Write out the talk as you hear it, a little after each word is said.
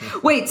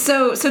Wait,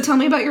 so tell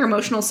me about your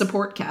emotional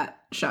support cat,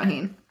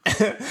 Shaheen.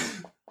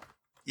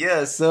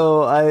 Yeah,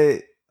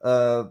 so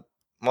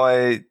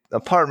my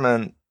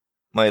apartment,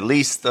 my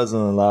lease doesn't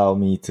allow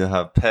me to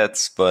have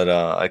pets, but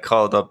I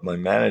called up my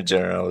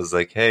manager and I was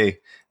like, hey,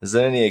 is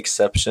there any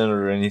exception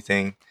or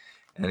anything?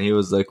 And he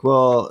was like,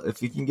 well,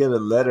 if you can get a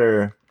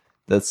letter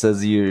that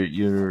says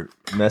you're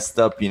messed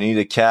up, you need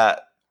a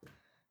cat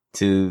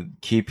to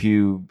keep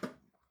you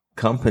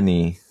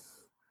company,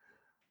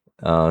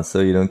 so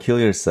you don't kill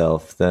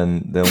yourself,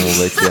 then we'll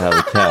let you have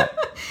a cat.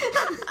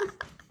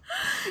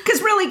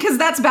 Because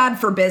that's bad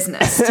for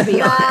business, to be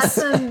honest.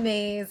 That's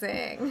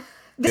amazing.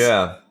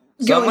 Yeah.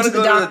 So I'm going to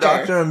go to the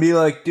doctor and be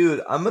like,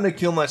 dude, I'm going to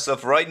kill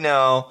myself right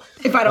now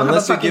if I don't have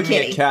a fucking kitty.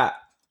 Unless you give me a cat.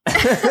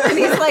 And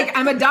he's like,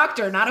 I'm a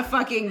doctor, not a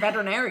fucking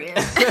veterinarian.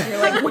 And you're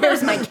like,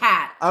 where's my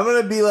cat? I'm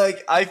going to be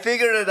like, I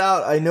figured it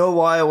out. I know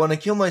why I want to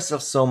kill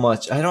myself so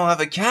much. I don't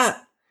have a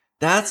cat.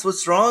 That's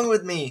what's wrong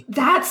with me.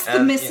 That's the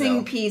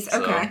missing piece.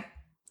 Okay.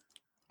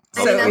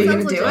 So are you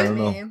going to do I don't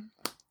know.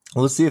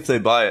 We'll see if they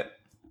buy it.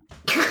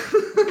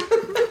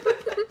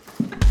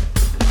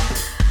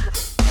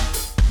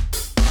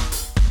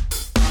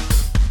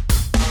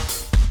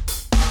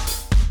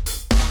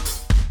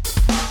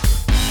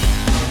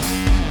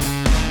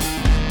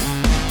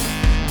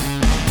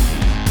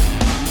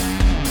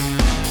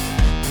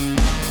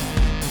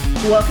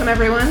 Welcome,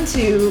 everyone,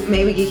 to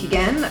May We Geek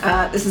Again.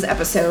 This is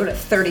episode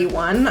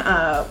 31,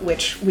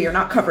 which we are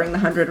not covering the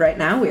 100 right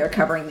now. We are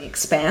covering the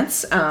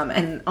Expanse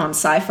and on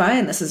Sci-Fi,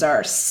 and this is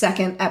our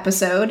second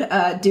episode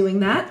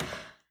doing that.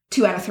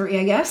 2 out of 3,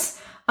 I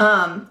guess.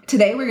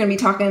 Today, we're going to be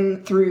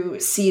talking through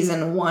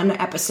Season 1,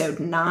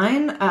 Episode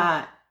 9,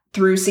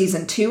 through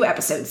Season 2,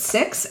 Episode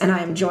 6, and I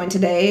am joined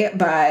today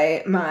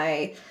by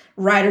my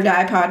Ride or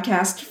Die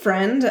podcast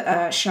friend,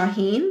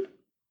 Shaheen.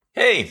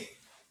 Hey!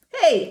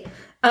 Hey!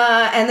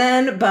 And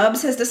then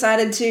Bubs has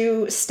decided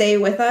to stay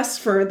with us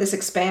for this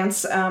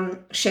Expanse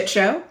shit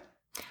show.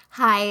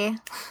 Hi.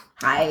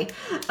 Hi.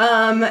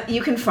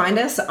 You can find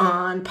us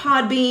on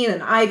Podbean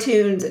and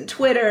iTunes and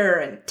Twitter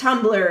and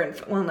Tumblr.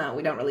 And well, no,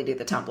 we don't really do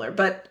the Tumblr,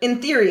 but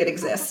in theory it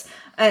exists.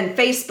 And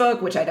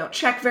Facebook, which I don't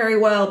check very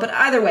well. But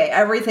either way,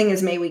 everything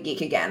is May We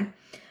Geek Again.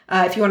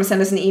 If you want to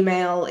send us an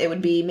email, it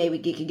would be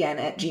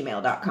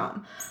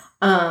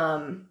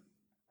maywegeekagain@gmail.com.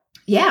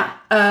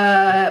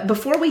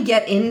 Before we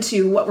get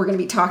into what we're going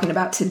to be talking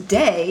about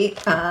today,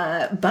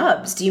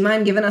 Bubs, do you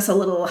mind giving us a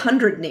little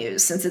 100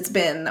 news since it's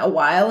been a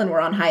while and we're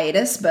on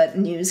hiatus, but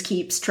news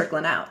keeps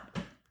trickling out?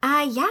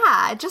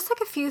 Just like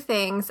a few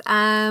things.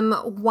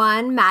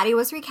 One, Maddie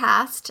was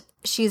recast.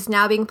 She's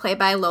now being played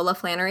by Lola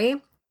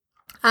Flannery,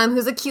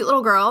 who's a cute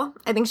little girl.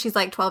 I think she's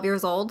like 12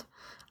 years old.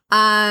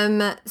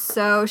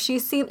 So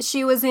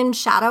she was in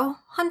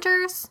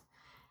Shadowhunters,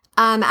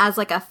 as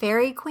like a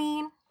fairy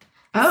queen.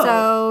 Oh.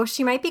 So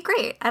she might be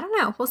great. I don't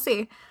know. We'll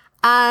see.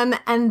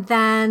 And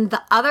then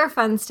the other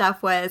fun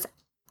stuff was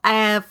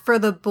for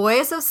the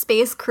Boys of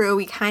Space Crew,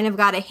 we kind of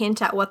got a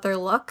hint at what their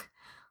look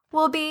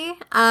will be.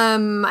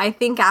 I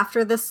think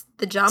after the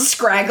jump.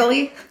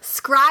 Scraggly?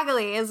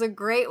 Scraggly is a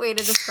great way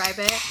to describe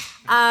it.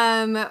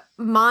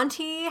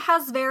 Monty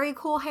has very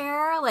cool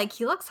hair. Like,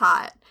 he looks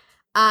hot.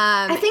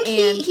 I think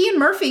he and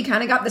Murphy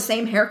kind of got the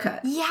same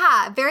haircut.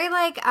 Yeah, very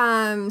like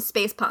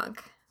space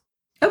punk.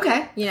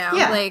 Okay. You know,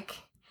 yeah.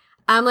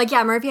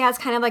 Murphy has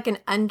kind of like an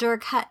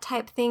undercut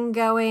type thing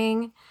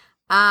going.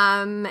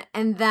 And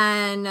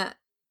then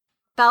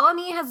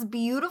Bellamy has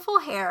beautiful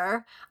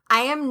hair.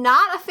 I am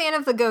not a fan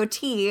of the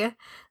goatee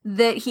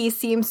that he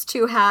seems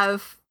to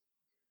have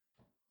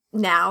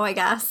now, I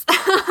guess.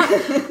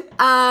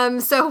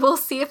 So we'll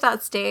see if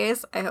that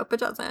stays. I hope it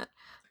doesn't.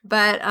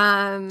 But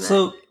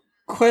So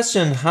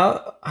question,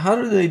 how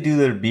do they do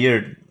their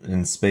beard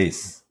in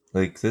space?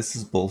 Like, this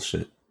is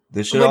bullshit.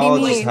 They should all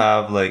just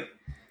have like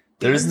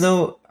there's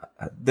no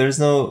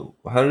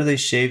how do they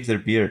shave their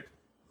beard?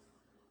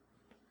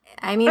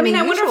 I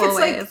wonder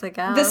if it's like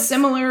the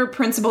similar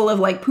principle of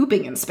like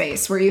pooping in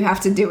space, where you have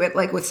to do it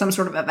like with some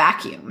sort of a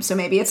vacuum. So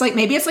maybe it's like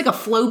a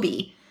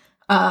Flowbee.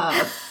 No,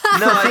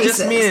 I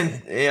just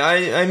mean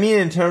I mean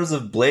in terms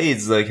of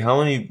blades. Like,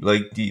 how many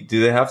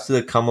do they have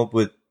to come up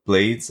with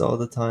blades all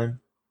the time?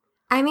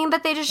 I mean,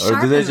 but they just sharpen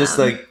or do they just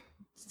them.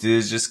 do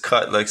they just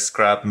cut like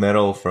scrap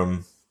metal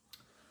from?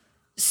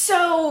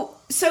 So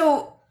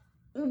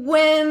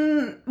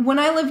when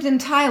I lived in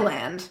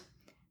Thailand,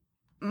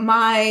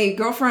 my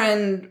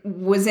girlfriend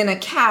was in a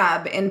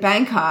cab in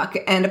Bangkok,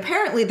 and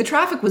apparently the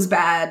traffic was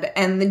bad,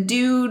 and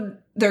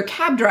their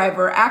cab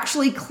driver,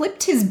 actually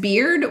clipped his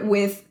beard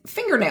with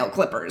fingernail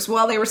clippers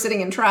while they were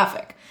sitting in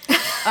traffic.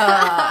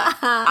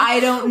 I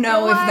don't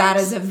know if that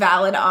is a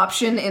valid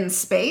option in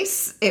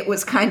space. It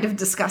was kind of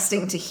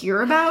disgusting to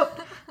hear about.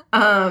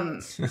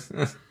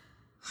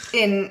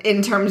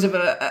 In terms of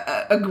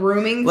a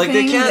grooming like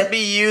thing. They can't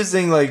be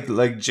using like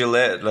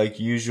Gillette, like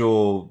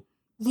usual.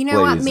 You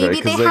know blades, what? Maybe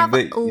right? they have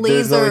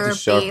there's no way to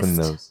sharpen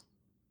those.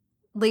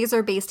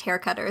 Laser-based hair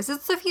cutters.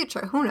 It's the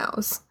future. Who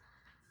knows?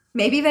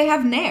 Maybe they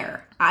have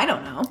Nair. I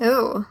don't know.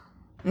 Oh.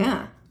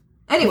 Yeah.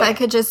 Anyway. If I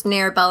could just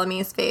Nair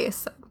Bellamy's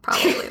face, I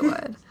probably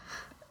would.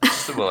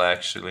 vegetable,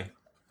 actually.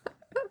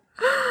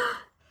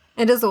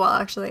 It is a well,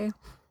 actually.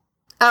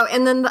 Oh,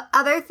 and then the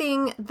other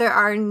thing, there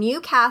are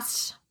new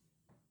cast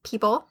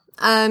people.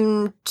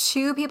 2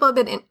 people have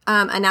been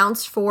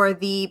announced for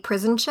the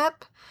prison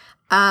ship.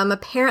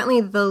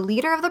 Apparently the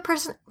leader of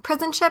the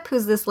prison ship,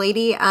 who's this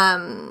lady,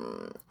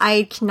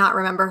 I cannot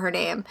remember her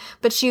name,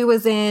 but she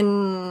was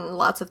in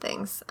lots of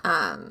things.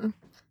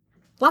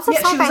 Lots of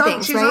sci-fi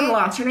things, she was right? on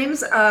lots. Her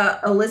name's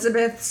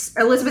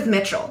Elizabeth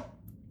Mitchell.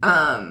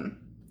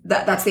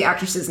 That's the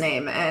actress's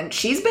name, and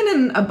she's been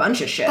in a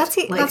bunch of shit.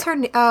 That's her.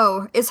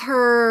 Oh, is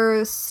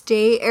her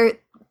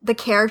the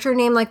character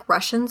name like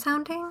Russian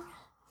sounding?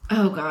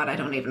 Oh God, I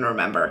don't even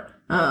remember.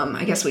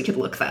 I guess we could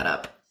look that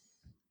up.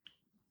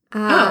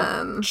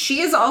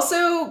 She is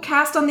also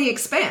cast on The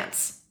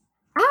Expanse.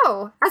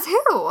 Oh, as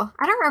who?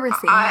 I don't remember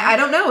seeing that. I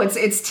don't know. It's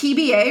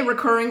TBA,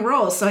 recurring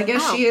roles. So I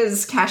guess she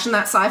is cashing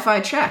that sci-fi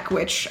check,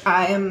 which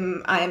I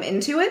am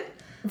into it.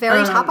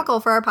 Very topical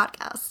for our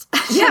podcast.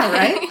 Yeah,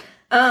 right.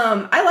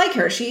 I like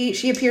her.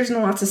 She appears in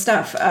lots of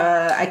stuff.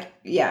 I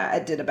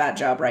did a bad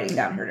job writing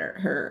down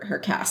her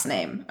cast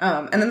name.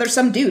 And then there's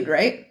some dude,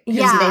 right? Whose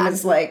name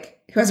is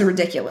who has a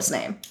ridiculous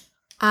name.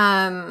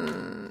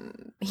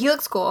 He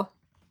looks cool.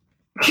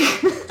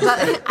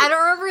 I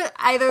don't remember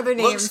either of their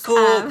names. Looks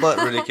cool, but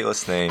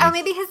ridiculous name. Oh,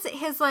 maybe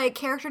his like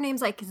character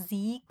name's like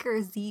Zeke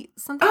or Zeke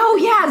something. Oh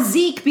yeah,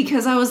 Zeke.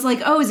 Because I was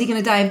like, oh, is he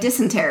gonna die of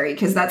dysentery?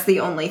 Because that's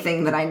the only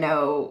thing that I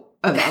know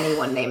of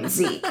anyone named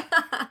Zeke.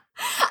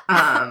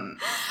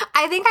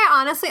 I think I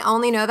honestly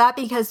only know that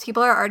because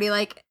people are already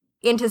like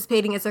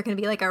anticipating is there going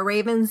to be like a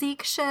Raven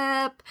Zeke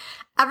ship.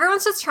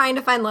 Everyone's just trying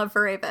to find love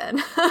for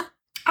Raven.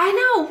 I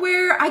know,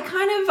 where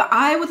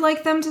I would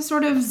like them to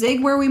sort of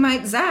zig where we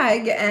might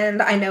zag,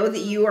 and I know that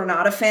you are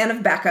not a fan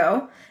of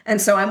Becco,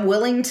 and so I'm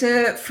willing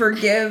to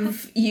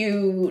forgive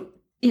you,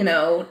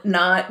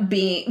 not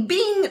being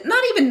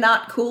not even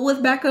not cool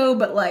with Becco,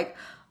 but like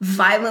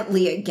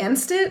violently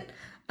against it.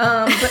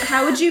 But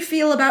how would you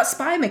feel about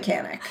Spy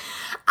Mechanic?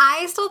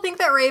 I still think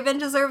that Raven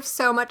deserves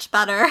so much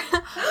better,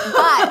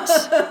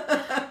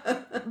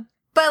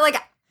 but like,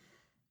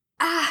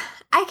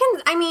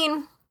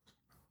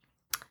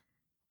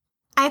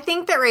 I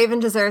think that Raven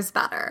deserves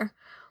better,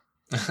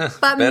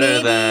 but better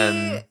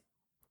than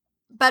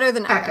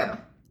Echo.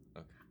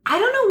 I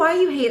don't know why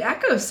you hate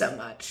Echo so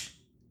much.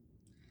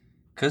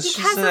 Because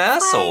she's an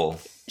asshole.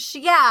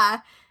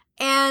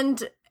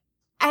 And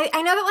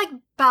I know that like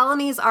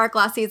Bellamy's arc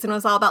last season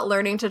was all about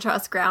learning to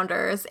trust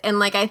Grounders, and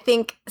like I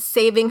think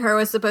saving her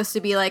was supposed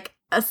to be like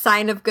a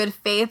sign of good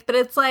faith, but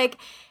it's like,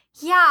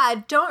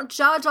 yeah, don't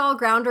judge all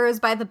Grounders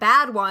by the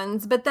bad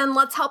ones, but then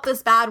let's help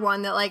this bad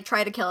one that like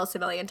tried to kill us a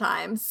million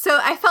times. So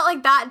I felt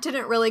like that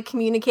didn't really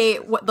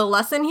communicate what the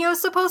lesson he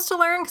was supposed to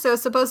learn, because it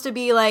was supposed to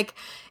be like,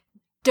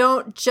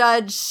 don't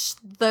judge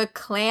the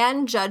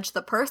clan, judge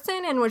the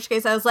person, in which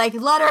case I was like,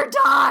 let her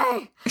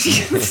die!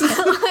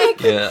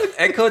 Yeah,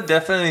 Echo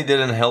definitely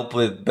didn't help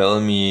with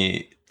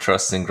Bellamy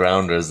trusting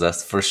Grounders,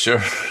 that's for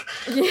sure.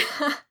 Yeah.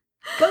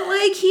 But,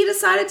 like, he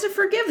decided to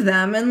forgive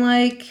them and,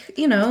 like,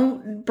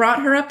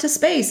 brought her up to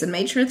space and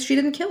made sure that she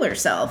didn't kill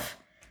herself.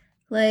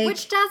 Like,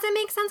 which doesn't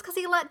make sense because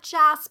he let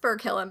Jasper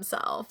kill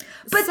himself.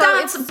 But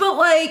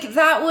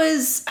that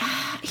was,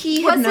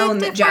 he had known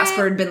that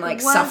Jasper had been,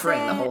 like,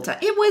 suffering the whole time.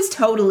 It was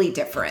totally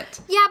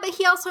different. Yeah, but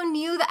he also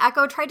knew that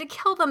Echo tried to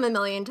kill them a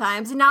million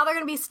times, and now they're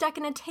going to be stuck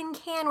in a tin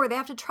can where they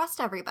have to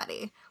trust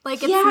everybody.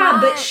 Like, it's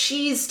not... but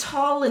she's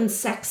tall and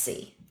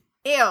sexy.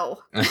 Ew.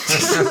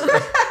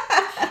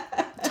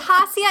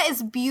 Tasia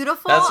is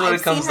beautiful. That's what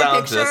it comes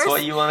down to. That's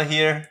what you want to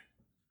hear.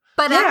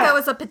 But Echo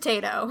is a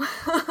potato.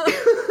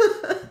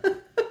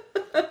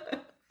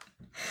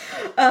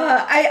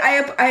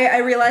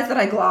 I realized that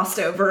I glossed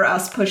over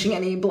us pushing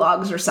any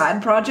blogs or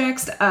side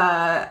projects.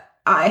 I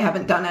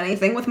haven't done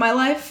anything with my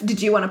life.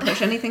 Did you want to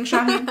push anything,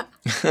 Shaheen?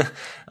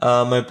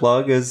 My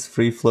blog is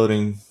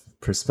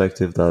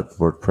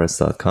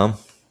freefloatingperspective.wordpress.com.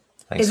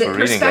 Thanks is it for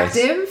reading,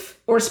 perspective guys.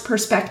 Or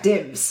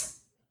perspectives?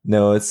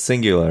 No, it's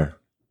singular.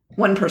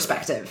 One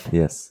perspective.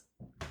 Yes.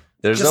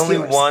 There's Just only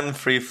yours. one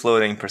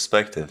free-floating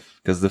perspective,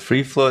 because the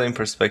free-floating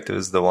perspective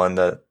is the one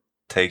that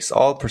takes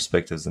all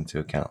perspectives into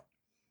account.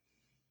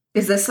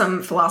 Is this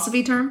some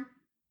philosophy term?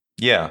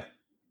 Yeah.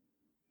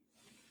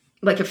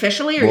 Like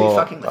officially, or are you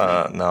fucking with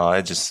me? No,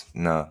 it's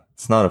not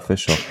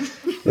official.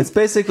 It's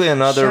basically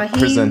another Shaheen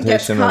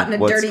presentation gets caught of in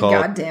a what's dirty called...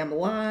 goddamn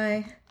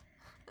lie.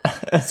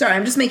 Sorry,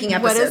 I'm just making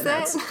episode What is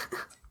notes. it?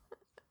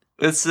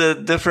 It's a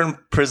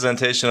different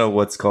presentation of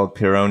what's called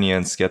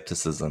Pyrrhonian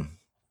skepticism.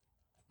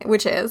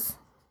 Which is?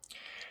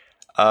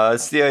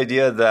 It's the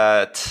idea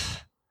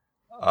that...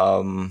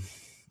 oh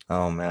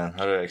man,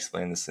 how do I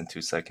explain this in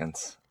 2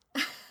 seconds?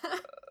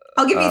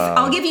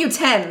 I'll give you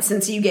 10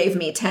 since you gave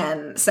me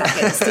 10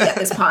 seconds to get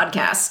this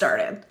podcast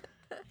started.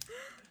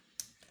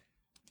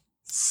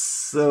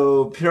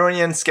 So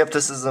Pyrrhonian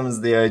skepticism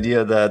is the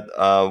idea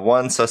that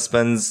one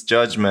suspends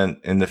judgment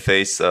in the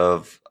face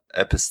of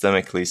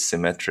epistemically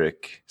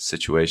symmetric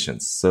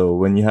situations. So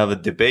when you have a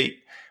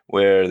debate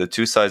where the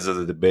two sides of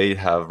the debate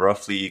have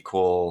roughly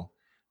equal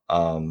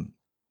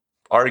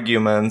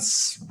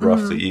arguments,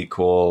 roughly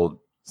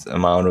equal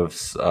amount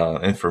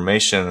of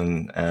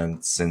information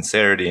and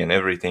sincerity and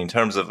everything in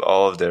terms of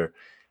all of their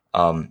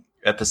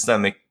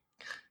epistemic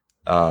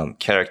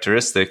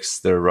characteristics.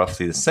 They're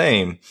roughly the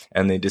same,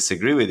 and they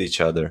disagree with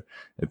each other.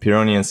 A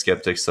Pyrrhonian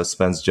skeptic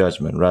suspends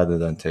judgment rather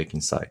than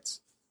taking sides.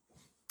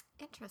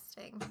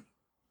 Interesting.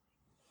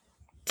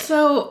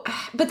 So,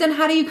 but then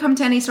how do you come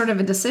to any sort of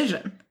a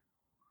decision?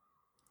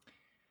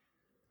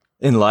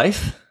 In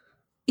life?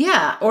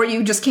 Yeah, or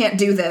you just can't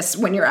do this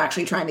when you're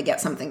actually trying to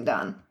get something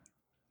done.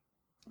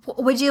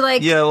 Would you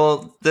like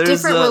there's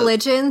different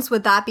religions?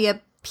 Would that be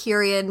a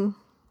period?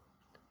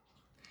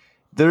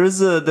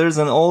 There's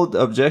an old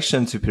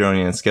objection to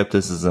Pyrrhonian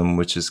skepticism,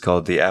 which is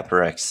called the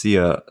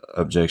aperaxia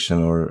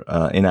objection, or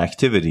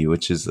inactivity,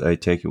 which is, I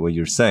take it what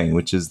you're saying,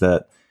 which is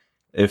that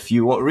if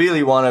you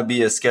really want to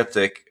be a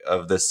skeptic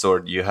of this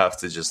sort, you have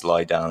to just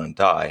lie down and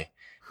die.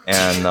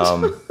 And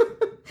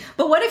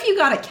but what if you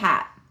got a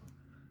cat?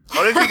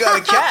 What if you got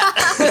a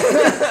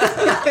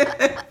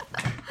cat?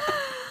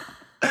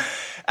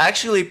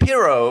 Actually,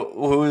 Pyrrho,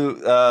 who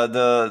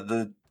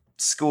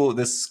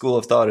this school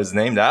of thought is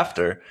named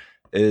after,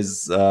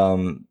 is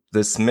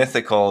this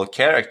mythical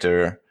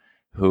character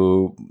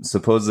who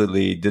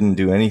supposedly didn't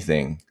do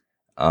anything.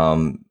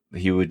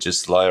 He would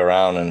just lie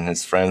around, and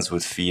his friends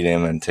would feed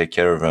him and take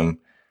care of him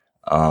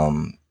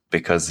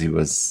because he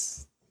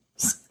was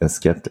a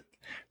skeptic.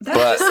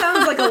 That just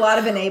sounds like a lot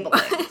of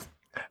enabling.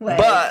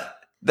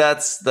 But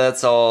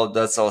that's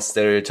all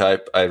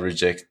stereotype. I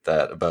reject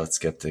that about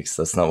skeptics.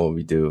 That's not what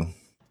we do.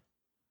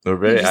 We're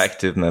very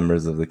active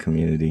members of the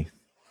community.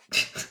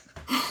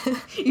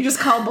 You just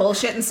call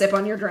bullshit and sip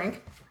on your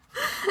drink.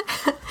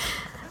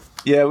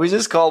 Yeah, we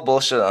just call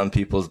bullshit on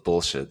people's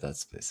bullshit.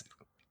 That's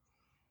basically.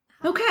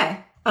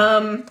 Okay.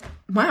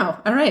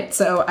 Wow. All right.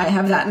 So I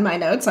have that in my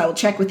notes. I will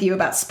check with you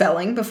about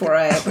spelling before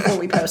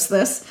we post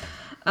this.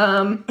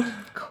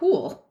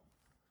 Cool.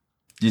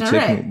 You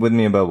check with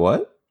me about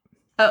what?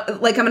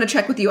 Like I'm going to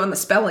check with you on the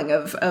spelling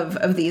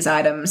of these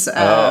items.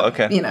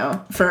 Okay. You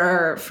know,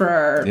 for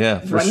our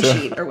run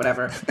sheet or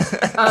whatever.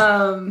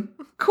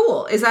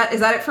 Cool. Is that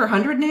it for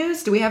 100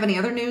 news? Do we have any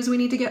other news we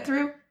need to get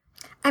through?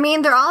 I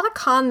mean, they're all at a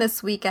con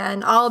this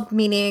weekend. All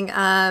meaning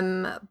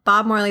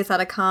Bob Morley's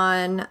at a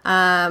con,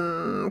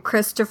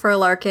 Christopher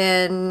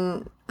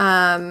Larkin,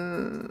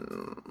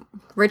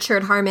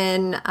 Richard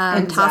Harmon,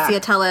 Tasia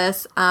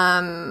Tellis,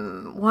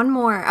 one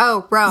more.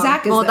 Oh, Rome.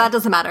 Zach well, that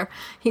doesn't matter.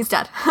 He's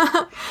dead.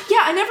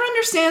 Yeah, I never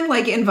understand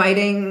like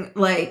inviting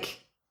like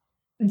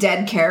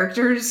dead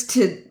characters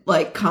to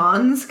like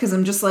cons, because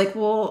I'm just like,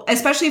 well,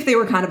 especially if they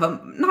were kind of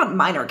a not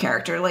minor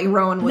character, like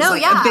Rowan was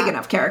a big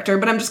enough character,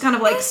 but I'm just kind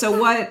of like, so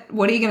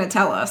what are you going to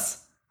tell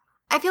us?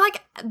 I feel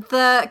like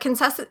the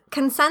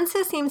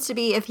consensus seems to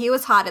be if he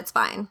was hot, it's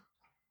fine.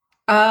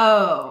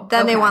 Oh.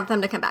 Then they want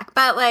them to come back.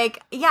 But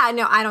like, yeah,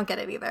 no, I don't get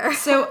it either.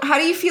 So how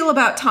do you feel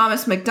about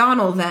Thomas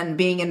McDonnell then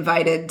being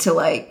invited to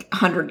like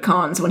 100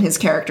 cons when his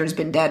character's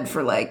been dead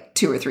for like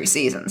 2 or 3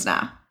 seasons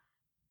now?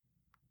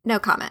 No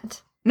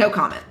comment. No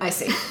comment. I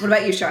see. What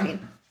about you, Shaheen?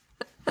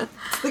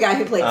 The guy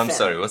who played Finn. I'm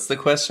sorry, what's the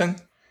question?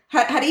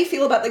 How do you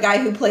feel about the guy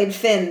who played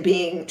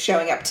Finn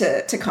showing up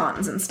to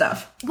cons and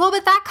stuff? Well,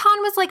 but that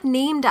con was like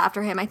named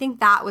after him. I think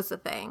that was the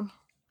thing.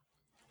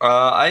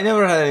 I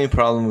never had any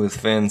problem with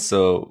Finn,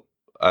 so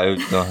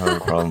I don't have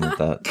a problem with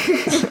that.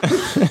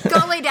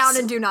 Go lay down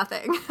and do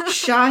nothing.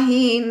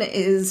 Shaheen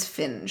is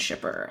Finn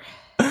shipper.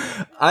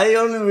 I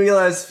only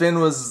realized Finn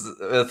was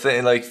a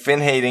thing. Like Finn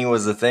hating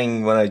was a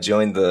thing when I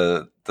joined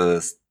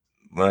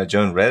when I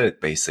joined Reddit.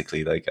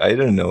 Basically, like I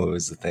didn't know it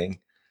was a thing.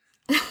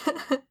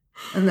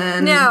 And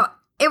then no,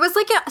 it was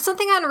like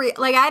something on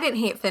like I didn't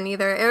hate Finn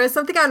either. It was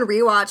something on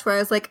rewatch where I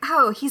was like,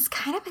 oh, he's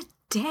kind of a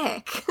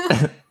dick.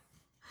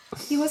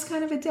 He was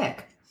kind of a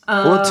dick.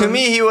 Well, to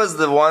me, he was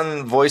the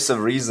one voice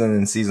of reason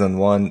in season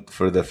 1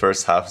 for the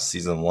first half of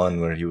season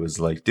 1, where he was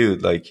like,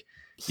 dude, like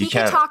he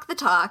can talk the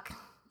talk.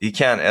 You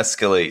can't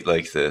escalate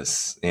like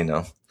this, you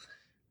know.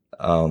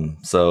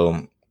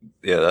 So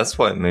yeah, that's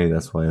why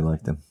I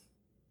liked him.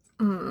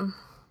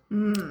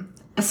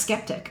 A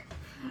skeptic.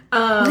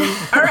 All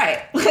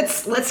right,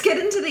 let's get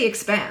into the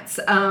Expanse.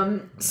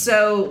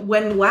 So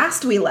when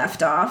last we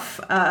left off,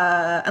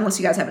 unless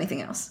you guys have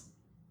anything else.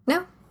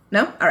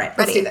 No? All right,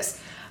 let's do this.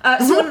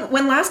 So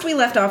when last we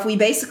left off, we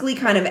basically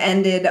kind of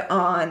ended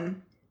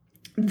on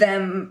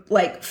them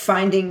like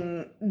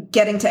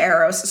getting to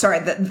Eros.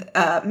 Sorry,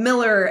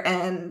 Miller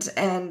and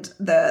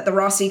the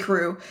Rossi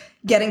crew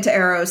getting to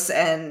Eros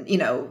and, you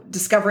know,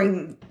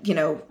 discovering, you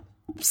know,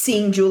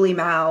 seeing Julie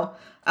Mao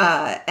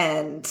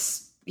and,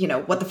 you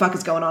know, what the fuck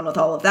is going on with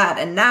all of that.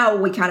 And now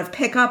we kind of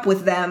pick up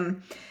with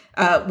them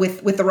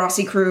with the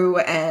Rossi crew,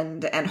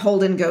 and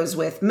Holden goes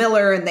with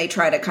Miller, and they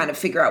try to kind of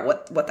figure out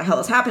what the hell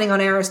is happening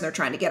on Eros, and they're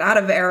trying to get out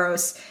of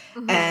Eros,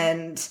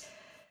 and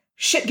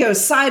shit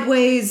goes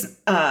sideways,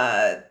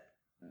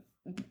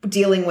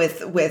 dealing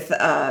with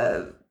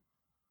oh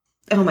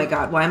my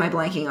god, why am I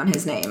blanking on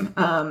his name?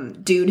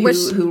 Dude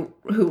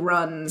who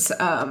runs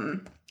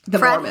the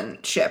Fred? Mormon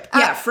ship.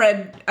 Yeah,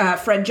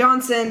 Fred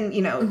Johnson,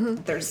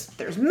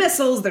 there's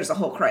missiles, there's a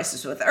whole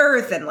crisis with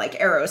Earth, and like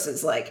Eros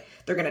is like,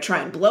 they're going to try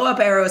and blow up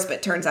Eros,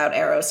 but turns out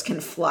Eros can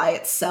fly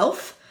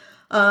itself,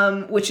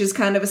 which is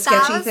kind of a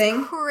sketchy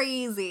thing.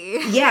 Crazy.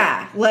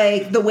 Yeah,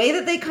 like the way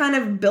that they kind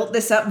of built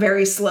this up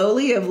very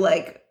slowly of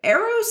like,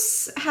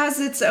 Eros has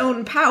its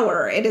own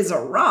power. It is a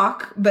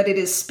rock, but it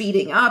is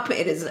speeding up.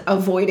 It is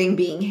avoiding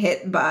being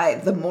hit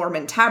by the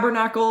Mormon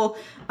tabernacle.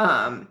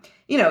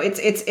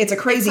 It's a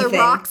crazy thing. It's a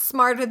rock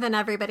smarter than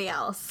everybody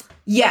else.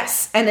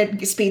 Yes, and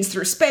it speeds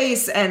through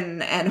space,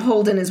 and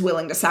Holden is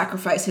willing to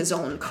sacrifice his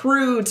own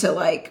crew to,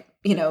 like,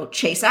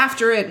 chase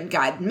after it and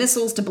guide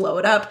missiles to blow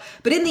it up.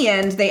 But in the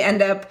end, they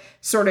end up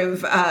sort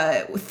of,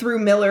 through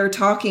Miller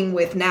talking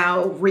with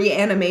now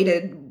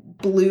reanimated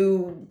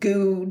blue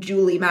goo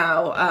Julie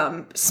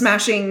Mao,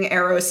 smashing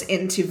Eros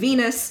into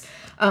Venus.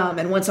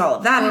 And once all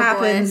of that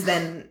happens,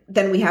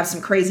 then we have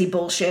some crazy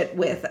bullshit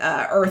with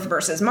Earth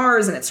versus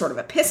Mars, and it's sort of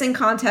a pissing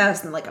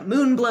contest, and like a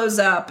moon blows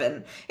up,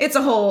 and it's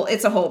a whole mess.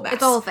 It's a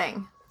whole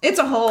thing. It's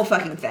a whole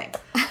fucking thing.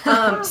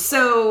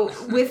 So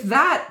with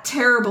that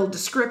terrible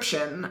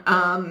description,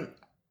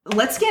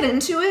 let's get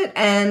into it.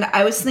 And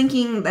I was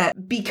thinking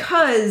that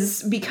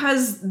because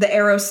the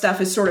Arrow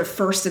stuff is sort of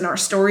first in our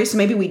story, so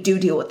maybe we do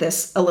deal with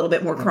this a little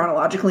bit more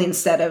chronologically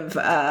instead of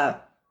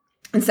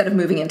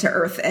moving into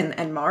Earth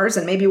and Mars.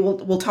 And maybe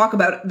we'll talk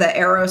about the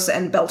Eros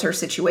and Belter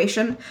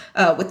situation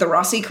with the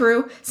Rossi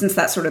crew, since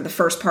that's sort of the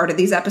first part of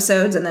these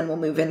episodes, and then we'll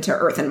move into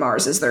Earth and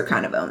Mars as their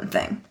kind of own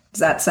thing. Does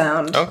that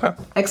sound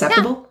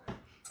acceptable? Yeah.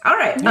 All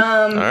right.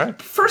 All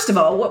right. First of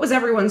all, what was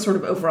everyone's sort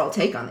of overall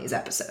take on these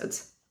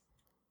episodes?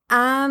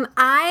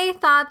 I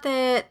thought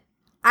that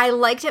I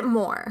liked it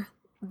more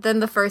than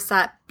the first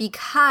set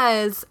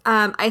because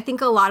I think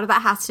a lot of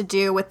that has to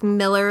do with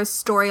Miller's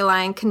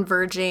storyline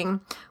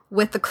converging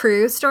with the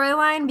crew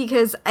storyline,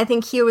 because I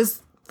think he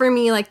was, for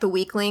me, like the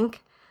weak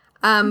link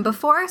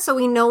before. So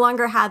we no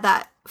longer had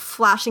that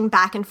flashing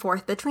back and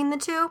forth between the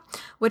two,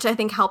 which I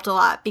think helped a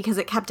lot because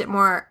it kept it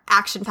more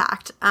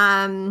action-packed.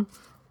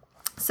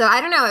 So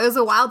I don't know. It was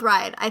a wild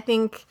ride. I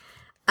think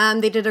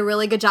they did a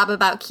really good job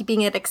about keeping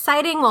it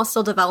exciting while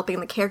still developing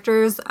the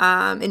characters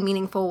in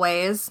meaningful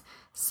ways.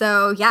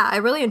 So yeah, I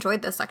really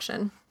enjoyed this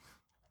section.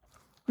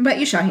 What about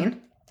you, Shaheen?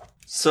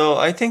 So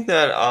I think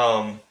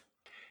that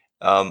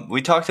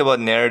we talked about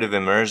narrative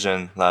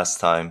immersion last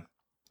time.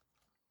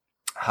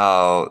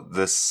 How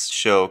this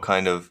show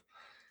kind of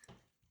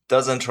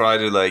doesn't try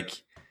to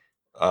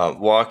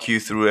walk you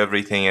through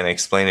everything and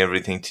explain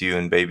everything to you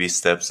in baby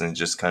steps, and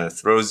just kind of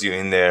throws you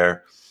in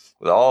there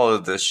with all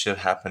of this shit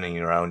happening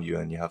around you,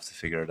 and you have to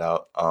figure it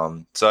out.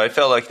 So I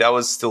felt like that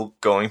was still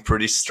going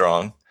pretty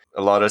strong.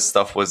 A lot of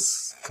stuff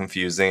was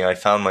confusing. I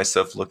found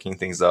myself looking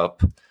things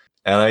up.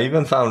 And I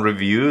even found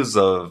reviews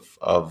of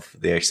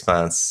The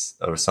Expanse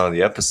or some of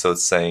the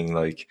episodes saying,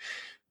 like,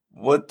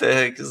 what the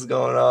heck is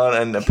going on?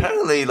 And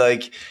apparently,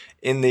 like,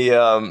 in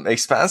the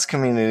Expanse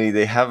community,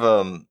 they have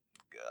a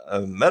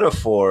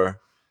metaphor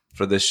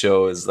for the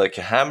show is like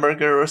a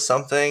hamburger or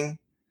something.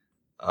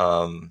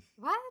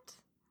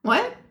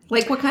 What?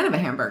 Like, what kind of a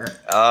hamburger?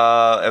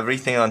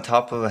 Everything on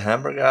top of a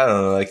hamburger? I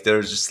don't know. Like,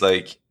 they're just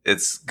like,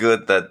 it's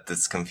good that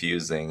it's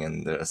confusing,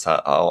 and it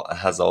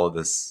has all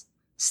this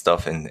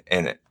stuff in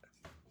it.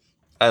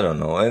 I don't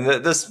know.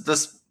 And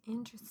this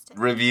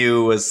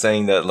review was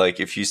saying that, like,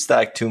 if you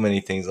stack too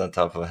many things on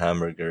top of a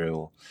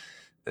hamburger,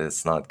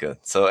 it's not good.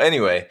 So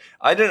anyway,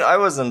 I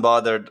wasn't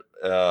bothered.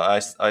 I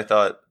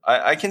thought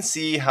I can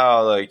see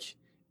how, like,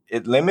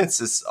 it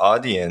limits its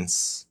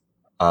audience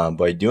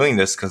by doing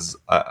this, because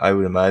I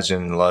would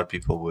imagine a lot of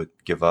people would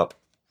give up,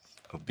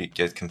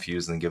 get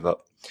confused and give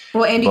up.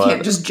 Well, and you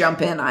can't just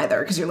jump in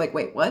either, because you're like,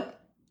 wait,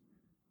 what?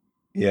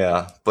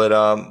 Yeah, but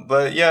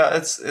yeah,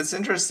 it's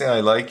interesting. I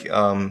like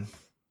the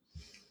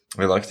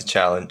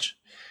challenge,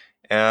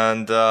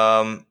 and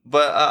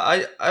but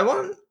I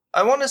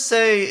want to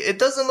say it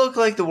doesn't look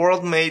like the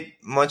world made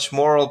much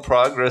moral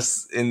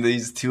progress in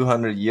these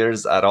 200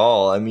 years at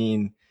all. I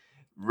mean,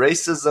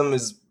 racism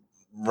is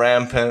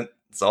rampant.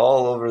 It's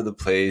all over the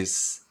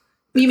place.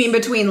 You mean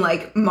between,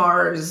 like,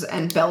 Mars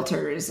and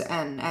Belters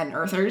and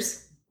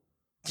Earthers?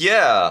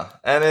 Yeah,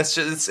 and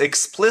it's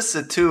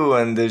explicit too,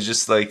 and they're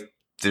just like,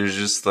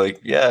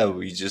 yeah,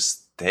 we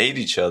just hate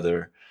each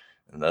other,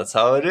 and that's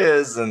how it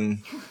is.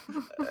 And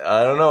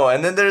I don't know.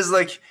 And then there's,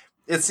 like,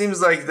 it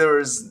seems like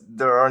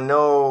there are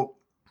no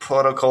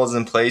protocols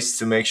in place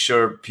to make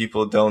sure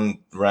people don't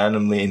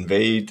randomly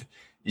invade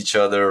each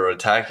other or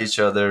attack each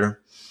other.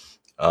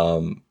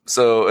 And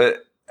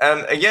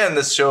again,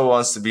 this show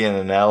wants to be an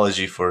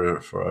analogy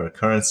for our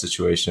current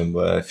situation,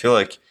 but I feel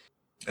like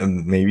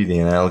maybe the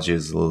analogy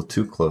is a little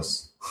too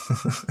close.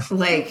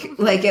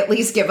 like at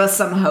least give us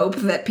some hope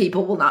that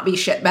people will not be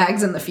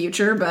shitbags in the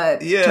future,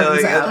 but yeah,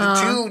 turns like,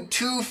 out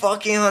two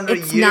fucking hundred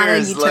years. It's not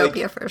a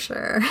utopia, like, for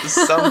sure.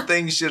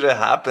 Something should have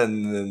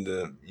happened in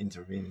the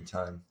intervening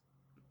time.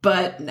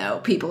 But no,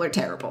 people are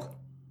terrible.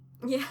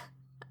 Yeah.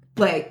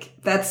 Like,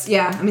 that's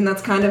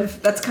kind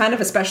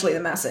of especially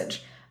the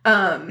message.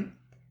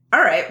 All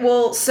right.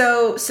 Well,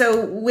 so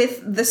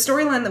with the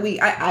storyline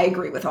that I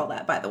agree with all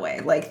that, by the way.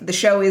 Like, the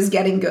show is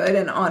getting good,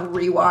 and on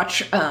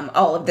rewatch,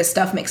 all of this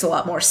stuff makes a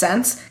lot more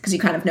sense because you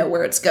kind of know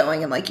where it's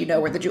going, and like you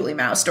know where the Julie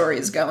Mao story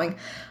is going.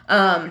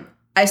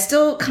 I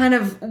still kind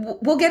of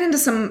we'll get into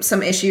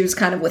some issues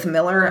kind of with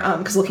Miller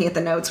because looking at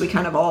the notes, we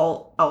kind of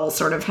all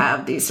sort of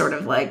have these sort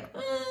of like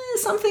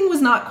something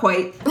was not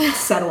quite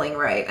settling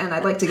right, and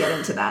I'd like to get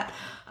into that.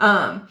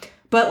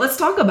 But let's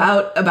talk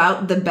about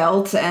the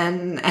Belt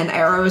and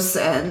Eros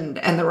and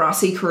the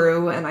Rossi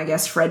crew, and I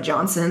guess Fred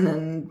Johnson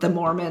and the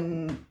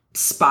Mormon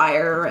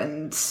Spire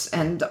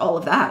and all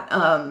of that.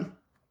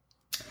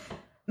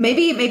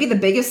 Maybe the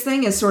biggest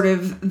thing is sort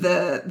of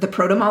the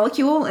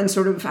proto-molecule and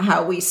sort of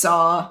how we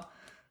saw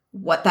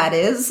what that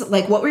is.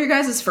 Like, what were your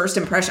guys' first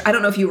impression? I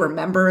don't know if you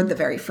remember the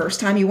very first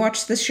time you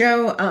watched this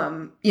show,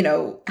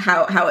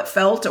 how it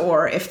felt,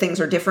 or if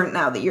things are different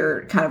now that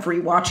you're kind of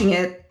rewatching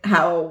it,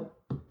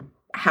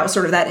 how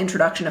sort of that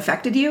introduction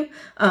affected you.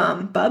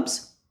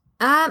 Bubs?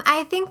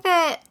 I think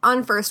that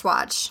on first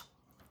watch,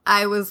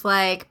 I was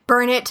like,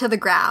 burn it to the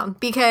ground,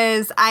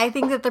 because I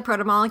think that the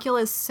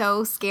protomolecule is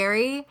so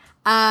scary.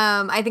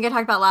 I think I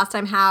talked about last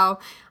time how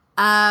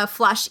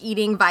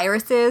flesh-eating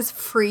viruses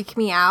freak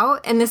me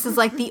out, and this is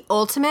like the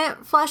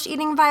ultimate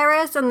flesh-eating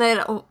virus, and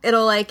that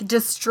it'll like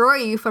destroy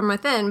you from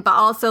within, but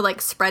also like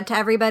spread to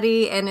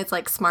everybody, and it's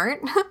like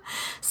smart.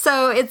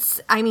 So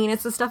it's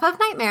the stuff of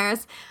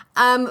nightmares.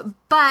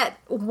 But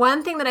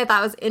one thing that I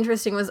thought was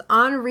interesting was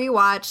on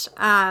rewatch,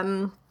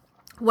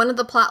 one of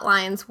the plot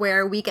lines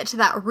where we get to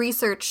that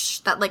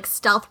like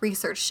stealth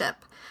research ship.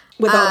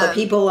 With all the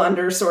people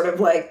under sort of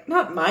like,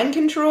 not mind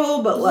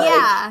control, but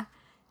like...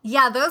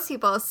 Yeah, those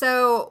people.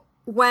 So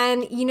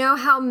when, you know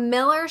how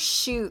Miller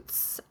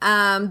shoots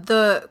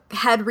the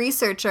head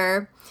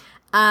researcher,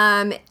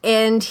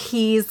 and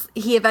he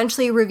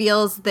eventually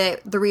reveals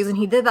that the reason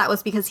he did that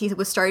was because he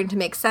was starting to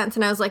make sense.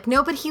 And I was like,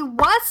 no, but he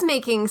was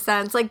making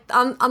sense. Like,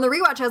 on the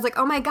rewatch, I was like,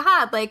 oh my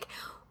God, like,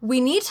 we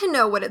need to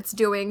know what it's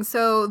doing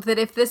so that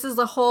if this is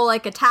a whole,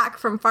 like, attack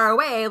from far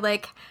away,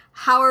 like,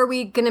 how are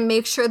we going to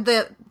make sure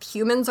that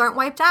humans aren't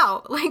wiped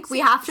out? Like, we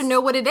have to know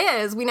what it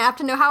is. We have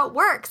to know how it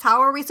works. How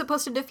are we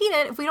supposed to defeat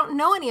it if we don't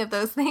know any of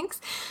those things?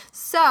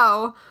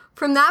 So,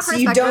 from that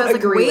perspective, I was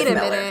like, wait a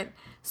minute.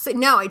 So,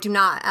 no, I do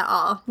not at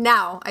all.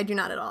 Now, I do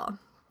not at all.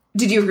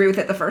 Did you agree with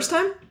it the first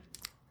time?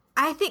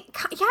 I think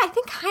kind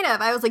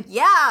of. I was like,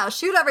 yeah,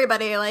 shoot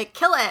everybody, like,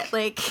 kill it,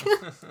 like.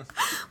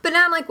 But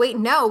now I'm like, wait,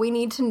 no, we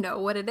need to know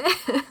what it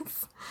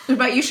is. What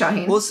about you,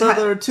 Shaheen? Well, so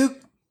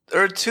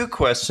there are two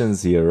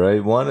questions here,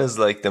 right? One is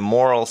like the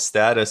moral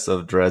status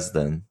of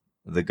Dresden,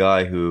 the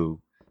guy who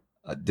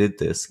did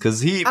this,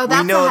 because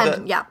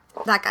that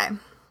guy,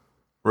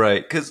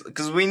 right?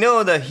 Because we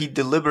know that he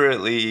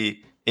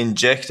deliberately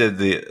injected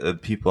the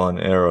people on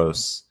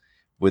Eros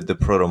with the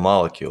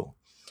protomolecule.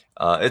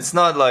 It's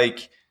not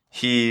like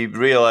he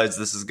realized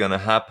this is going to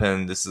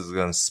happen, this is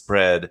going to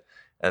spread,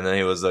 and then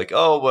he was like,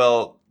 oh,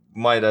 well,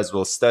 might as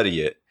well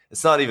study it.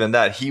 It's not even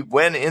that. He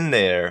went in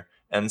there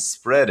and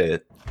spread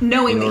it.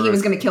 Knowing that he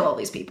was going to kill all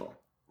these people.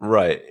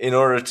 Right, in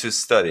order to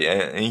study.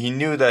 And he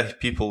knew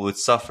that people would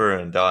suffer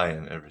and die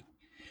and everything.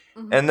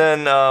 Mm-hmm. And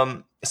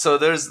then, so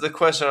there's the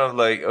question of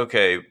like,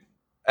 okay,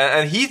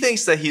 and he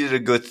thinks that he did a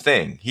good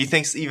thing. He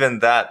thinks even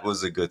that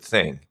was a good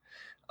thing.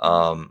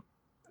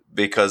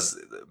 Because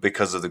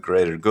of the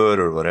greater good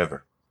or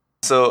whatever.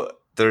 So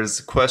there's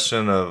a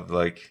question of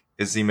like,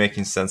 is he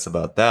making sense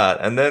about that?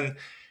 And then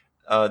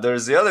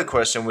there's the other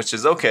question, which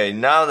is, okay,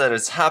 now that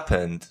it's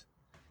happened,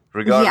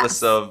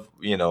 regardless of,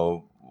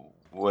 how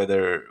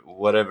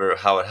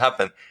it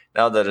happened,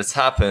 now that it's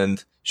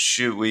happened,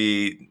 should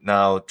we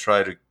now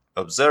try to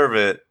observe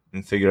it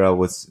and figure out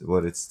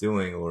what it's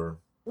doing, or...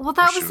 Well,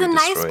 that was the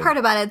nice part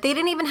about it. They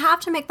didn't even have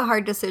to make the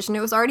hard decision.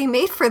 It was already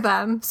made for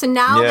them. So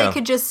now they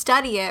could just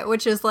study it,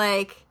 which is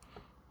like,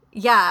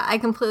 yeah, I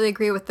completely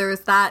agree with there's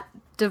that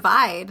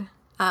divide.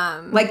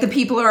 Like the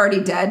people are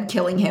already dead,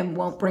 killing him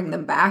won't bring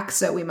them back,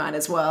 so we might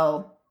as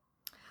well...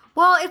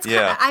 Well, it's kind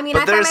of,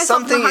 I find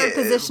myself in a hard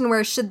position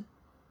where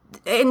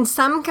in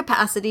some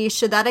capacity,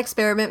 should that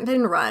experiment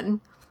been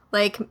run?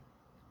 Like,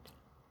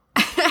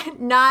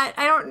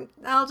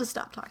 I'll just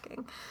stop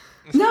talking.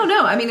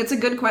 No. I mean, it's a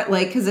good question,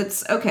 like, because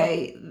it's,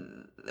 okay,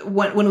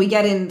 when we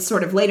get in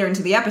sort of later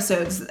into the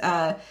episodes,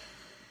 the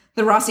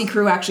Rossi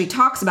crew actually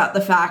talks about the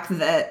fact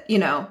that,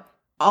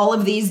 all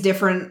of these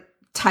different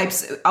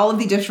all of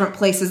the different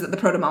places that the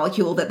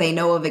protomolecule that they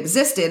know of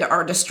existed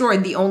are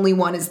destroyed. The only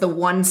one is the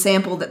one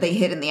sample that they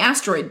hit in the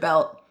asteroid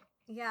belt.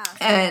 Yeah.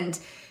 And,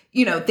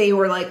 they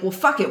were like, well,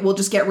 fuck it, we'll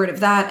just get rid of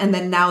that. And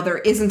then now there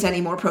isn't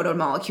any more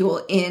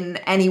protomolecule in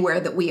anywhere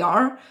that we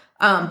are.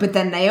 But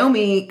then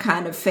Naomi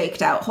kind of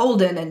faked out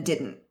Holden and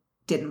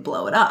didn't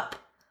blow it up.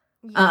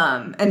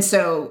 Yeah. And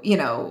so,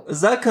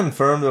 Is that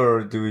confirmed,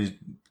 or do we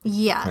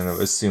kind of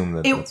assume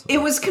that it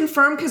was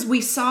confirmed because we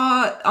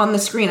saw on the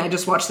screen? I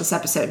just watched this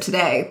episode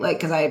today, like,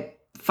 because I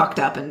fucked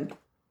up and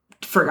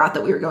forgot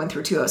that we were going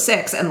through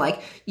 206. And,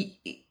 like,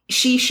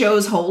 she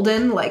shows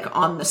Holden like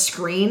on the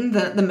screen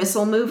the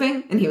missile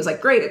moving, and he was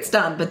like, great, it's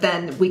done. But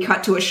then we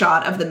cut to a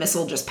shot of the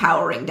missile just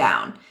powering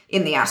down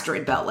in the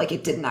asteroid belt, like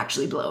it didn't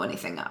actually blow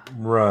anything up.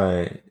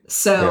 Right.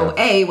 So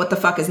A, what the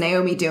fuck is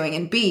Naomi doing?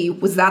 And B,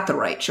 was that the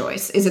right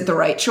choice? Is it the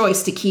right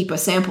choice to keep a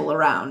sample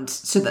around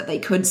so that they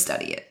could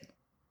study it?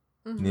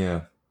 Mhm.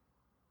 Yeah.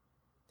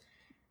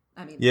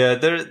 I mean, Yeah,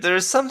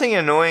 there's something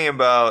annoying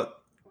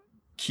about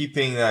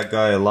keeping that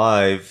guy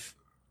alive,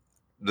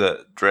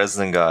 the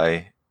Dresden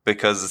guy,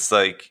 because it's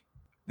like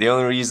the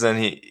only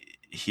reason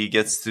he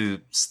gets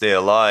to stay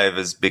alive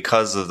is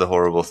because of the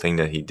horrible thing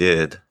that he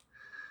did.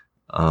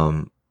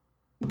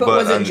 but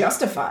was it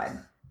justified?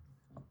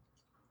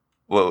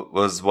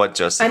 What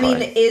justified? I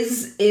mean,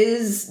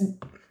 is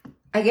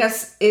I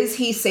guess, is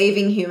he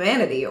saving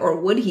humanity, or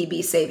would he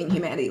be saving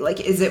humanity?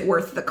 Like, is it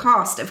worth the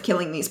cost of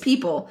killing these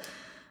people?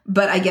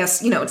 But I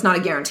guess, it's not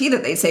a guarantee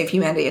that they save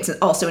humanity. It's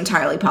also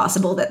entirely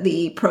possible that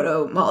the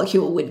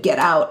proto-molecule would get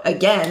out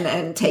again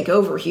and take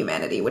over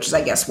humanity, which is,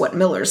 I guess, what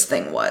Miller's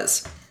thing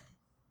was.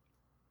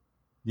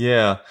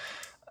 Yeah.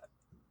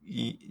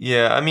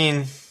 Yeah, I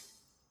mean,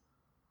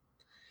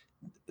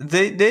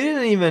 they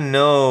didn't even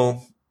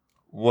know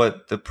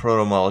what the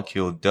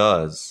proto-molecule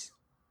does.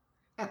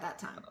 At that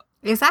time.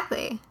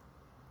 Exactly.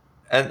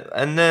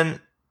 And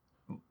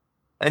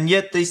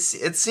yet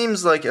it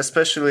seems like,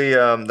 especially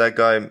that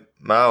guy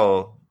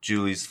Mao,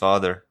 Julie's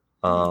father,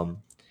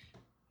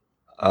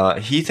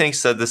 he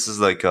thinks that this is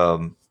like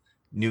a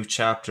new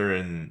chapter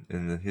in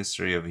the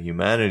history of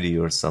humanity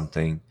or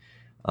something.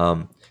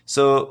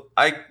 So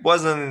I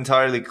wasn't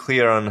entirely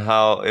clear on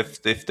how,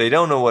 if they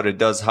don't know what it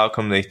does, how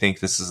come they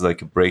think this is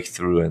like a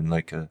breakthrough and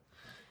like a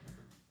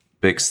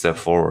big step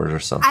forward or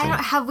something?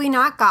 Have we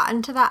not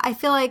gotten to that? I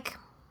feel like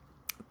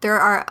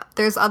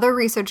there's other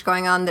research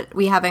going on that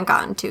we haven't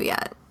gotten to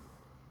yet.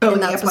 Oh,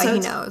 and that's why he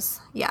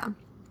knows. Yeah.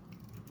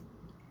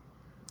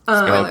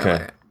 Okay.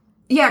 Alert.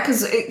 Yeah,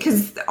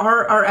 because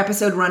our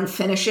episode run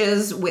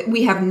finishes.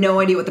 We have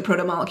no idea what the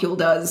proto-molecule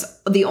does.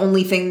 The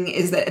only thing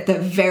is that at the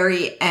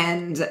very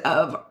end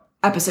of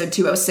episode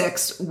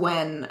 206,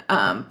 when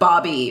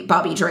Bobby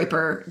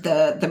Draper,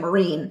 the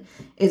Marine,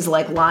 is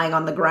like lying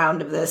on the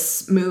ground of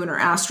this moon or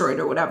asteroid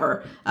or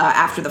whatever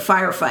after the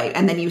firefight,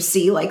 and then you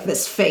see like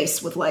this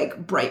face with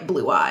like bright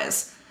blue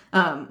eyes.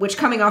 Which,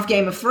 coming off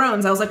Game of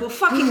Thrones, I was like, well,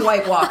 fucking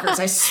White Walkers,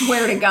 I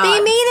swear to God.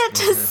 They made it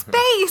to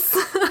space!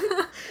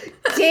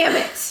 Damn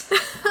it.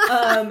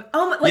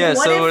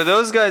 Were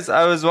those guys,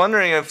 I was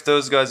wondering if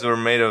those guys were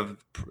made of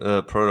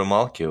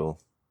proto-molecule.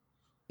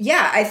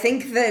 Yeah, I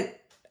think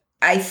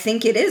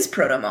it is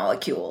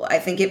proto-molecule. I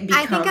think it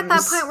becomes... I think at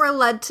that point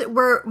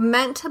we're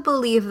meant to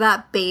believe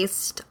that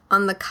based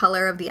on the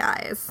color of the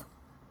eyes.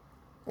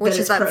 Which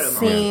is that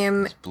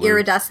same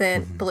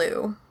iridescent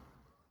blue.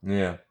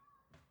 Yeah.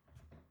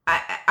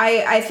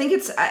 I think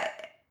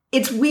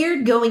it's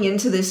weird going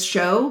into this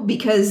show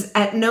because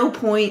at no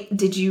point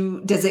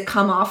does it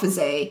come off as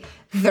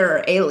there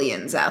are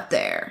aliens out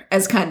there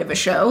as kind of a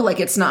show. Like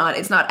it's not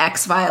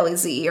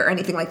X-Files-y or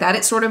anything like that.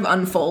 It sort of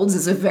unfolds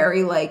as a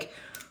very like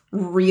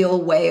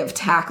real way of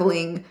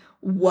tackling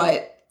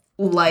what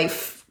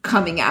life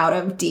coming out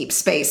of deep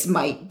space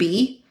might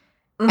be.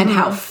 Mm-hmm. And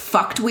how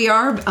fucked we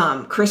are.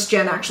 Chris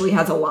Jen actually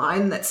has a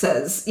line that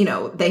says,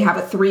 they have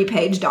a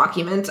 3-page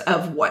document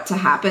of what to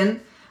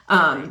happen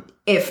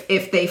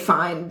if they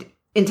find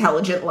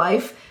intelligent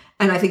life.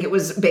 And I think it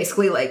was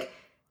basically like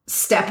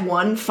step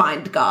 1,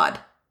 find God.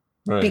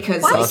 Right.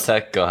 Because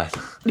contact God.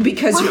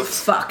 Because you're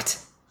fucked.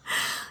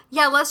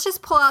 Yeah, let's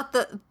just pull out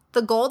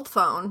the gold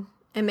phone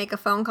and make a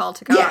phone call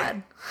to God.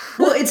 Yeah.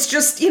 Well, it's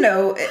just, they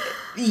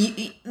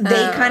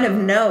kind of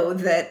know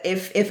that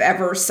if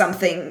ever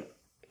something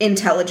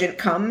intelligent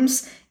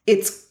comes,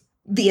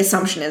 the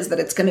assumption is that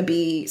it's going to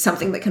be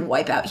something that can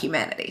wipe out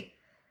humanity.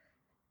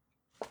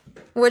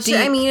 Which,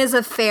 is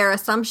a fair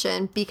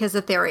assumption, because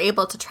if they were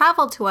able to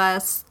travel to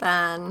us,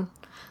 then...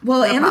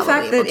 Well, and the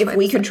fact that if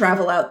we could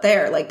travel out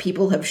there, like,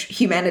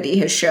 humanity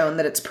has shown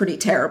that it's pretty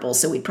terrible,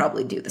 so we'd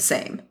probably do the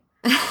same.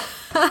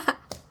 Yeah.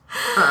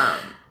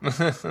 If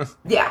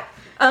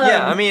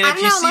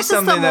you see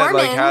something that,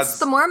 like, has...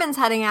 The Mormons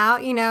heading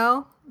out,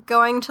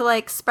 going to,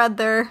 like, spread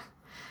their...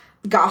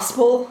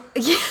 gospel.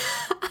 Yeah.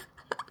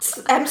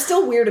 I'm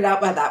still weirded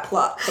out by that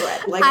plot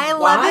thread. Like, I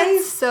love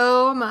it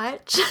so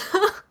much.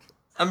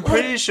 I'm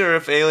pretty sure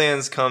if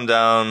aliens come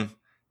down,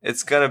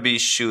 it's gonna be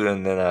shoot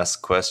and then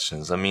ask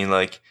questions. I mean,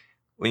 like,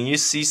 when you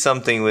see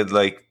something with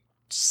like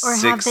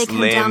 6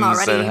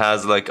 limbs and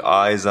has like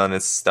eyes on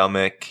its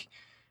stomach,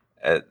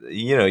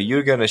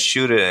 you're gonna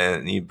shoot it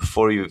and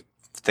before you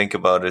think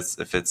about it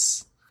if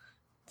it's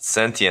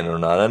sentient or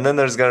not. And then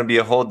there's gonna be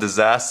a whole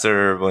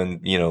disaster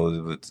when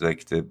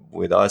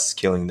with us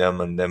killing them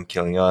and them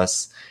killing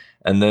us,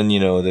 and then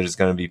there's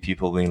gonna be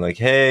people being like,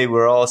 hey,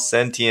 we're all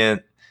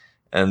sentient.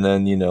 And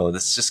then,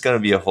 it's just going to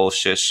be a whole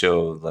shit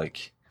show.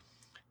 Like,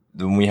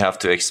 then we have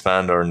to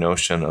expand our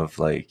notion of,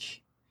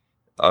 like,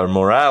 our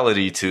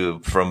morality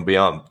from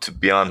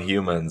beyond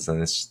humans. And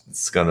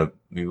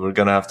we're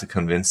going to have to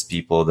convince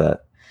people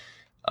that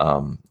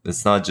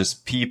it's not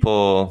just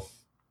people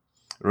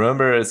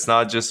remember, it's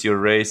not just your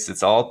race,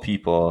 it's all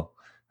people.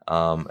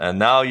 And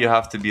now you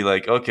have to be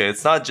like, okay,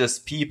 it's not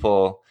just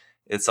people,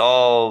 it's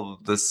all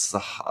this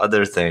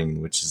other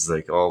thing, which is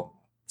like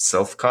all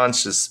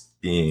self-conscious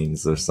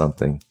beings or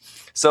something.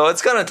 So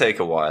it's going to take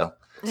a while.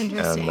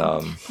 Interesting.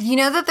 And, you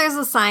know that there's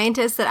a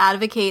scientist that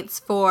advocates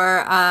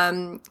for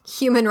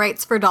human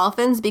rights for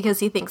dolphins because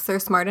he thinks they're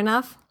smart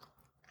enough?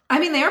 I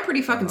mean, they are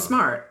pretty fucking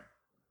smart.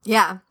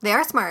 Yeah, they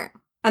are smart.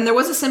 And there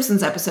was a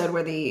Simpsons episode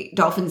where the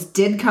dolphins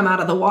did come out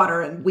of the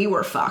water and we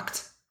were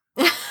fucked.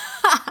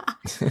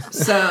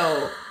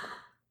 So,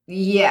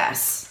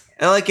 yes.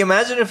 And like,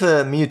 imagine if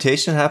a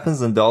mutation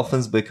happens and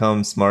dolphins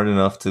become smart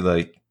enough to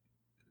like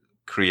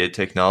create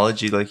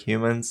technology like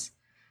humans.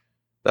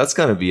 That's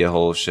gonna be a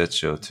whole shit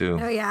show too.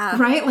 Oh yeah,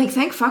 right. Like,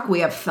 thank fuck we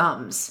have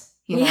thumbs.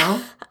 You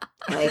know,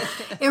 like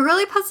it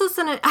really puts us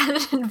at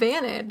an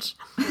advantage.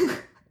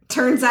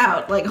 Turns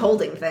out, like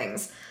holding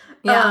things.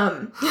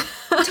 Yeah.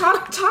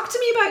 Talk to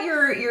me about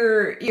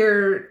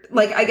your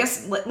like, I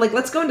guess like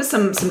let's go into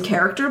some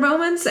character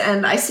moments,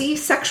 and I see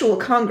sexual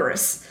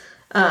congress.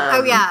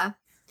 Oh yeah.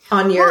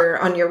 On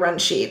your run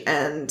sheet,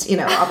 and you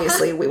know,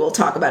 obviously we will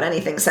talk about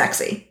anything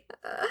sexy.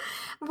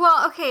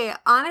 Well, okay,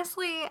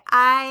 honestly,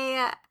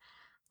 I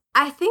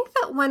think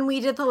that when we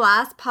did the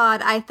last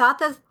pod, I thought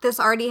that this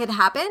already had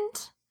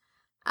happened.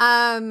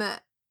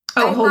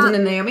 Holden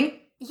and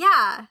Naomi?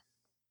 Yeah.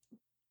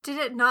 Did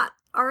it not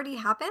already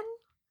happen?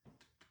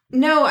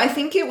 No, I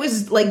think it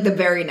was like the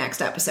very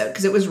next episode,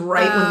 because it was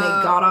right when they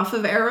got off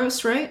of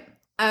Eros, right?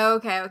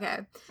 Okay.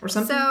 Or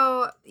something.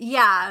 So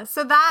yeah,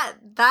 so that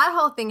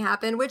whole thing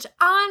happened, which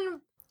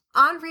on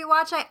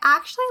rewatch I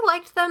actually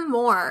liked them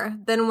more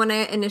than when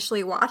I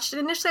initially watched it.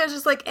 Initially I was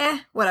just like,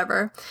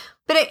 whatever.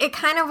 But it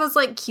kind of was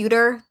like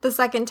cuter the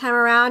second time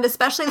around,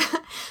 especially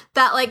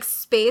that like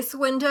space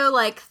window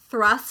like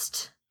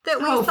thrust that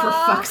we saw. Oh, for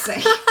fuck's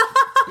sake.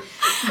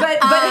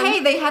 But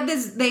hey, they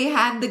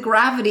had the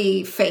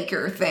gravity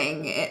faker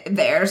thing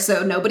there,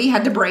 so nobody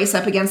had to brace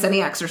up against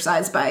any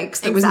exercise bikes.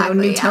 There was no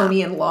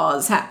Newtonian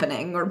laws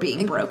happening or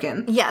being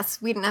broken.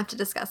 Yes, we didn't have to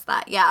discuss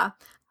that. Yeah.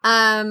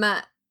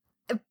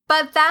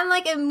 But then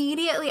like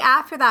immediately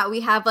after that,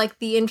 we have like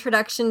the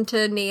introduction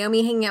to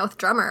Naomi hanging out with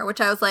Drummer,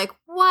 which I was like,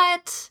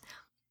 what?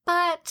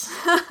 But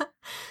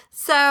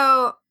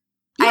so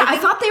yeah, I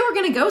thought they were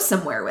going to go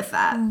somewhere with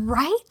that.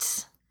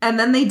 Right? And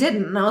then they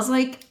didn't. And I was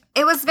like,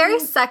 it was very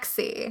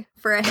sexy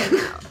for a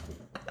hangout.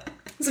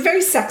 It was a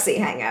very sexy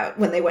hangout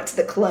when they went to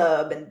the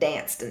club and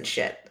danced and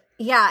shit.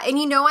 Yeah, and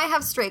you know I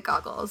have straight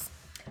goggles.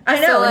 I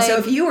know, and so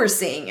if you were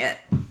seeing it...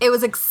 It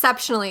was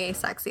exceptionally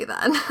sexy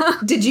then.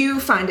 Did you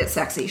find it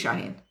sexy,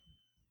 Shaheen?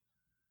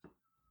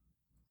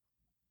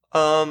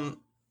 Who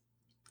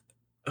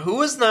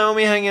was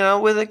Naomi hanging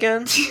out with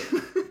again?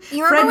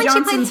 You remember when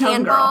Johnson's she played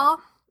handball?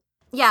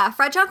 Yeah,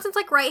 Fred Johnson's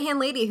like right-hand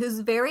lady who's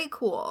very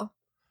cool.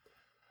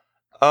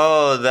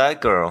 Oh,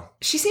 that girl.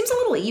 She seems a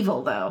little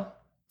evil, though.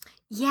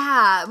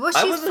 Yeah. Well,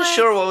 I wasn't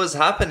sure what was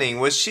happening.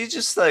 Was she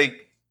just,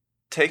 like,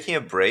 taking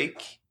a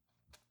break?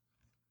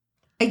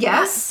 I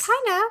guess.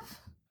 Kind of.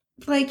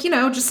 Like, you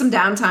know, just some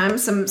downtime,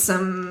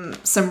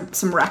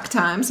 some rec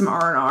time, some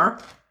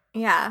R&R.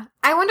 Yeah.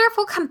 I wonder if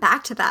we'll come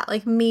back to that.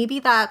 Like, maybe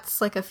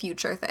that's, like, a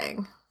future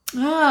thing.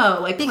 Oh,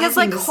 like because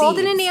like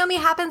Holden and Naomi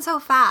happened so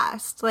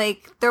fast.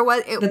 Like, there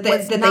was... That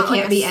they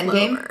can't be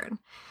endgame?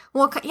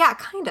 Well, yeah,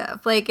 kind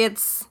of. Like,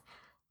 it's...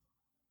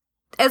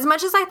 As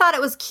much as I thought it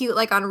was cute,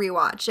 like, on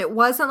rewatch, it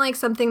wasn't, like,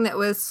 something that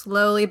was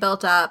slowly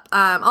built up.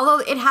 Although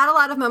it had a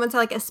lot of moments,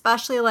 like,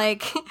 especially,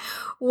 like,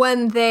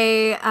 when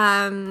they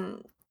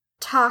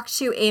talked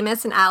to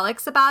Amos and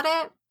Alex about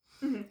it.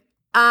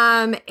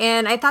 Mm-hmm.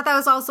 And I thought that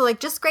was also, like,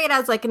 just great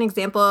as, like, an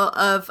example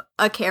of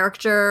a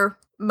character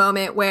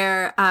moment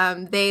where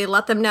they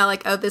let them know,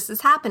 like, oh, this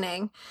is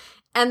happening.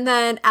 And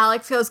then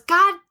Alex goes,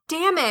 God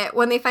damn it,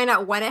 when they find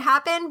out when it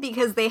happened,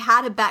 because they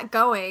had a bet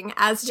going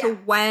as to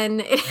when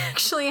it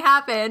actually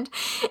happened,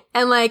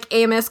 and like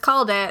Amos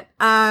called it,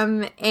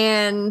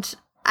 and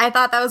I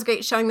thought that was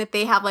great, showing that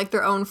they have like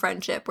their own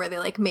friendship where they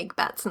like make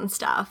bets and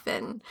stuff,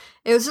 and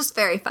it was just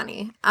very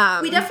funny.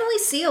 We definitely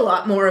see a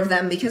lot more of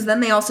them, because then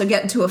they also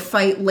get into a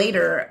fight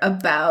later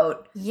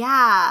about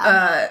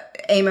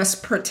Amos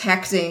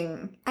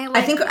protecting.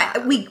 I think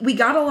we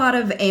got a lot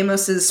of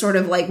Amos's sort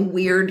of like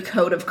weird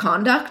code of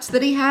conduct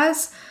that he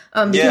has.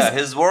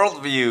 His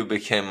worldview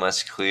became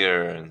much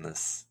clearer in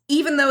this.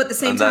 Even though at the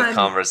same time, that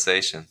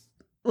conversation,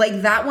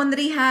 like that one that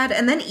he had,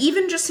 and then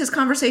even just his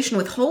conversation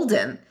with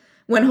Holden,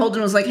 when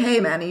Holden was like, "Hey,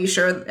 man, are you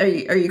sure? Are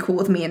you cool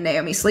with me and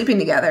Naomi sleeping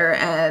together?"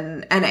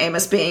 And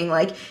Amos being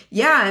like,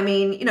 "Yeah, I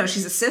mean, you know,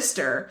 she's a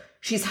sister,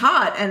 she's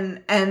hot,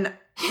 and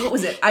what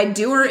was it? I'd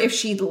do her if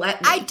she'd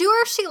let me. I'd do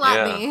her if she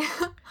let me."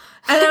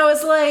 And I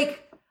was like,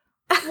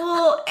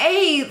 well,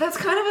 A, that's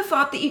kind of a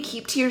thought that you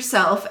keep to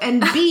yourself.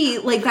 And B,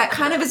 like, that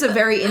kind of is a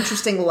very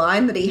interesting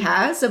line that he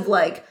has of,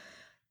 like,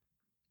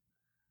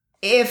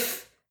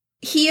 if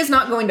he is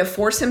not going to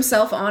force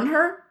himself on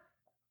her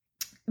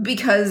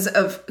because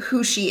of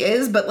who she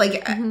is, but,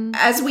 like,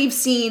 as we've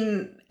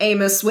seen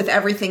Amos with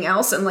everything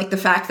else, and like the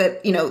fact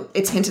that, you know,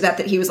 it's hinted at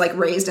that he was like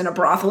raised in a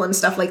brothel and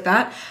stuff like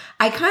that,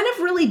 I kind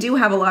of really do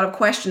have a lot of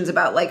questions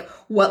about like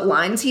what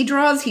lines he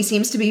draws. He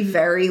seems to be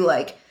very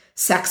like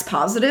sex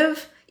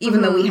positive,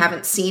 even though we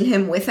haven't seen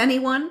him with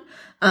anyone.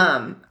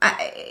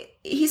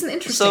 He's an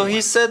interesting So one.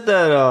 he said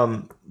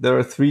that there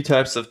are 3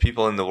 types of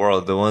people in the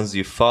world: the ones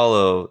you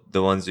follow,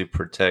 the ones you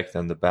protect,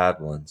 and the bad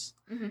ones.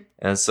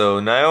 And so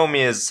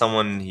Naomi is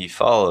someone he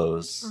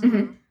follows,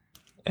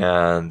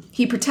 and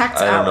He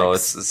protects I don't know.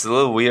 Alex. It's a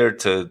little weird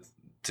to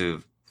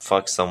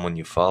fuck someone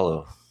you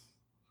follow,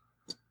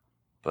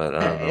 but I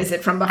don't know. Is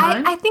it from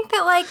behind? I think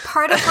that like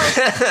part of like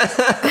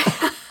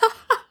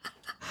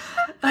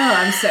Oh,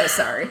 I'm so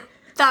sorry.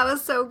 that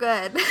was so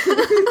good.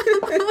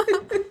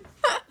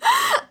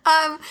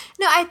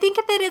 No, I think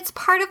that it's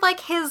part of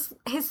like his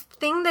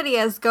thing that he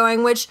has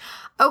going, which,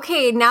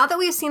 okay, now that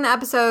we've seen the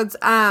episodes,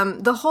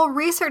 the whole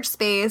research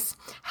space,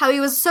 how he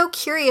was so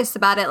curious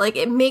about it, like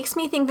it makes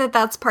me think that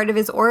that's part of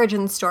his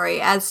origin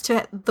story as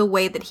to the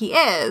way that he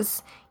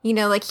is. You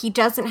know, like he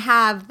doesn't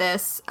have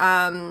this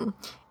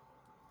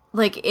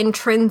like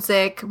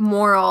intrinsic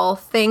moral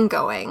thing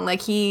going.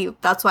 Like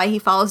that's why he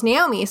follows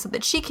Naomi, so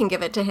that she can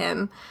give it to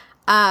him.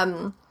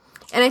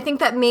 And I think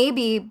that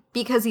maybe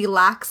because he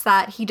lacks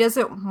that, he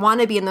doesn't want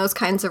to be in those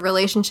kinds of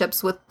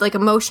relationships with, like,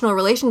 emotional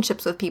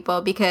relationships with people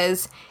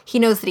because he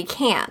knows that he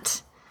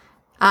can't.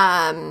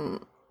 And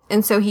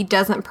so he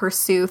doesn't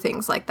pursue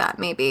things like that,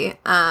 maybe.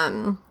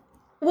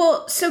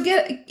 Well, so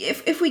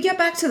if we get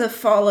back to the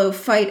follow,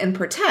 fight, and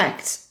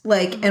protect,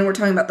 like, and we're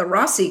talking about the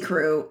Rossi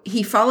crew,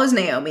 he follows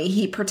Naomi,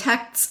 he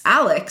protects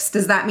Alex.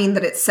 Does that mean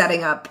that it's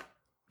setting up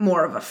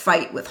more of a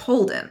fight with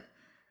Holden?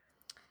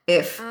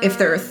 If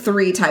there are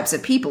 3 types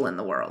of people in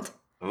the world.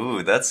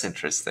 Ooh, that's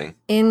interesting.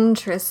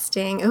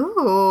 Interesting.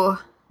 Ooh.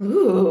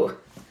 Ooh.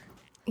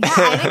 Yeah,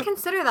 I didn't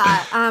consider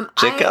that.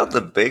 Check out the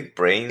big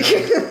brain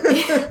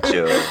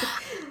Joe.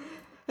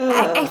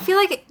 I feel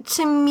like,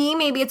 to me,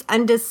 maybe it's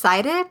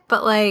undecided,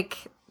 but, like,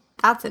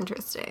 that's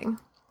interesting.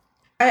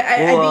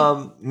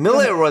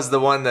 Miller was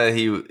the one that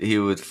he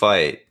would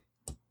fight.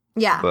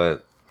 Yeah.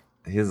 But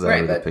he's right,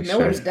 out of the but picture.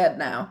 Miller's dead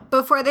now.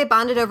 Before they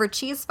bonded over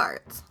cheese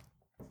farts.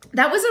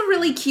 That was a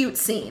really cute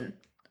scene.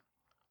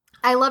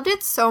 I loved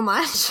it so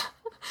much.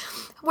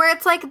 Where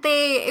it's like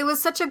it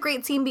was such a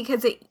great scene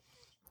because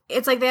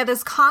it's like they have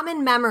this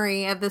common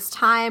memory of this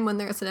time when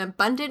there's an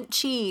abundant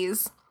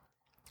cheese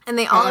and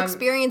they all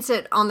experienced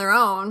it on their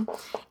own.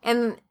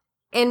 And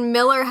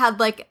Miller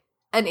had like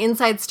an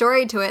inside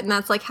story to it, and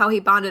that's like how he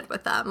bonded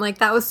with them. Like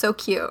that was so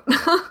cute.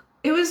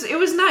 It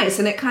was nice,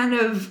 and it kind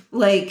of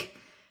like,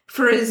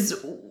 for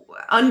as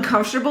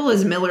uncomfortable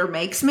as Miller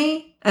makes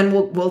me, and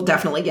we'll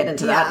definitely get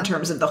into that in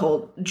terms of the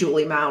whole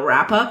Julie Mao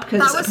wrap up,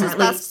 because that was his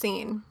best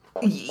scene.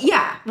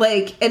 Yeah,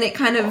 like, and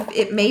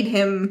it made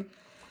him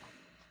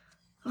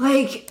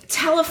like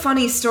tell a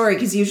funny story,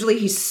 because usually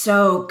he's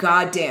so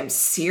goddamn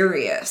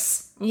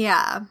serious.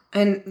 Yeah,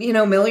 and you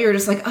know, Miller, you're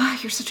just like, oh,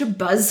 you're such a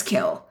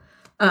buzzkill.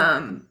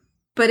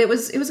 But it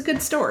was a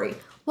good story.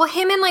 Well,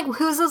 him and like,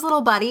 who's his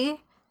little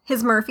buddy?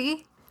 His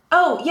Murphy.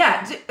 Oh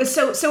yeah,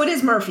 so it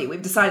is Murphy.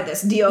 We've decided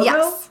this. Diogo.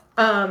 Yes.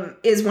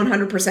 Is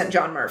 100%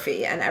 John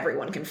Murphy, and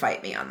everyone can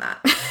fight me on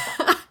that.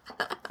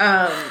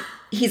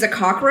 He's a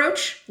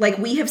cockroach. Like,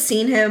 we have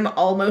seen him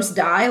almost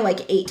die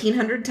like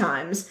 1,800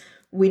 times.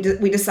 We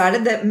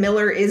decided that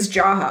Miller is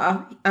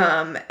Jaha,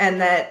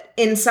 and that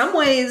in some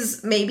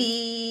ways,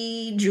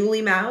 maybe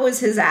Julie Mao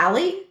is his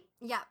ally.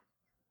 Yeah.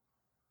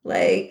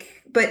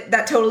 Like, but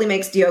that totally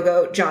makes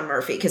Diogo John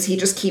Murphy, because he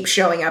just keeps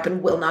showing up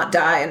and will not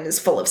die and is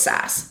full of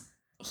sass.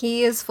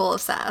 He is full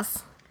of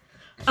sass.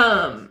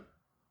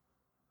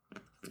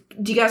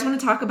 Do you guys want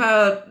to talk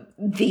about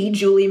the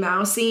Julie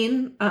Mao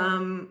scene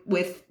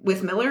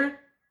with Miller?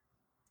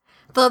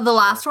 The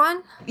last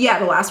one? Yeah,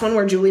 the last one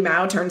where Julie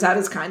Mao turns out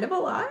is kind of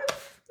alive,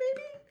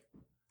 maybe?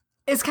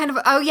 It's kind of,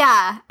 oh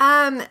yeah.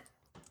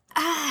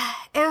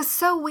 It was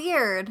so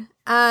weird.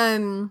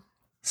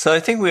 So I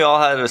think we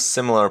all had a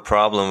similar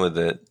problem with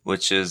it,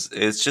 which is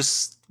it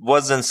just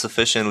wasn't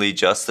sufficiently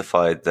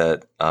justified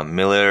that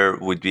Miller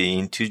would be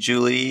into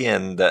Julie,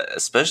 and that,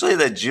 especially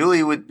that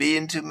Julie would be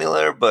into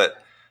Miller, but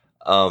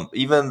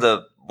even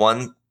the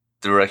one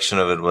direction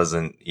of it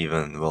wasn't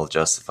even well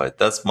justified.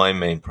 That's my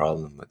main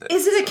problem with it.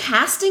 Is it a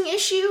casting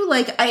issue?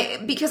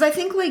 Because I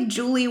think like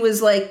Julie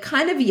was like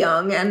kind of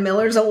young and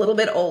Miller's a little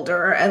bit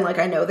older, and like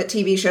I know that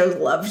TV shows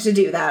love to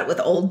do that with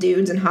old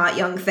dudes and hot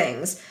young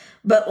things.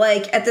 But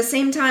like at the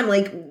same time,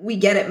 like we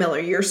get it, Miller,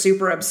 you're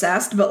super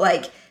obsessed, but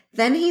like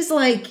then he's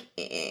like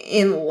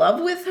in love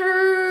with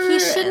her. He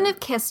shouldn't have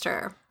kissed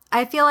her.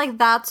 I feel like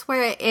that's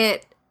where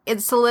it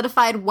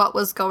solidified what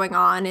was going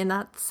on in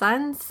that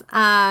sense.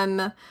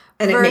 And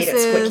it made it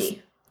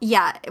squicky.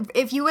 Yeah,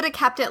 if you would have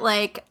kept it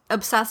like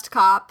obsessed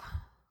cop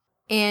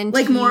and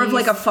like more of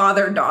like a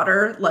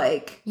father-daughter,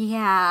 like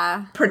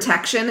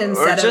protection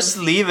instead or just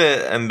leave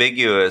it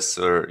ambiguous,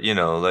 or you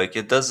know, like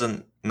it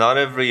doesn't. Not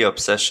every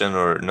obsession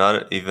or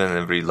not even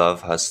every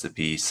love has to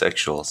be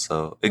sexual.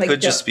 So it like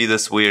could just be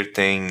this weird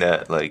thing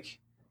that like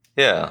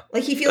Yeah.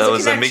 Like he feels that a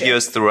was connection.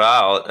 ambiguous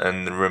throughout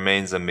and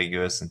remains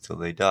ambiguous until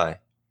they die.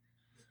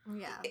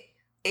 Yeah.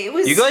 It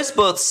was You guys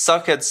both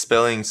suck at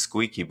spelling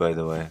squeaky, by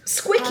the way.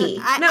 squicky.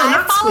 I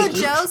not follow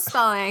squeaky. Joe's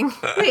spelling.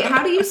 Wait,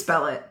 how do you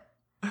spell it?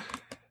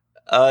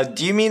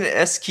 Do you mean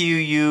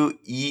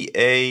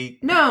SQUEA?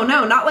 No,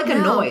 not like a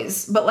No.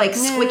 noise, but like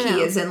squicky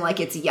no. as in like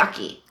it's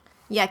yucky.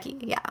 Yucky,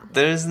 yeah.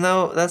 That's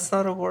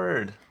not a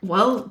word.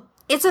 Well,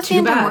 It's a Too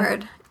fandom bad.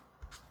 word.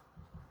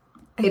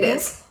 it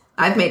is.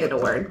 I've made it a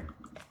word.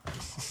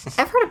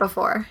 I've heard it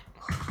before.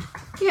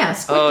 Yeah,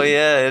 squicky. Oh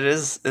yeah, it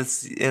is.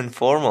 It's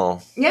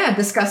informal. Yeah,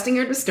 disgusting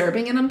or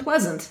disturbing and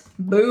unpleasant.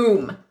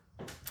 Boom.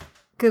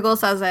 Google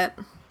says it.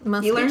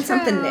 Must You be learned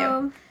something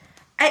true. new.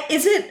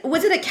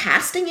 Was it a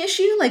casting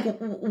issue, like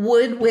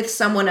Wood with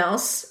someone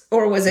else,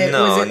 or was it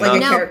like a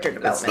No, character It's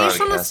development? not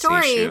Based on a the casting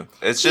story, issue.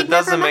 It he'd just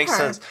never doesn't met make her.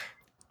 sense.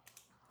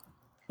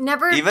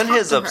 Never Even talked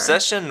his to her.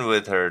 obsession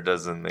with her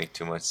doesn't make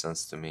too much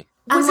sense to me.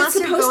 Was Unless it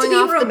you're supposed to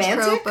going be off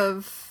romantic? the trope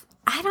of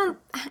I don't.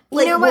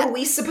 Like, you know were what?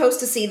 we supposed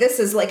to see this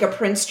as like a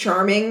Prince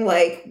Charming,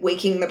 like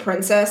waking the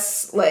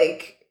princess,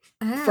 like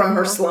from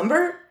her Oh.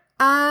 slumber?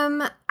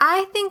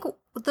 I think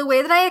the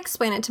way that I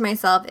explain it to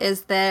myself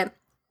is that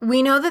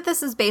we know that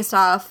this is based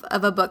off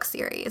of a book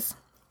series.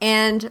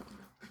 And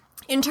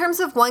in terms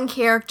of one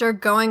character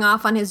going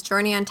off on his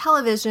journey on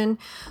television,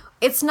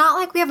 it's not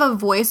like we have a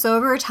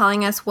voiceover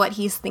telling us what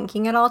he's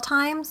thinking at all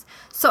times.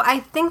 So I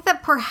think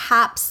that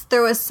perhaps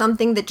there was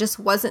something that just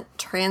wasn't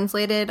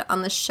translated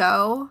on the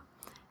show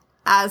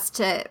as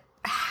to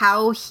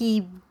how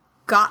he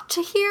got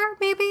to here,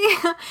 maybe.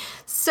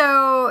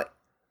 So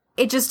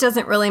it just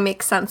doesn't really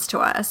make sense to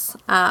us.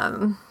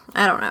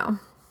 I don't know.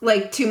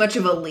 Like too much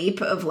of a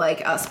leap of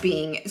like us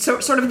being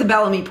sort of the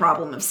Bellamy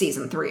problem of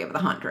season 3 of The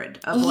 100.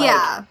 Of like,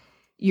 Yeah.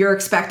 you're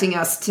expecting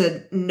us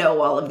to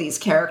know all of these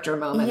character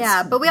moments.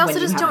 Yeah, but we also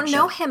when you just don't haven't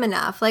know shown- him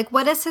enough. Like,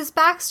 what is his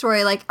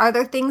backstory? Like, are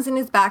there things in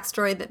his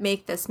backstory that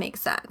make this make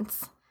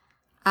sense?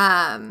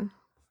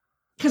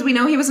 Because we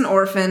know he was an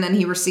orphan and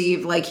he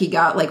received, like, he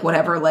got, like,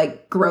 whatever,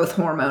 like, growth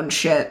hormone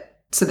shit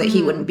so that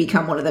he wouldn't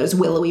become one of those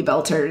willowy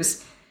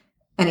belters.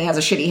 And he has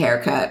a shitty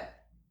haircut.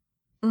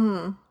 But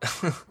And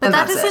that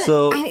that's it. doesn't,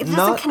 So, it doesn't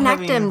not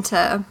connect having- him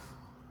to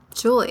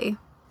Julie.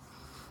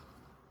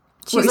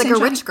 What She's were you like saying, a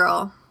Shani? rich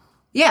girl.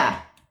 Yeah.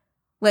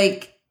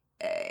 Like,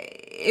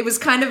 it was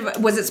kind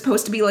of, was it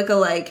supposed to be like a,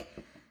 like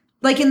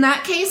in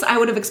that case, I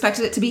would have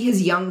expected it to be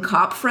his young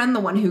cop friend, the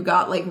one who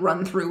got, like,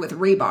 run through with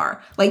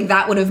rebar. Like,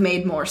 that would have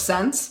made more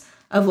sense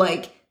of,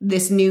 like,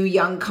 this new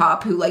young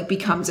cop who, like,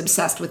 becomes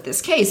obsessed with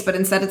this case. But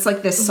instead it's,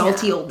 like, this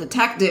salty old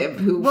detective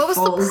who What was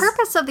falls... the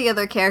purpose of the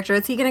other character?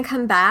 Is he going to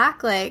come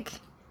back? Like,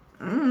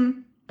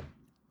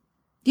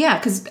 Yeah,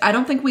 because I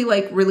don't think we,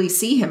 like, really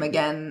see him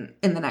again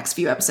in the next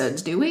few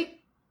episodes, do we?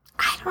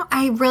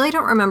 I really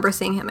don't remember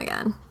seeing him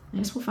again. I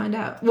guess we'll find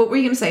out. What were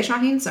you going to say,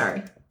 Shaheen?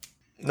 Sorry.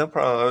 No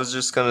problem. I was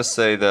just gonna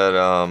say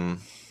that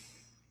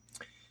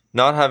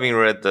not having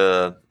read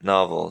the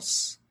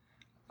novels,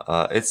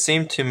 it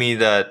seemed to me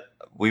that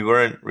we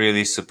weren't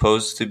really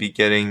supposed to be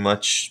getting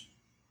much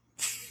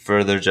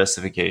further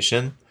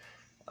justification.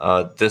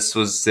 This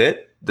was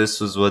it. This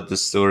was what the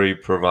story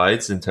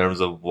provides in terms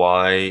of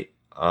why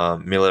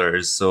Miller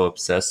is so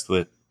obsessed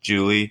with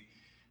Julie.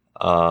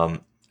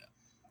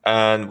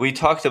 And we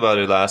talked about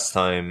it last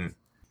time.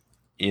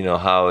 You know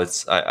how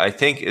it's. I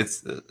think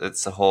it's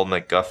a whole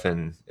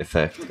MacGuffin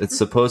effect. It's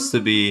supposed to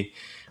be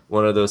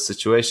one of those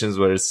situations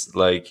where it's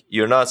like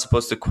you're not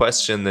supposed to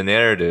question the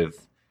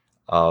narrative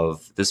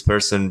of this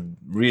person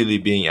really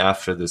being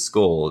after this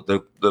goal.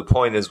 The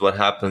point is what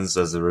happens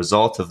as a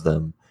result of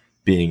them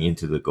being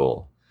into the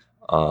goal.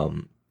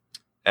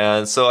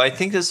 And so I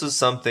think this was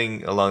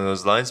something along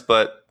those lines,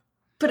 but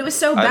But it was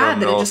so I bad don't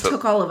that it know just if it-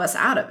 took all of us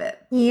out of it.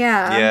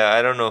 Yeah. yeah,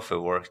 I don't know if it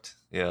worked.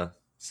 Yeah,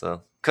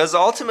 so because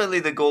ultimately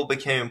the goal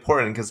became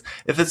important. Because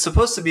if it's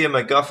supposed to be a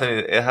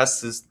MacGuffin, it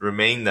has to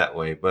remain that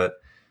way. But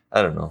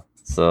I don't know.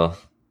 So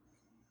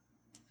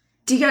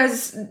Do you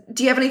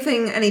have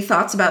any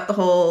thoughts about the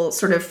whole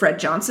sort of Fred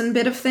Johnson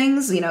bit of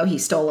things? You know, he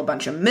stole a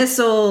bunch of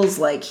missiles,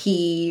 like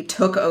he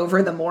took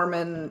over the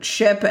Mormon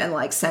ship and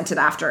like sent it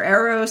after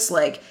Eros.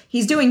 Like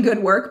he's doing good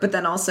work, but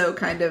then also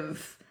kind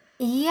of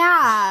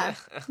Yeah.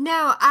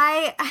 No,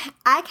 I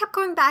kept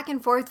going back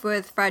and forth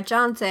with Fred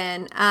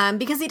Johnson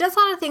because he does a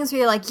lot of things where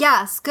you're like,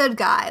 yes, good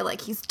guy,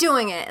 like he's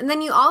doing it. And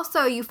then you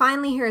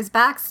finally hear his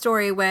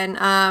backstory when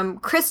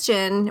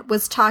Christian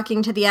was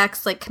talking to the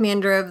like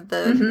commander of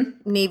the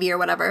Navy or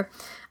whatever,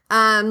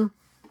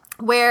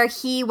 where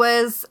he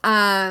was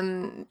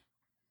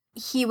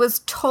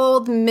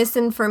told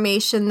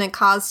misinformation that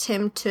caused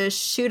him to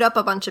shoot up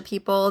a bunch of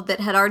people that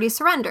had already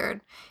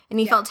surrendered. And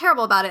he felt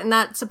terrible about it. And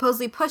that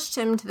supposedly pushed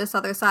him to this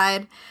other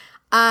side.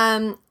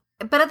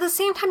 But at the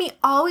same time, he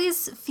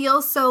always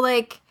feels so,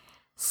 like,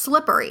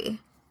 slippery.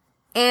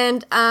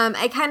 And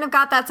I kind of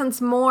got that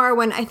sense more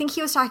when I think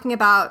he was talking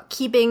about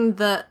keeping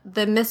the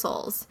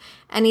missiles.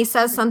 And he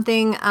says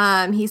something,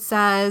 he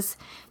says,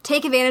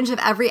 take advantage of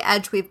every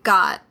edge we've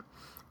got.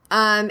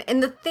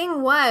 And the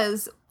thing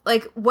was,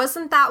 like,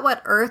 wasn't that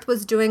what Earth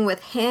was doing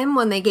with him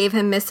when they gave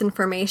him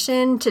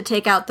misinformation to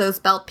take out those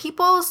belt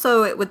people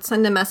so it would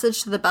send a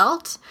message to the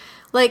belt?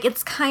 Like,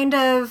 it's kind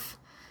of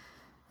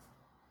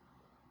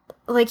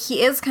like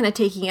he is kind of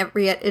taking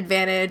every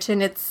advantage,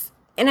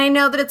 and I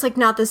know that it's like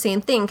not the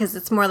same thing because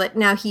it's more like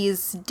now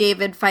he's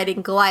David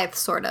fighting Goliath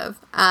sort of.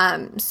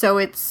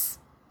 So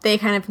they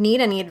kind of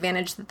need any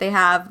advantage that they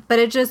have, but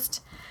it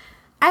just,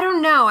 I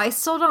don't know. I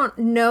still don't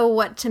know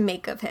what to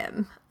make of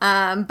him.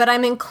 But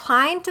I'm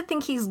inclined to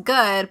think he's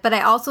good, but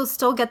I also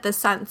still get the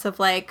sense of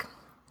like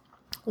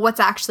what's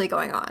actually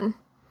going on.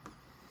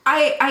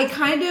 I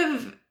kind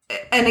of,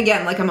 and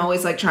again, like I'm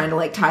always like trying to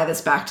like tie this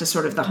back to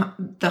sort of the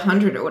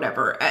 100 or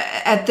whatever.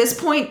 At this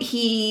point,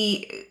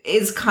 he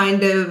is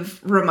kind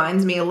of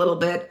reminds me a little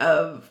bit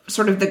of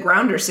sort of the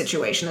Grounder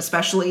situation,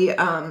 especially,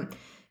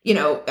 you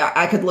know,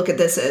 I could look at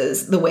this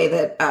as the way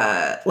that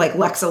like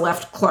Lexa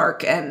left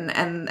Clark and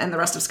the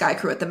rest of Sky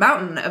Crew at the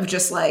mountain, of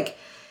just like,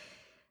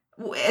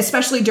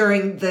 especially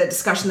during the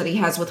discussion that he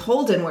has with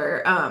Holden,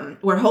 where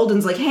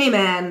Holden's like, hey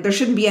man, there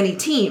shouldn't be any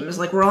teams.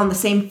 Like, we're all on the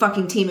same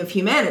fucking team of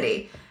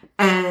humanity.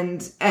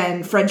 And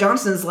Fred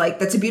Johnson's like,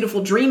 that's a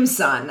beautiful dream,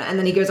 son. And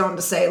then he goes on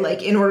to say,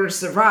 like, in order to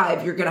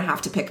survive, you're going to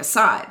have to pick a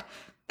side.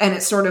 And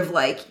it's sort of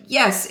like,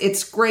 yes,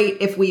 it's great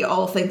if we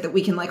all think that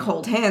we can like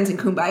hold hands and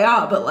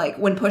kumbaya, but like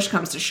when push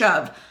comes to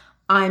shove,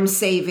 I'm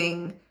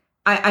doing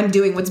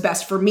what's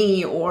best for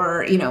me,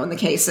 or, you know, in the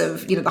case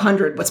of, you know, the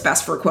 100, what's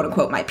best for quote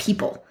unquote my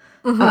people.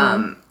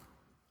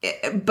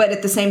 Mm-hmm. But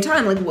at the same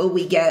time, like, will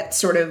we get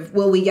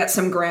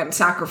some grand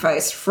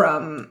sacrifice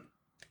from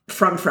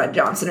Fred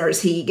Johnson, or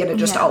is he going to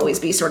just always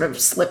be sort of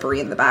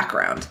slippery in the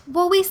background?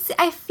 Well,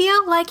 I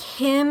feel like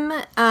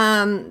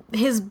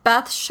his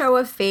Beth show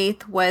of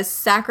faith was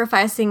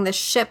sacrificing the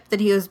ship that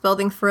he was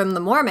building for him, the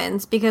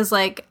Mormons, because,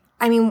 like,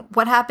 I mean,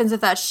 what happens if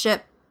that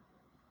ship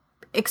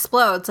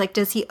explodes? Like,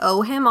 does he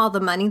owe him all the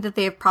money that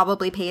they've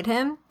probably paid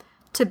him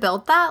to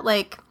build that?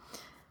 Like,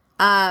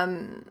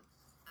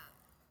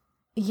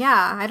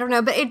 yeah, I don't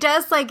know. But it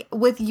does, like,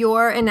 with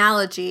your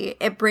analogy,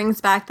 it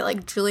brings back that,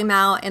 like, Julie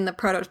Mao and the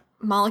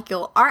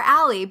proto-molecule are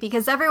ally,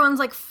 because everyone's,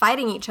 like,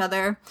 fighting each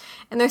other.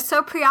 And they're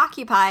so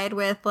preoccupied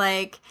with,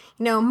 like,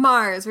 you know,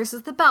 Mars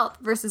versus the Belt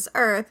versus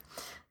Earth,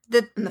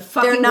 that and the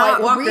fucking they're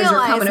not White Walkers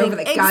are coming over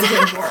the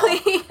goddamn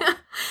wall.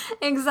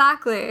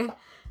 Exactly.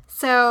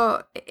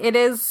 So it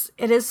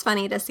is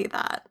funny to see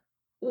that.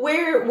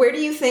 Where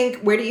do you think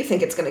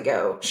it's going to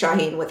go,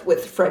 Shaheen,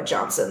 with Fred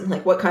Johnson?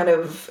 Like, what kind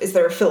of, is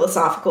there a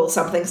philosophical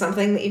something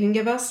that you can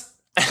give us?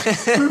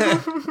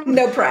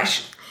 No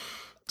pressure.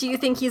 Do you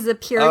think he's a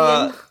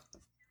Purian?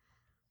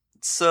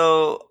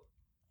 So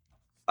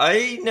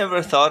I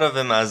never thought of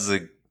him as a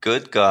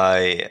good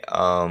guy.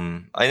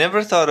 I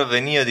never thought of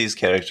any of these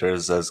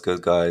characters as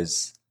good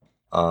guys.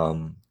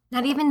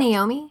 Not even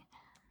Naomi?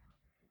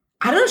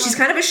 I don't know. She's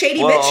kind of a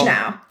shady bitch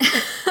now.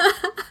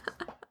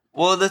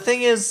 Well, the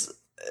thing is,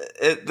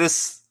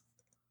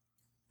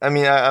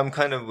 I'm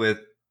kind of with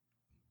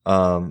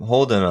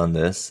Holden on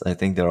this. I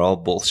think they're all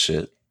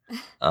bullshit.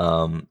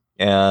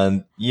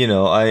 And, you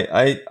know,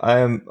 I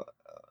am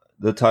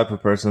the type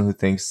of person who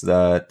thinks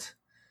that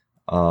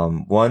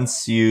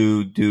once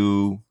you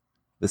do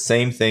the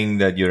same thing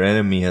that your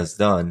enemy has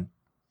done,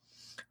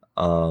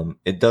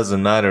 it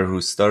doesn't matter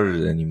who started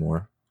it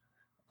anymore.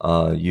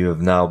 You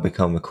have now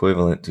become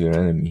equivalent to your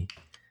enemy.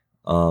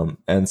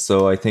 And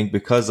so I think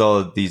because all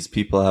of these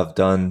people have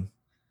done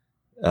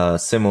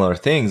similar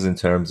things in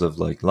terms of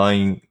like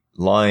lying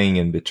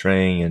and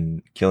betraying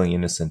and killing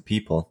innocent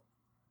people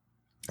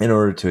in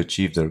order to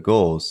achieve their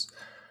goals,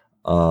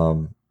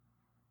 I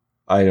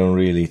don't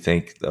really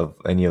think of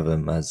any of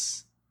them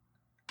as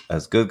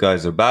good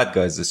guys or bad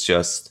guys. It's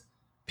just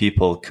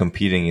people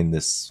competing in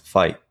this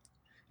fight.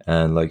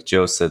 And like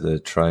Joe said, they're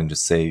trying to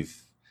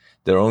save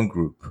their own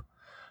group.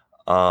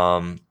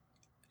 And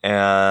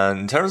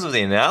in terms of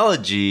the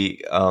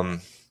analogy,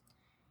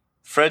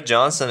 Fred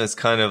Johnson is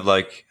kind of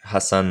like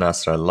Hassan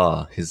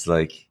Nasrallah. He's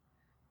like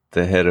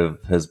the head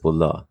of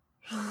Hezbollah,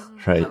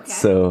 right? Okay.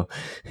 So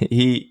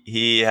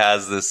he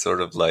has this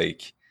sort of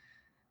like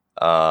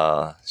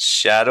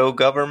shadow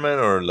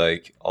government or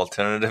like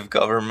alternative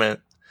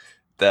government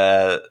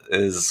that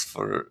is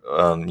for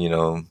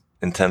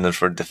intended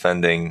for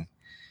defending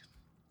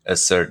a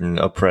certain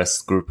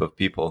oppressed group of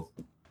people.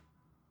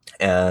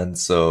 And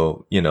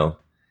so, you know,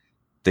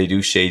 they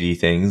do shady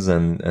things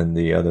and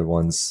the other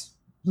ones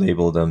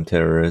label them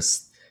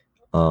terrorists.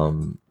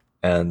 And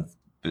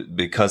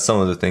because some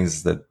of the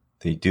things that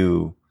they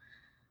do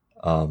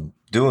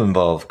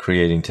involve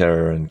creating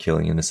terror and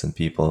killing innocent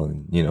people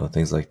and, you know,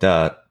 things like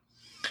that.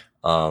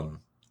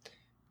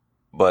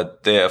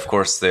 But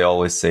they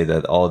always say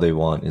that all they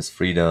want is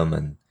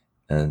freedom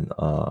and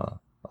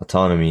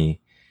autonomy.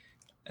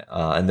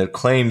 And their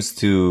claims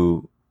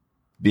to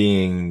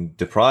being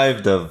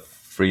deprived of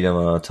freedom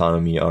and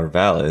autonomy are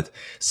valid.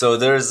 So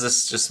there's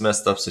this just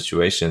messed up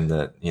situation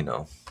that, you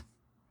know,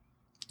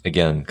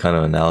 again, kind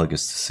of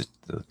analogous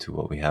to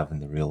what we have in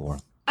the real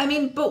world. I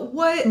mean, but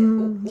what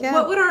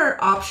would our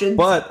options?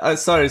 But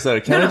sorry.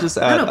 Can I just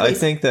add? I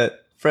think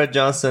that Fred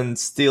Johnson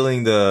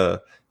stealing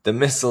the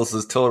missiles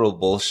is total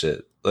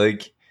bullshit.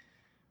 Like,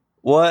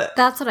 what?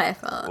 That's what I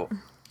felt.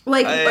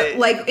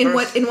 In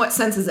what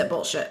sense is it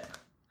bullshit?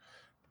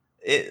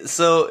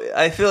 So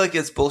I feel like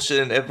it's bullshit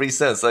in every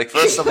sense. Like,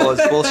 first of all,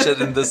 it's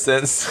bullshit in the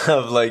sense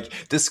of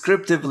like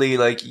descriptively,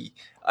 like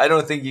I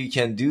don't think you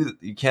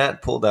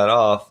can't pull that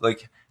off.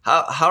 Like,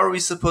 how are we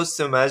supposed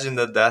to imagine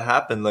that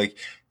happened? Like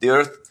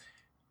the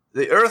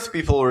Earth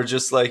people were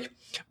just like,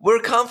 we're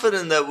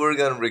confident that we're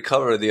gonna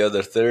recover the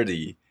other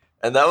 30,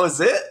 and that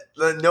was it.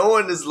 Like, no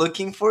one is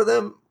looking for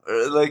them.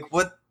 Like,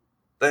 what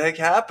the heck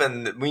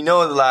happened? We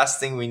know the last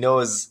thing we know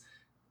is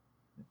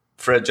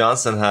Fred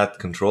Johnson had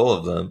control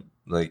of them.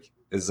 Like,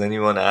 is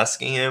anyone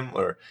asking him?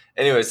 Or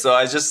anyway, so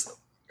I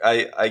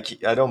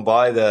don't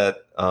buy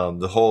that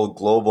the whole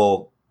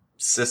global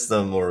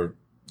system or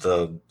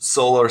the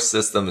solar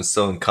system is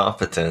so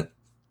incompetent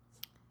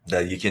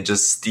that you can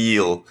just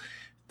steal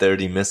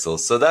 30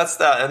 missiles. So that's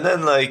that. And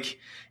then, like,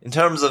 in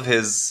terms of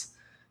his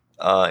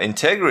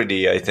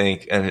integrity, I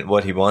think, and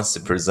what he wants to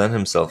present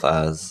himself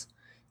as,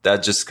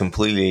 that just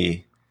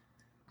completely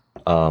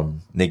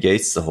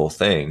negates the whole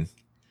thing.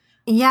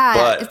 Yeah,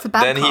 but it's a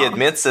bad then call. He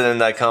admits it in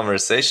that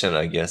conversation,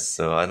 I guess.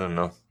 So I don't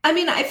know. I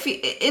mean, I feel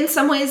in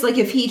some ways, like,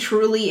 if he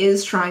truly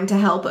is trying to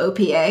help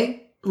OPA,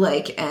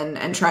 like,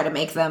 and try to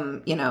make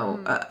them, you know,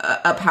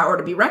 a power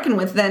to be reckoned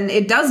with, then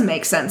it does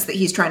make sense that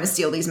he's trying to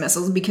steal these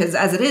missiles, because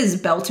as it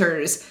is,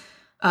 Belters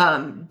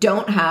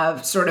don't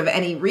have sort of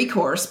any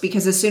recourse,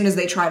 because as soon as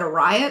they try to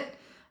riot,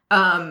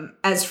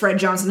 as Fred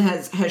Johnson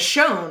has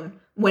shown,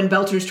 when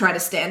Belters try to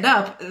stand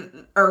up,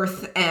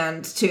 Earth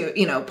and to,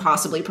 you know,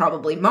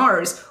 probably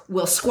Mars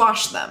will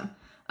squash them.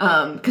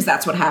 Because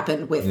that's what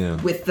happened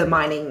with the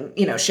mining,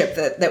 you know, ship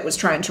that was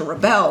trying to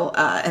rebel.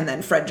 And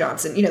then Fred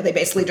Johnson, you know, they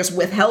basically just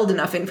withheld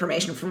enough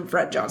information from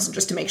Fred Johnson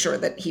just to make sure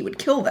that he would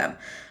kill them.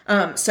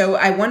 So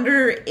I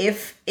wonder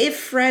if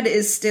Fred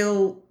is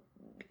still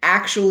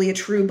actually a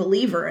true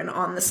believer and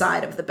on the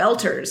side of the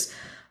Belters,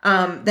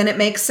 then it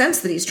makes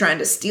sense that he's trying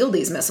to steal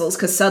these missiles,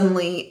 because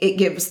suddenly it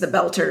gives the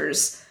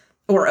Belters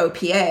or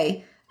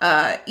OPA,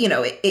 you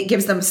know, it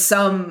gives them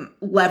some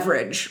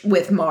leverage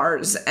with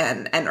Mars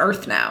and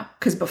Earth now,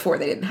 because before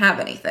they didn't have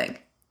anything.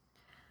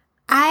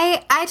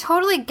 I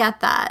totally get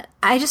that.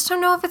 I just don't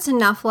know if it's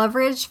enough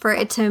leverage for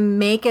it to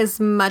make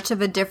as much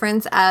of a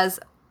difference as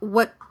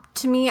what,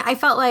 to me, I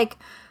felt like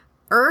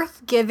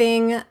Earth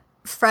giving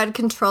Fred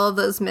control of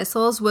those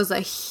missiles was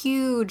a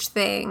huge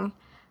thing.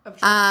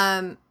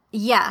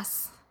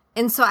 Yes.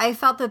 And so I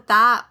felt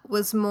that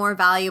was more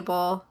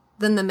valuable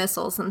than the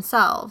missiles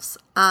themselves.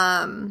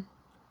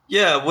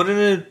 Yeah, wouldn't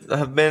it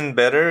have been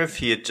better if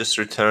he had just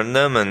returned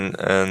them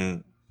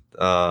and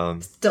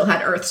still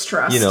had Earth's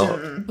trust? You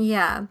know,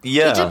 yeah.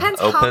 It depends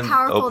how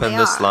powerful open they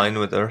this are, line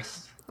with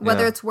Earth.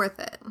 whether it's worth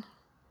it.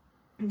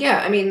 Yeah,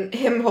 I mean,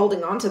 him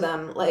holding on to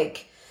them,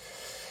 like,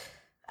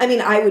 I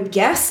mean, I would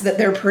guess that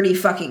they're pretty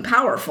fucking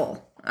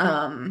powerful.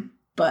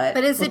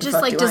 But is it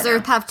just like, does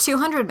Earth have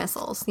 200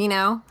 missiles, you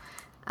know?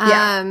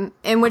 Yeah.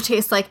 In which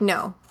case, like,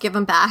 no, give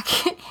them back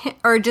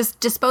or just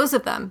dispose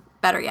of them,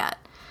 better yet.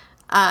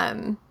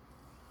 Because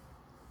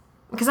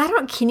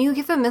can you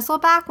give a missile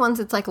back once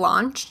it's like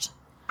launched?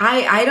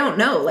 I don't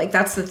know. Like,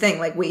 that's the thing.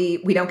 Like,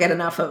 we don't get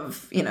enough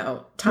of, you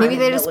know, time. Maybe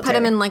they just put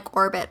them in like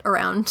orbit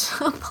around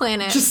a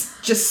planet.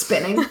 Just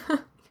spinning.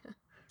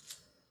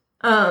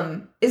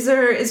 Is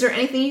there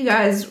anything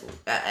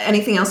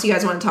anything else you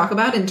guys want to talk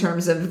about in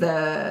terms of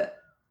the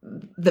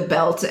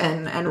Belt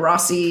and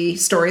Rossi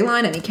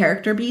storyline? Any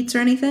character beats or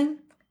anything?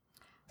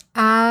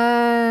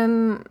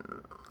 I'm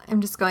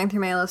just going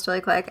through my list really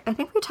quick. I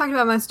think we talked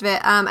about most of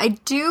it. I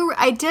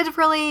did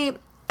really,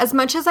 as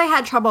much as I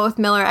had trouble with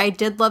Miller, I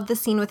did love the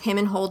scene with him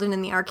and Holden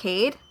in the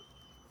arcade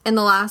in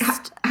the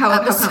last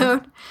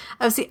episode.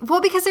 Well,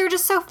 because they were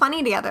just so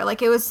funny together.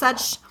 Like, it was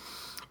such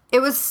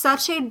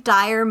a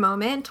dire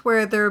moment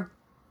where they're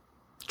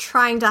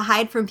trying to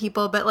hide from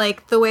people, but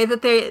like the way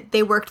that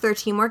they worked their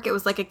teamwork, it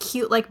was like a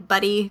cute, like,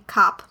 buddy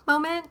cop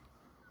moment.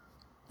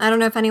 I don't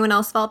know if anyone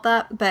else felt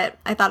that, but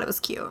I thought it was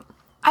cute.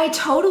 I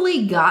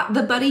totally got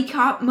the buddy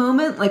cop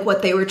moment, like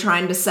what they were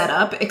trying to set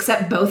up,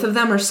 except both of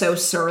them are so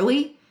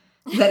surly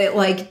that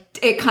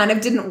it kind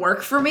of didn't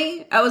work for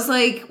me. I was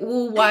like,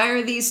 well, why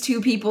are these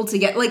two people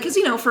together? Like, because,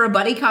 you know, for a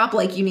buddy cop,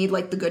 like, you need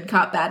like the good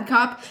cop, bad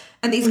cop,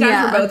 and these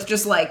guys were both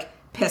just like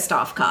pissed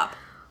off cop.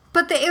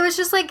 But it was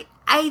just like,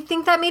 I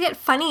think that made it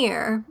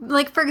funnier.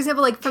 Like, for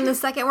example, like from the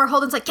second where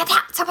Holden's like, get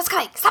out, someone's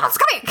coming.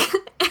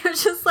 It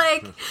was just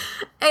like,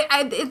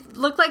 it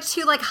looked like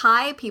two like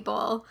high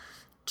people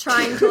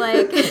trying to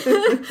like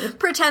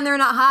pretend they're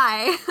not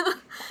high.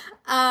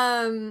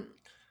 Yeah.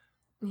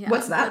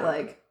 What's that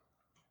like?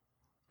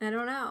 I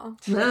don't know.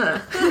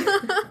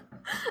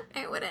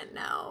 I wouldn't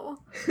know.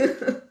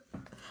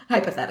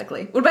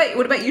 Hypothetically. What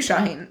about you,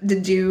 Shaheen?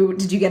 Did you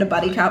get a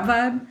buddy cop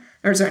vibe?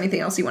 Or is there anything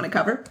else you want to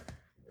cover?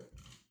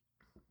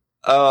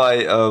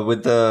 Oh,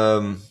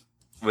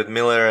 with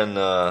Miller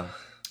and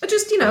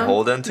just, you know,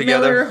 Holden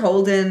together. Miller,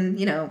 Holden,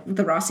 you know,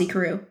 the Rossi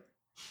crew.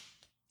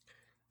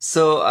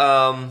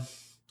 So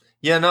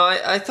Yeah, no,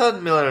 I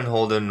thought Miller and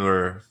Holden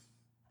were.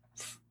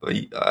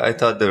 I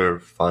thought they were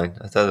fine.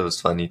 I thought it was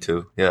funny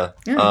too. Yeah.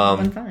 Yeah,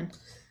 fine.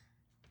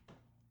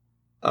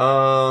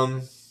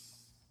 Um.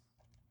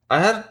 I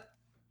had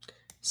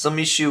some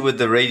issue with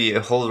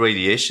the whole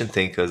radiation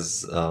thing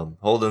because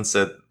Holden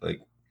said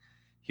like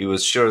he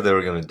was sure they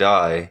were gonna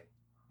die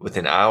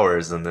within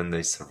hours, and then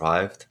they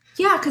survived.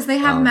 Yeah, because they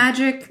have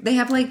magic. They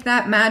have like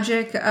that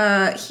magic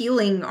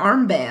healing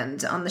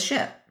armband on the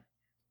ship.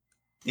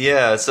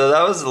 Yeah, so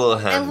that was a little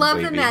hand. I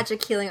love the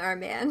magic healing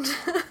armband.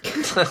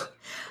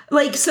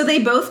 Like, so they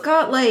both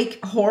got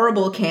like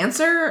horrible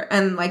cancer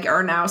and like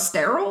are now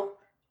sterile,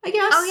 I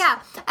guess. Oh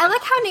yeah, I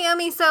like how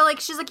Naomi. So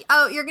like she's like,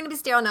 oh, you're gonna be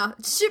sterile now.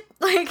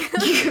 Like,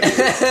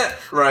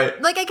 right.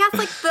 Like I guess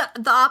like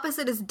the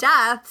opposite is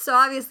death. So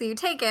obviously you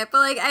take it. But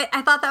like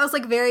I thought that was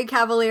like very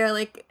cavalier.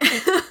 Like,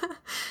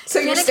 so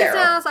you're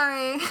sterile.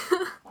 Sorry.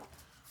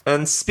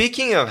 And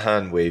speaking of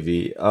hand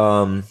wavy,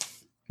 though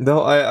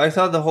I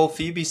thought the whole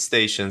Phoebe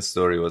Station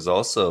story was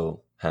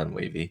also hand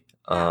wavy.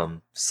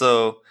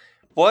 So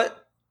what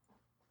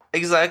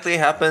exactly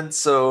happened?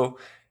 So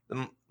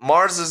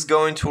Mars is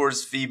going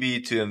towards Phoebe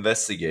to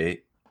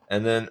investigate,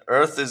 and then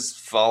Earth is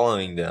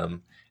following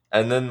them,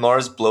 and then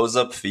Mars blows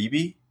up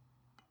Phoebe.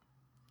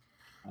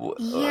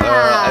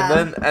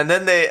 Yeah. And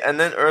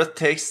then Earth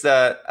takes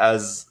that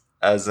as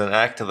an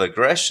act of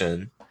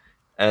aggression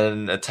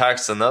and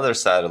attacks another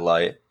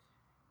satellite.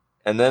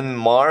 And then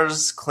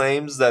Mars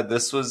claims that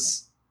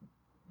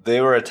they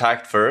were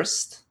attacked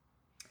first.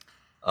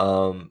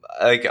 What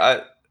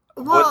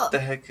the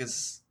heck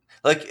is...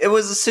 Like, it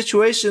was a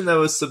situation that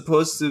was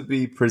supposed to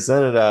be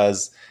presented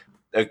as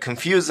a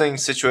confusing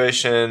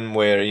situation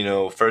where, you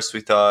know, first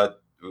we thought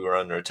we were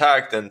under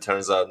attack, then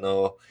turns out,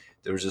 no,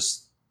 they were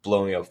just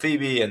blowing up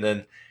Phoebe, and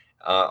then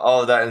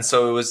all of that. And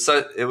so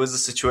it was a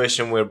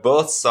situation where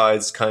both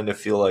sides kind of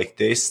feel like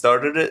they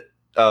started it.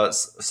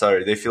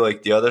 They feel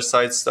like the other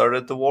side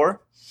started the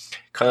war.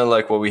 Kind of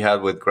like what we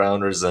had with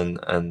Grounders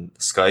and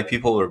Sky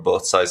People, where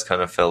both sides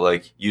kind of felt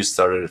like you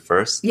started it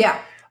first.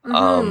 Yeah.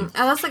 Oh,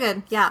 that's a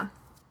good, yeah.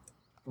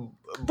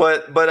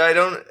 But I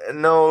don't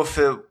know if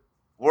it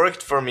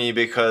worked for me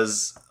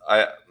because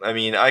I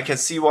mean I can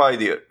see why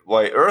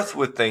Earth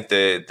would think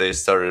they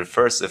started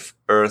first if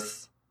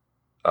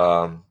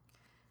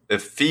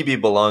if Phoebe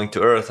belonged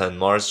to Earth and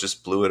Mars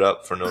just blew it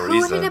up for no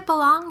reason. Who did it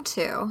belong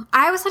to?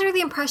 I was under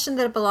the impression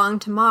that it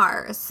belonged to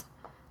Mars.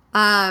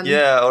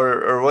 Yeah,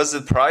 or was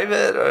it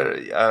private? Or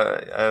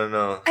I don't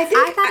know. I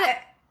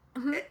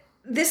thought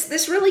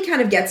this really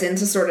kind of gets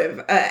into sort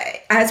of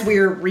as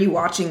we're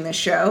rewatching this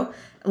show.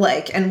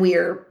 Like, and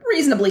we're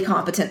reasonably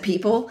competent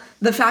people,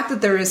 the fact that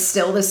there is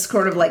still this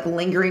sort of like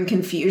lingering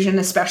confusion,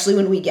 especially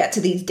when we get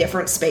to these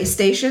different space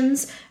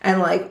stations and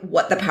like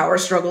what the power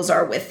struggles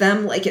are with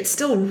them, like it's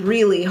still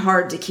really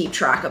hard to keep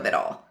track of it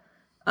all.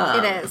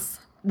 It is.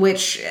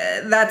 Which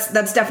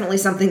that's definitely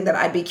something that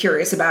I'd be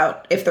curious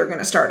about if they're going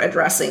to start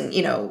addressing,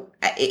 you know,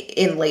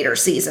 in later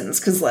seasons.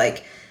 Because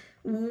like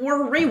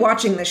we're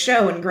rewatching the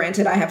show, and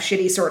granted, I have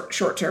shitty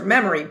short-term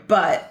memory,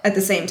 but at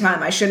the same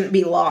time, I shouldn't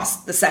be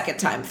lost the second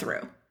time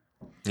through.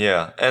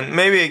 Yeah, and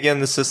maybe again,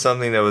 this is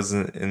something that was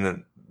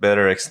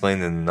better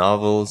explained in the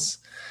novels.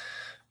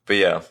 But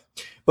yeah,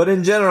 but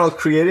in general,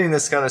 creating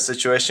this kind of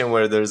situation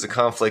where there's a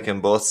conflict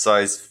and both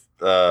sides,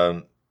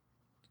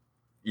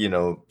 you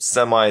know,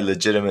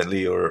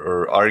 semi-legitimately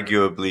or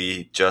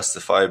arguably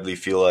justifiably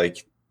feel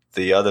like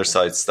the other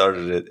side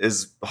started it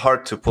is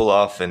hard to pull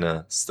off in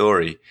a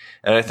story.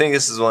 And I think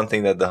this is one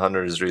thing that The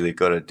Hunter is really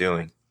good at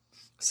doing.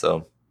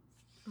 So,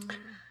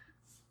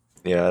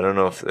 yeah, I don't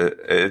know if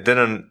it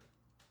didn't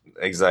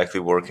exactly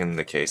work in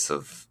the case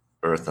of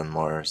Earth and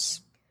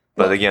Mars.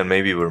 But again,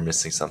 maybe we're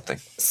missing something.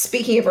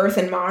 Speaking of Earth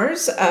and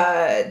Mars,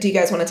 do you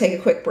guys want to take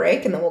a quick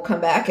break and then we'll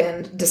come back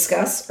and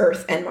discuss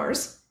Earth and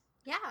Mars?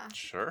 Yeah.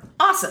 Sure.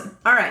 Awesome.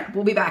 All right.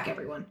 We'll be back,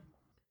 everyone.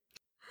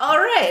 All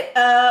right.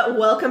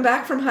 Welcome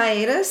back from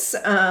hiatus.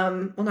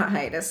 Well, not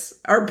hiatus.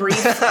 Our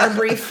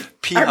brief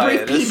pee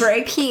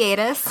break.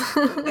 Hiatus.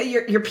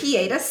 Your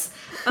hiatus.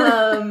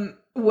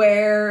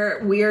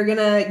 Where we are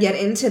gonna get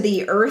into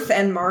the Earth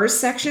and Mars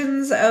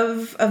sections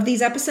of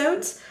these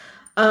episodes.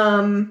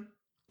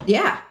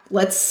 Yeah.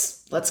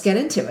 Let's get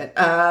into it.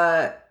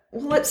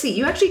 Well, let's see.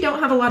 You actually don't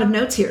have a lot of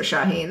notes here,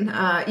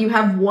 Shaheen. You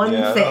have one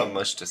thing not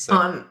much to say.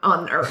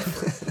 on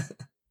Earth.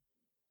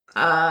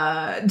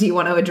 Do you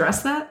want to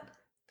address that?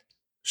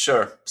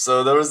 Sure.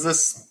 So there was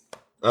this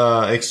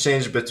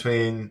exchange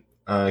between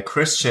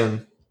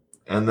Christian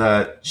and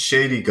that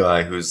shady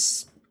guy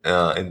who's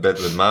in bed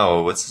with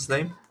Mao. What's his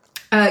name?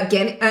 Not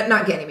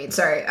Ganymede.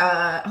 Sorry.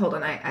 Hold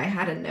on. I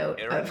had a note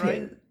Aaron of Wright?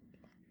 him.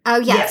 Oh,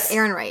 yes.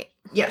 Aaron Wright.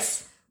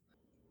 Yes.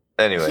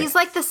 Anyway. He's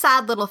like the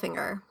sad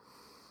Littlefinger.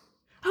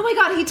 Oh my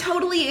god, he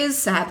totally is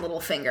sad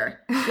Littlefinger.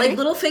 Like,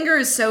 Littlefinger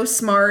is so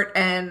smart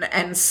and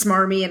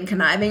smarmy and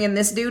conniving, and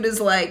this dude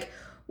is like,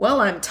 well,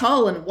 I'm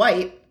tall and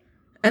white.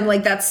 And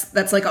like that's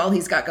like all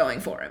he's got going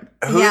for him.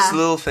 Who's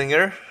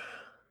Littlefinger?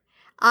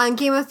 On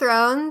Game of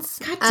Thrones.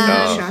 God damn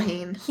it,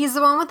 Shaheen. He's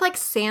the one with like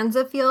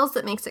Sansa feels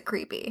that makes it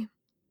creepy.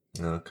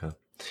 Okay.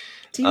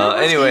 Do you know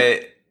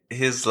anyway,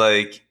 he's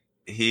like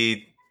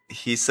he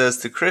says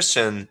to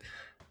Christian,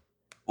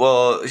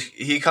 well,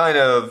 he kind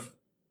of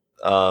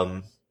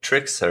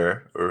tricks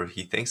her, or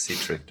he thinks he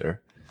tricked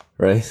her,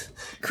 right?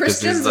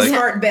 Christian's a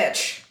smart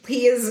bitch.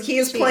 He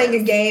is playing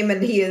a game,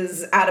 and he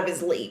is out of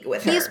his league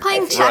with her. He's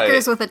playing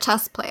checkers with a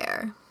chess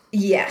player.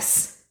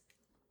 Yes.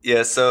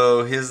 Yeah,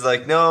 so he's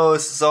like, no,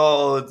 this is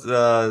all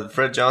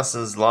Fred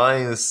Johnson's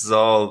lying. This is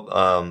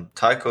all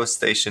Tycho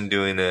Station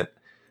doing it.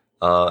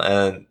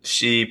 And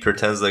she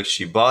pretends like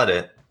she bought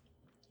it.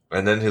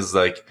 And then he's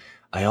like,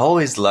 I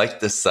always liked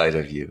this side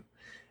of you.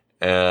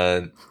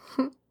 And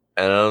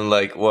I'm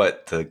like,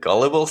 what, the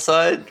gullible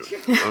side?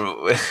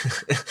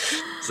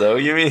 So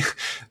you mean?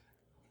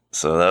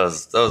 So that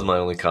was my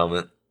only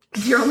comment.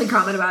 Your only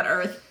comment about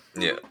Earth.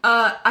 Yeah.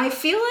 I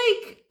feel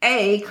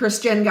like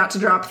Christian got to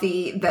drop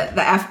the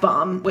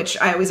F-bomb, which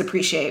I always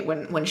appreciate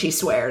when she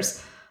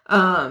swears.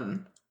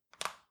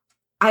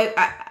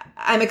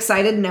 I'm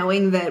excited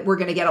knowing that we're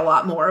going to get a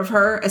lot more of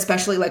her,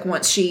 especially like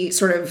once she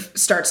sort of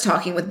starts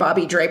talking with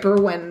Bobby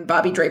Draper, when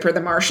Bobby Draper,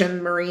 the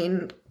Martian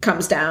Marine,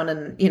 comes down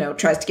and,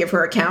 tries to give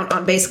her account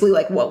on basically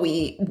like what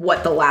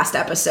the last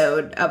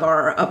episode of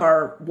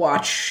our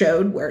watch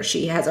showed, where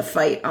she has a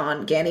fight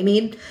on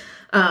Ganymede.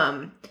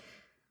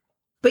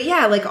 But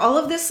yeah, like all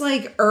of this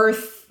like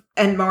Earth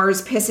and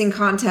Mars pissing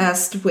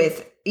contest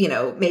with,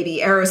 maybe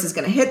Eros is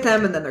going to hit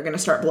them and then they're going to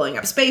start blowing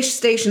up space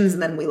stations,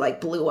 and then we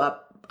like blew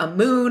up a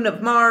moon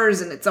of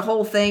Mars, and it's a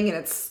whole thing,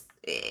 and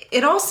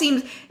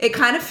it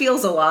kind of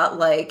feels a lot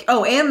like,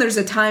 and there's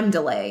a time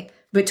delay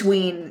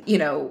between,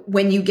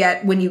 when you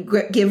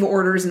give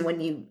orders and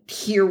when you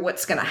hear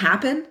what's going to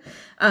happen.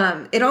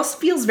 It also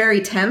feels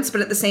very tense,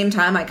 but at the same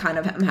time, I kind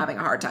of am having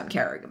a hard time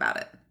caring about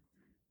it.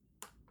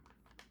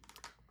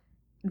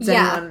 Does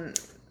anyone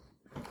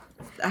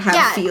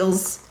have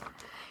feels?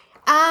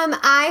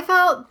 I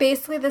felt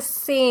basically the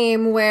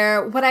same,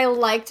 where what I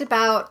liked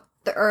about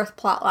the Earth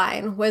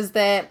plotline was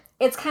that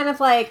it's kind of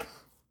like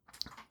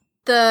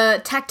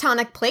the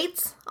tectonic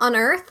plates on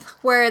Earth,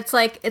 where it's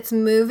like it's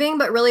moving,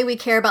 but really we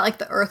care about like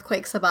the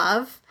earthquakes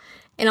above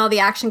and all the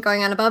action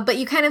going on above, but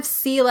you kind of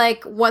see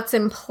like what's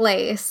in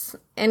place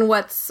and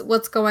what's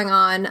going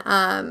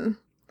on.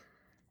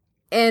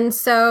 And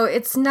so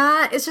it's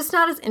just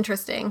not as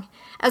interesting.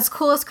 As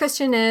cool as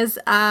Christian is,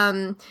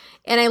 and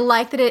I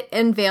like that it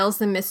unveils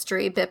the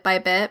mystery bit by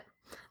bit.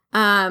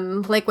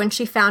 Like when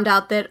she found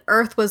out that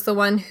Earth was the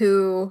one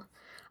who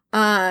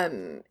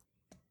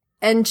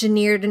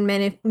engineered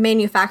and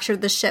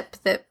manufactured the ship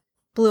that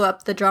blew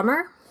up the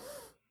drummer.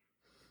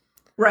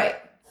 Right.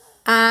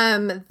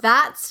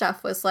 That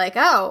stuff was like,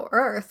 oh,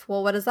 Earth.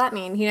 Well, what does that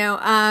mean?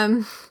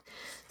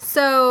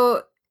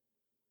 So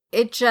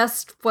it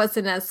just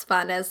wasn't as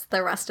fun as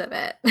the rest of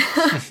it.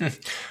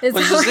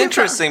 Which is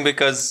interesting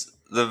because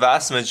the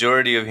vast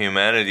majority of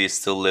humanity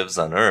still lives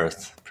on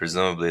Earth.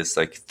 Presumably it's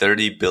like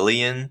 30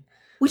 billion.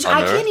 Which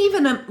I can't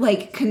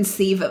even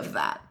conceive of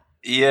that.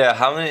 Yeah,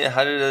 how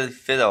did they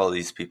fit all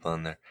these people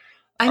in there?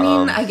 I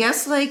mean, I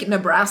guess like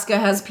Nebraska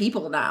has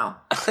people now.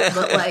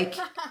 But like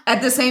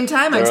at the same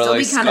time, I'd still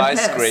be kind of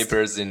pissed.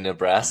 Skyscrapers in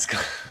Nebraska.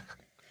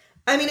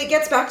 I mean, it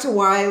gets back to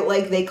why,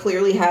 like, they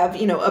clearly have,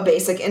 a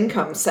basic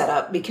income set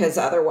up, because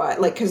otherwise,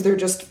 like, because there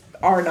just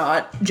are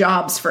not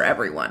jobs for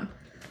everyone.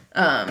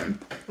 Yeah.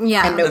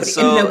 And nobody wants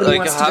to go work on the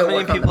belt. How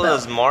many people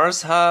does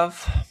Mars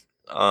have?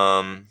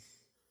 9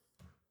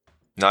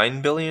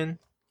 billion?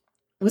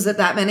 Was it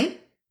that many?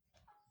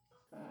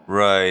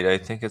 Right, I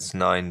think it's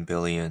 9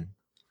 billion.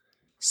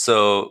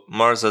 So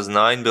Mars has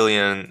 9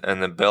 billion,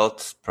 and the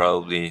belt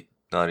probably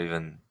not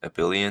even a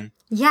billion.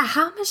 Yeah,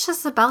 how much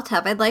does the belt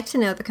have? I'd like to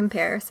know the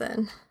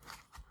comparison.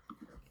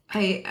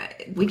 We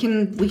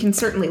can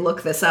certainly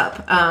look this up.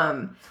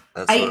 That's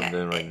what I'm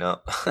doing right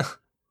now.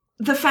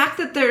 The fact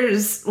that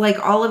there's like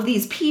all of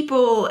these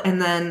people,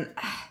 and then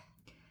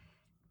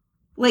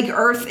like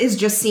Earth is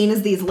just seen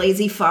as these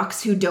lazy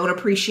fucks who don't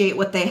appreciate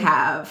what they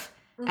have.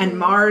 And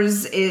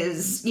Mars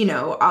is,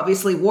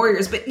 obviously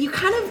warriors, but you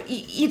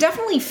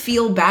definitely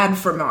feel bad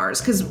for Mars,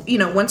 because,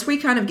 once we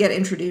kind of get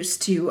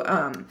introduced to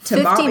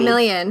 50 Bobby,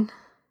 million.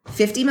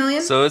 50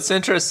 million? So it's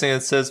interesting.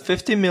 It says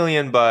 50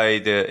 million by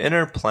the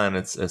inner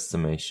planet's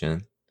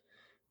estimation,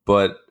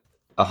 but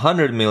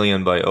 100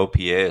 million by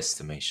OPA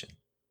estimation.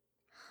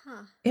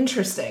 Huh.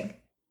 Interesting.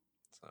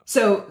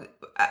 So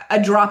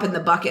a drop in the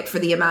bucket for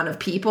the amount of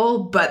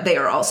people, but they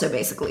are also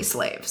basically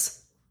slaves.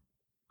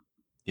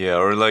 Yeah,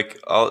 or like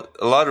a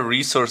lot of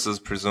resources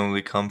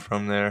presumably come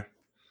from there.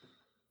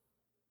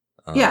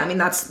 Yeah, I mean,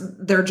 that's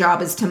their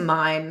job, is to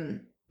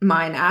mine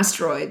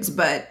asteroids,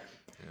 but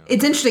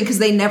it's interesting because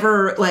they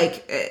never,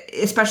 like,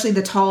 especially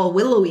the tall,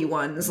 willowy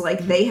ones, like,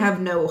 they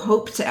have no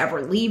hope to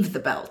ever leave the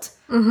belt.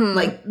 Mm-hmm.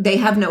 Like, they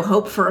have no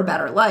hope for a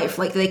better life.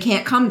 Like, they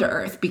can't come to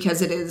Earth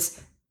because it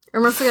is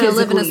unless they're going to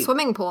live in a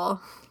swimming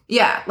pool.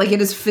 Yeah, like,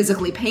 it is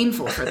physically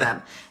painful for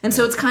them. And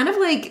so it's kind of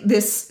like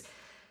this...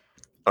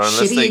 Or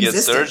unless they get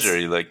existence.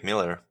 surgery, like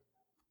Miller.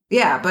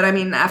 Yeah, but I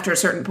mean, after a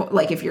certain point,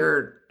 like if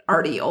you're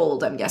already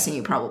old, I'm guessing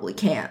you probably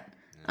can't.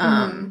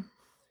 Yeah,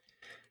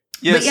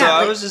 so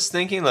I was just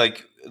thinking,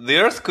 like, the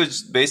Earth could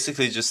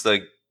basically just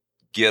like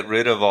get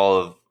rid of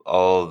all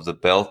of the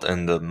belt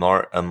and the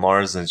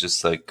Mars and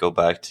just like go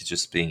back to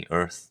just being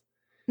Earth.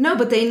 No,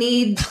 but they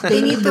need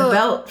the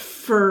belt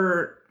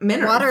for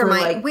mineral water.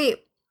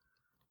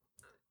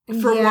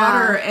 For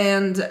water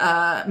and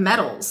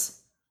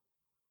metals.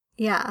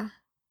 Yeah.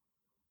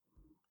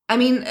 I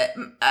mean,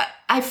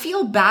 I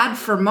feel bad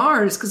for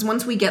Mars because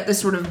once we get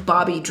this sort of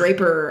Bobby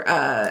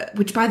Draper,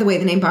 which, by the way,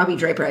 the name Bobby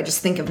Draper, I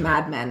just think of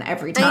Mad Men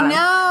every time.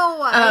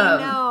 I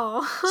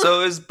know.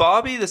 So is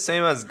Bobby the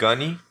same as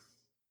Gunny?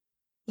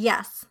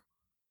 Yes.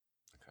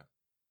 Okay.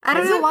 I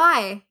don't know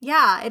why.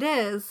 Yeah, it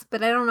is,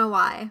 but I don't know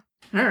why.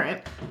 All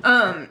right.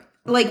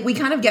 Like, we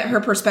kind of get her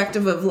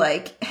perspective of,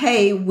 like,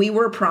 hey, we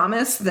were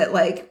promised that,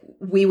 like,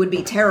 we would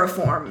be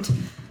terraformed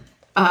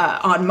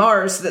on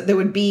Mars, that there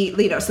would be,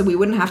 you know, so we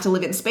wouldn't have to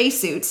live in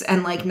spacesuits.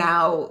 And, like,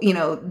 now, you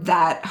know,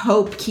 that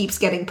hope keeps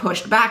getting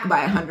pushed back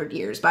by 100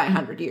 years, by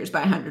 100 years,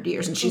 by 100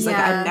 years. And she's like,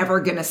 I'm never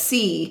going to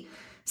see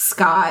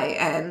sky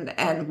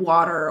and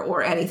water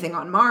or anything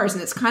on Mars.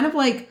 And it's kind of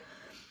like,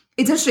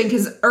 it's interesting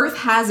because Earth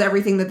has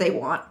everything that they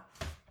want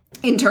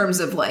in terms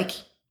of, like,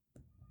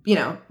 you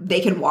know,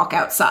 they can walk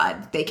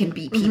outside, they can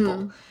be people.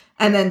 Mm-hmm.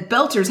 And then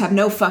Belters have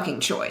no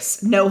fucking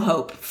choice, no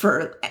hope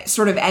for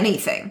sort of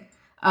anything.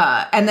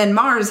 And then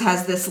Mars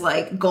has this,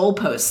 like,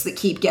 goalposts that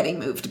keep getting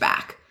moved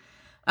back.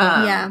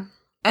 And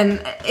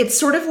it's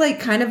sort of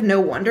like kind of no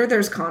wonder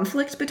there's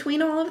conflict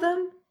between all of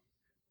them.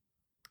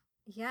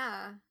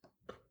 Yeah.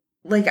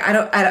 Like,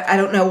 I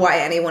don't know why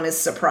anyone is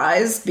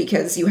surprised,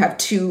 because you have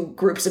two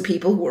groups of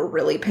people who are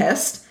really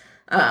pissed.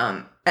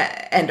 And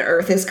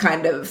Earth is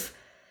kind of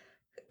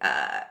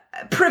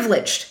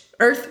privileged.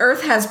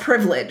 Earth has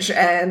privilege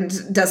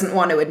and doesn't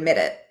want to admit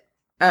it.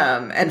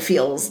 And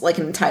feels like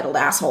an entitled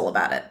asshole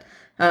about it.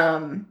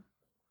 I'm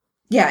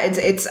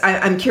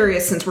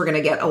curious, since we're going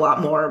to get a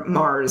lot more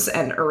Mars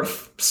and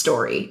Earth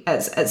story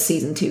as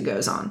season 2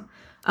 goes on.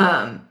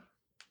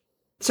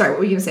 Sorry, what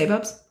were you going to say,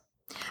 Bubs?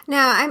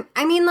 No,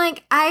 I mean,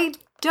 like, I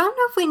don't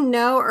know if we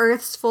know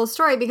Earth's full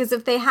story, because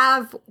if they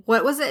have,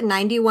 what was it,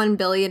 91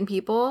 billion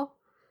people?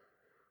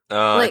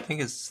 I think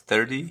it's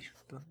 30.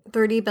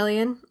 30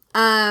 billion?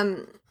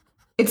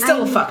 It's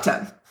still a fuck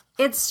ton.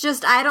 It's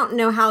just, I don't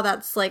know how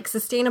that's, like,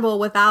 sustainable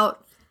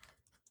without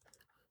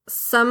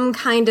some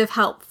kind of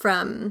help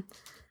from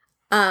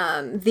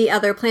the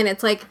other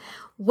planets. Like,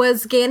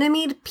 was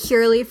Ganymede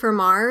purely for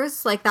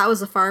Mars? Like, that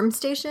was a farm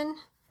station?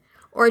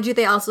 Or do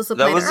they also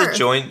supply That was Earth?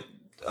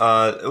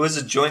 It was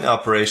a joint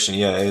operation,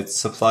 yeah.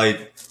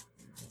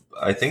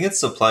 I think it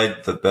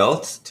supplied the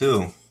belt,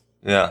 too.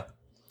 Yeah.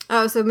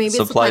 Oh, so maybe it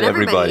supplied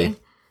everybody.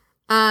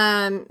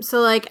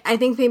 So, like, I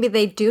think maybe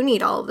they do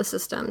need all of the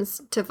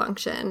systems to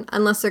function,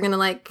 unless they're going to,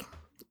 like,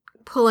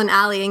 pull an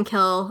alley and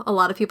kill a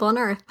lot of people on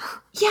Earth.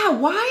 Yeah,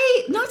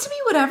 why? Not to be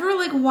whatever,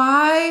 like,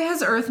 why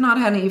has Earth not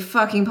had any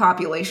fucking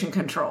population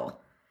control?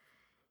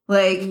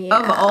 Like,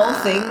 of all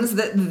things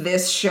that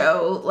this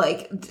show,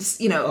 like,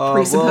 you know,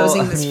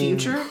 presupposing this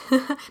future?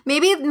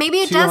 maybe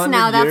it does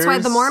now. That's why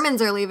the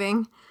Mormons are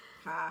leaving.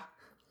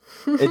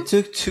 It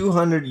took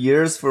 200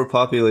 years for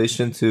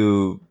population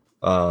to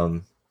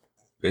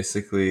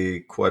basically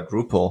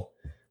quadruple,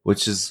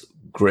 which is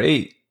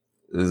great.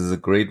 This is a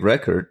great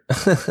record.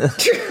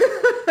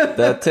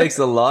 That takes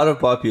a lot of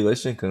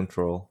population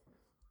control.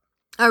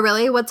 Oh,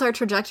 really? What's our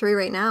trajectory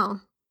right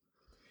now?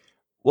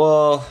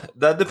 Well,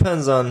 that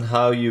depends on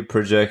how you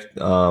project,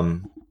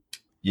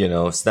 you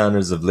know,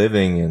 standards of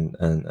living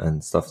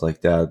and stuff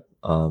like that.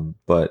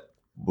 But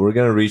we're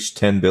going to reach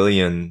 10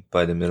 billion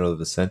by the middle of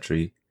the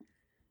century.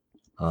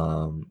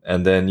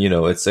 And then, you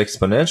know, it's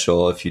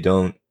exponential. If you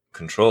don't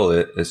control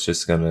it, it's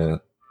just going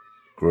to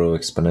grow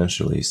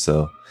exponentially.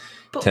 So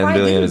but 10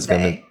 billion is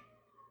going to...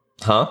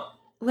 Huh?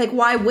 Like,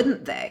 why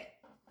wouldn't they?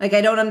 Like,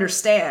 I don't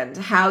understand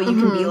how you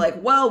can be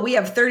like, well, we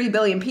have 30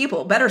 billion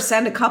people. Better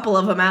send a couple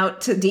of them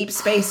out to deep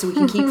space so we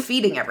can keep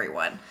feeding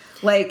everyone.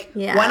 Like,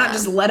 why not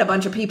just let a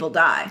bunch of people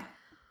die?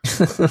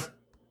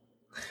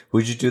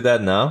 Would you do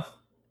that now?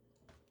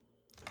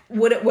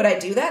 Would I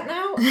do that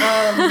now?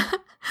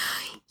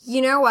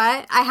 You know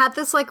what? I had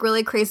this, like,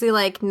 really crazy,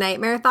 like,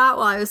 nightmare thought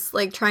while I was,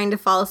 like, trying to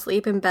fall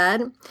asleep in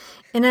bed.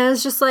 And I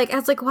was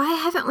like, why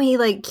haven't we,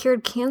 like,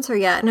 cured cancer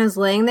yet? And I was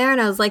laying there and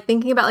I was, like,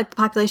 thinking about, like, the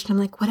population. I'm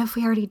like, what if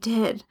we already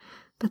did?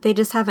 But they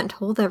just haven't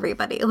told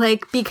everybody.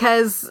 Like,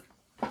 because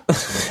it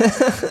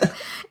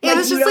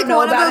was just, like,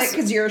 one of those...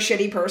 because you're a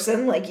shitty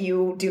person? Like,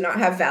 you do not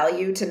have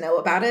value to know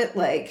about it?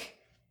 Like...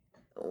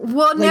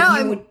 Well, like,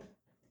 no,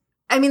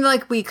 I mean,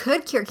 like, we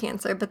could cure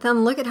cancer, but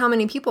then look at how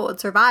many people would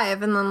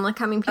survive. And then look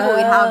how many people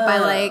we'd have by,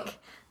 like,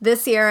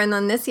 this year and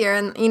then this year.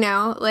 And, you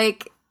know,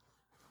 like...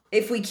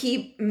 If we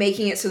keep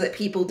making it so that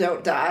people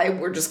don't die,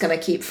 we're just going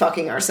to keep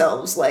fucking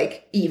ourselves,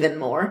 like, even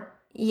more.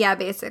 Yeah,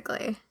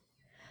 basically.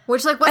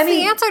 Which, like, what's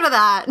the answer to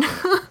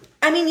that?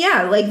 I mean,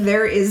 yeah, like,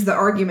 there is the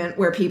argument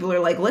where people are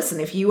like, listen,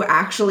 if you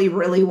actually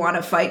really want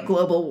to fight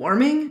global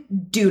warming,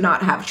 do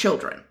not have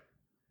children.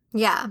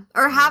 Yeah.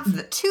 Or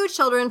have 2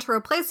 children to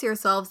replace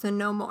yourselves and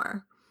no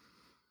more.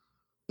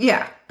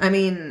 Yeah. I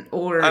mean,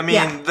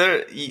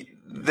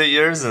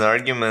 There's an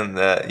argument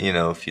that,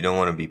 if you don't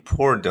want to be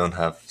poor, don't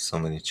have so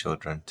many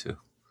children too.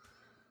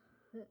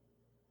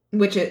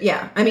 Which is,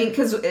 yeah, I mean,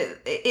 because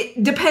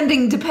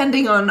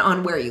depending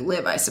on where you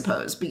live, I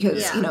suppose,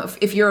 because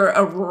if you're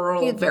a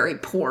rural, very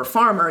poor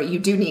farmer, you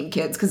do need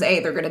kids because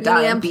A, they're going to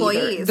die, and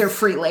B, they're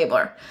free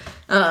labor.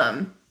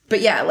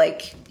 But yeah,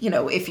 like,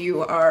 if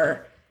you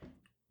are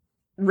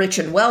rich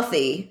and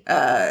wealthy,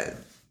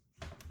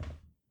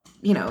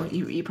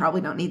 you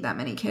probably don't need that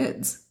many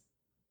kids.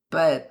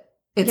 But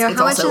it's how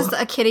also, much is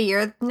a kid a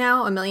year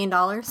now? $1 million?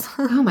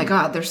 Oh my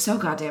God, they're so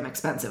goddamn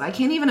expensive. I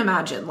can't even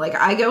imagine. Like,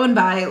 I go and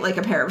buy like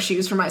a pair of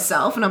shoes for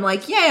myself, and I'm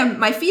like, yeah,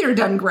 my feet are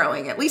done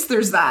growing. At least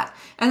there's that.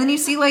 And then you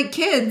see like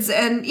kids,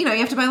 and you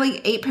have to buy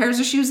like 8 pairs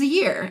of shoes a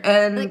year.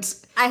 And like,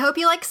 I hope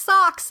you like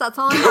socks. That's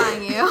all I'm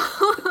buying you.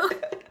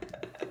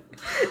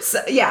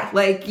 So, yeah,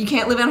 like you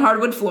can't live on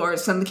hardwood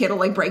floors. Some the kid will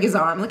like break his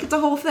arm. Like it's a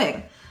whole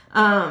thing.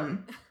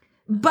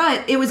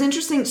 But it was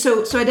interesting.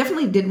 So I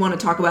definitely did want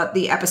to talk about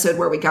the episode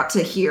where we got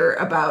to hear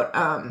about,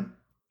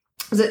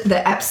 was it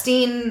the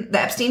Epstein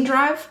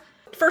drive?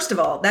 First of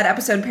all, that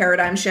episode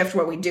Paradigm Shift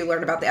where we do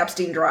learn about the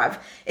Epstein drive,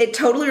 it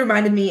totally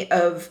reminded me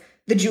of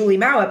the Julie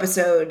Mao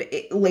episode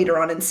later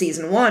on in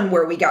season 1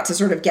 where we got to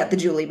sort of get the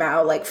Julie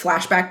Mao like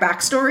flashback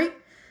backstory.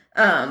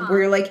 Where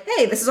you're like,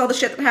 hey, this is all the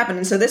shit that happened.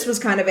 And so this was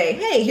kind of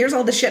hey, here's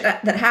all the shit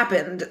that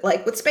happened,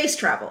 like with space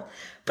travel.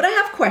 But I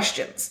have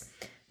questions.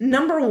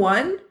 Number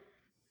 1,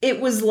 it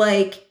was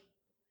like,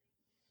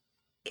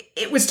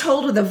 it was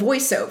told with a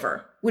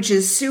voiceover, which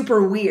is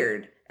super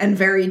weird and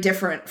very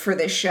different for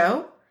this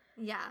show.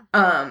 Yeah.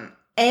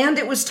 And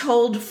it was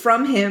told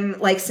from him,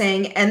 like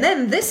saying, and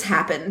then this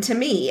happened to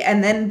me,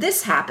 and then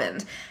this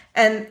happened.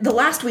 And the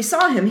last we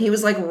saw him, he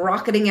was like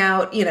rocketing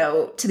out,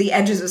 to the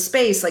edges of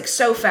space, like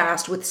so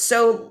fast with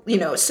so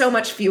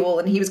much fuel,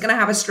 and he was going to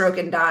have a stroke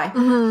and die.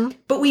 Mm-hmm.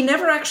 But we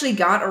never actually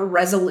got a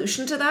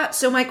resolution to that.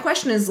 So my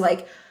question is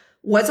like,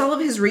 was all of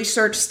his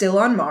research still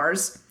on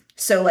Mars?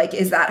 So like,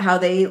 is that how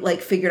they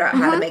like figured out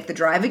how to make the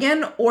drive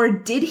again? Or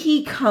did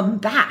he come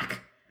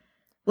back?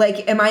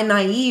 Like, am I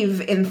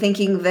naive in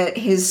thinking that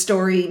his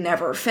story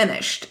never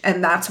finished?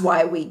 And that's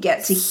why we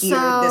get to hear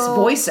this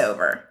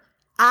voiceover.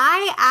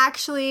 I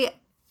actually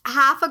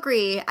half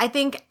agree. I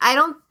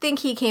don't think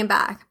he came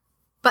back.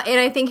 And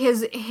I think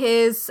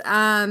his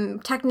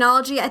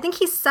technology, I think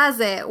he says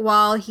it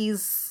while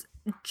he's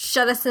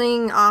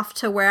jettisoning off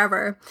to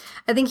wherever.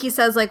 I think he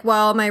says like,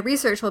 well, my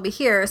research will be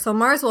here. So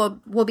Mars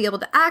will be able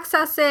to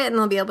access it, and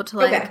they'll be able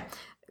to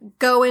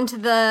go into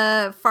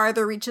the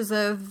farther reaches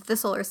of the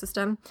solar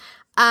system.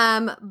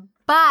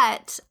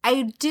 But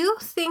I do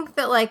think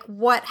that like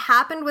what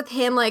happened with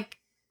him like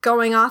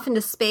going off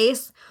into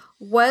space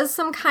was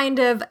some kind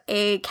of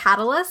a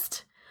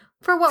catalyst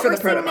for what we're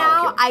seeing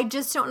now. I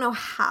just don't know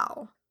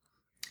how.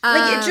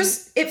 Like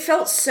it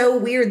felt so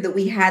weird that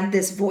we had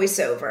this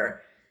voiceover.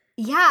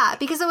 Yeah,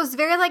 because it was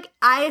very like,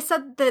 I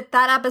said that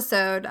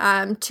episode,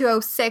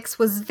 206,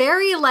 was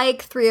very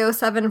like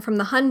 307 from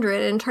the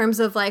 100 in terms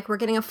of like, we're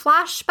getting a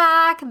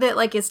flashback that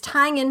like is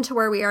tying into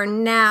where we are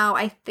now,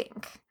 I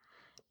think.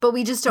 But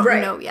we just don't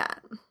know yet.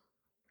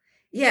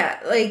 Yeah,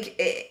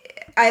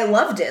 like, I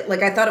loved it.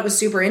 Like, I thought it was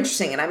super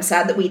interesting, and I'm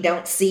sad that we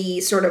don't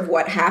see sort of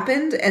what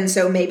happened. And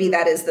so maybe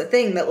that is the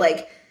thing that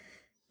like,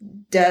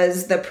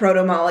 does the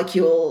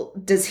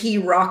protomolecule, does he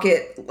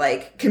rocket,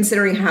 like,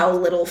 considering how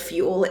little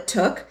fuel it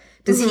took,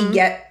 does he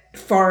get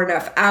far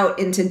enough out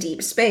into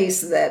deep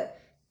space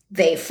that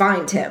they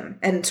find him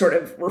and sort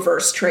of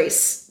reverse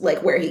trace,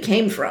 like, where he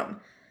came from?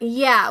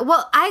 Yeah,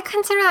 well, I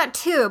consider that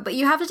too, but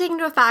you have to take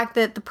into effect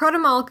that the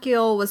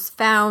protomolecule was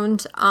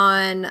found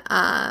on,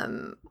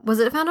 was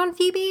it found on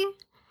Phoebe?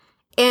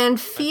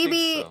 And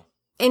Phoebe,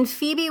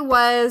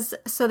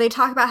 so they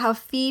talk about how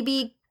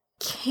Phoebe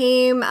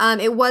came,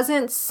 it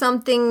wasn't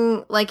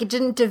something like, it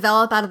didn't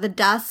develop out of the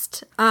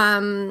dust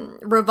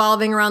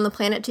revolving around the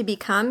planet to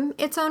become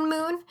its own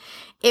moon.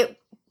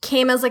 It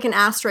came as like an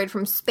asteroid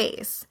from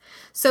space.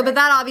 So, but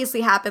that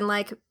obviously happened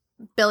like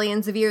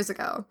billions of years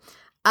ago.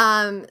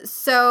 We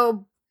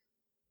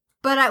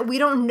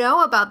don't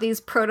know about these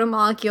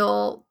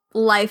protomolecule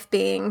life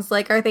beings.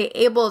 Like, are they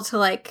able to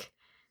like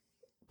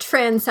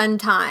transcend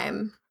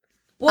time?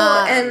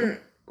 Well, and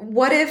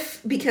what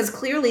if, because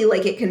clearly,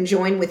 like, it can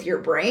join with your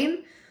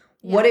brain,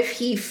 what if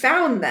he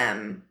found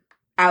them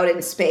out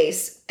in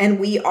space and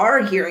we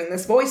are hearing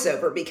this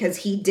voiceover because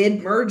he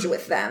did merge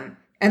with them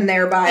and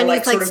thereby, and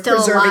like, sort of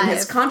preserving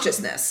his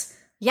consciousness?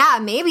 Yeah,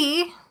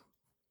 maybe.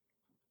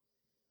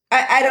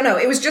 I don't know.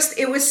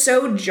 It was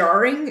so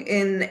jarring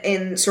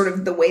in sort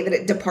of the way that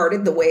it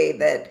departed the way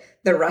that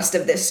the rest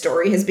of this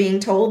story is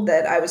being told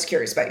that I was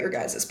curious about your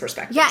guys'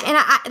 perspective. Yeah,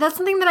 and that's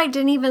something that I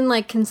didn't even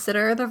like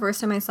consider the first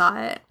time I saw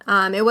it.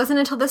 It wasn't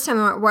until this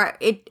time where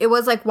it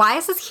was like, why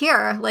is this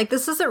here? Like,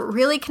 this doesn't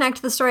really connect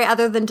to the story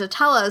other than to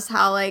tell us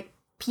how like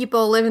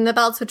people live in the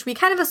belts, which we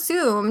kind of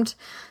assumed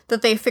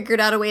that they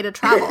figured out a way to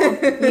travel.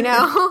 You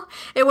know,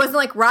 it wasn't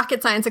like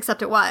rocket science,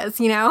 except it was.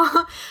 You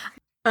know.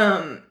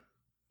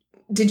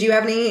 Did you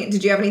have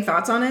any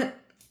thoughts on it,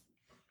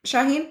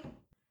 Shaheen?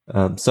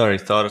 Sorry,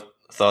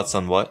 thoughts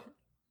on what?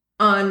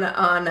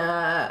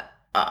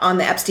 on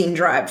the Epstein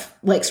Drive,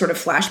 like, sort of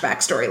flashback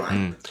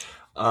storyline?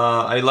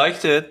 I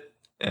liked it,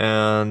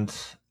 and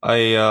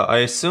I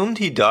assumed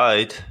he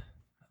died.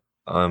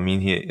 I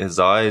mean, his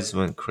eyes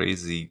went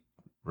crazy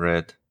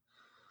red.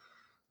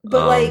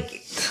 But like,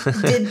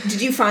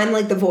 did you find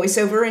like the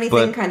voiceover or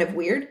anything kind of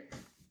weird?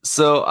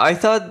 So I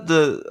thought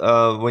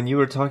when you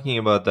were talking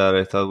about that,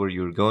 I thought where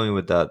you were going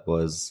with that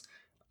was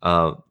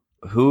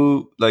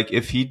who, like,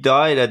 if he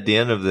died at the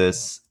end of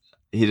this,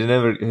 he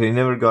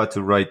never got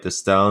to write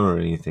this down or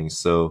anything.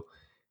 So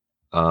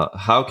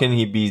how can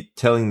he be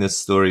telling this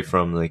story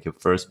from like a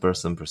first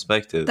person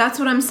perspective? That's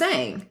what I'm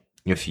saying.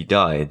 If he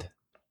died,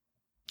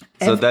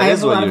 so that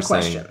is what you're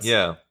saying.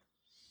 Yeah,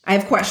 I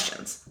have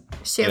questions.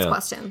 She has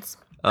questions.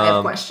 I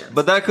have questions.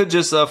 But that could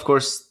just, of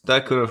course,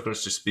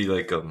 just be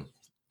like a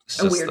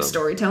weird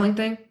storytelling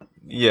thing.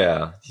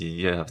 Yeah,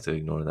 you have to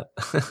ignore that.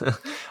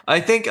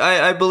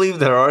 I believe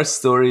there are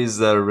stories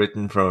that are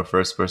written from a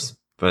first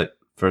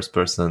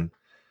person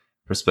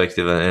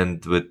perspective and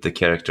end with the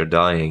character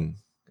dying,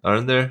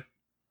 aren't there?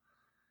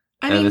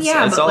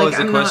 It's always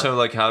a question of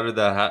like, how did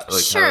that happen?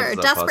 Like, sure,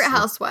 Desperate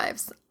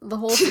Housewives, the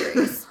whole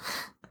series.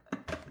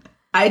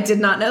 I did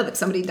not know that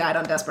somebody died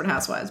on Desperate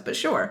Housewives, but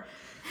sure.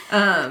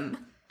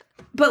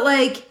 But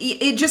like,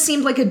 it just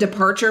seemed like a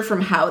departure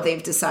from how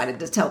they've decided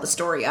to tell the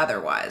story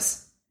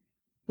otherwise.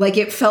 Like,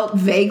 it felt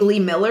vaguely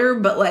Miller,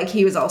 but like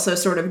he was also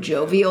sort of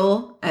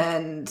jovial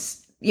and,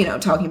 you know,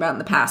 talking about in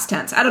the past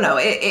tense. I don't know.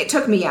 It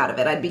took me out of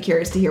it. I'd be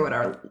curious to hear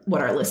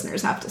what our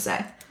listeners have to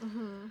say.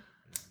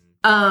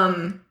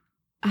 Mm-hmm.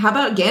 How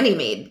about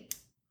Ganymede?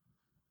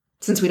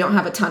 Since we don't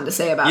have a ton to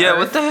say about it. Yeah,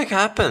 what the heck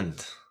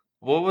happened?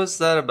 What was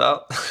that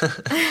about?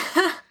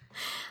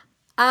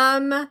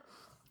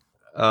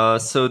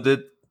 So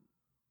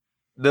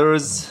there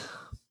was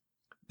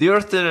the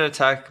Earth didn't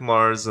attack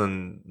Mars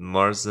and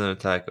Mars didn't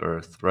attack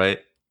Earth, right?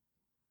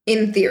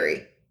 In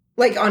theory,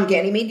 like on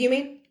Ganymede, you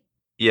mean?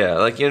 Yeah,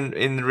 like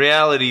in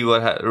reality,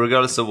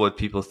 regardless of what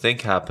people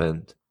think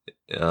happened,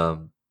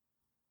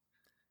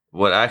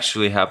 what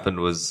actually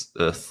happened was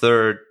a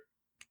third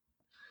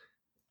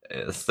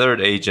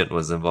agent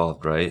was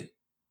involved, right?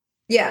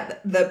 Yeah,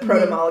 the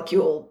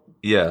protomolecule.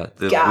 Yeah,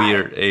 the guy.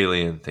 Weird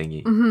alien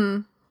thingy.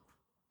 Mm-hmm.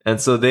 And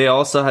so they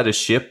also had a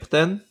ship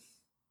then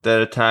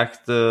that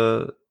attacked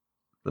the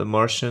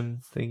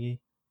Martian thingy.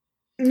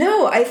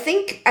 No, I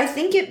think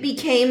it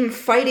became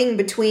fighting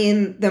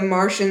between the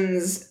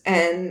Martians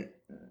and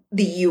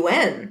the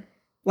UN,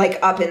 like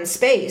up in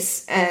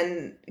space,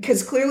 and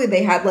because clearly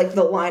they had like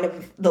the line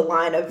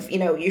of, you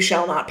know, you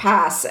shall not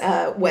pass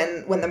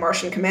when the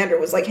Martian commander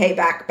was like, hey,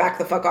 back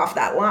the fuck off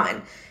that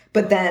line.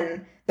 But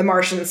then the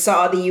Martians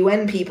saw the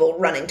UN people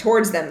running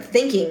towards them,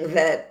 thinking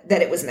that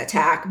it was an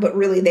attack, but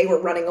really they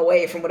were running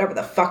away from whatever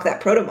the fuck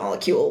that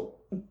protomolecule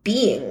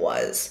being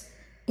was.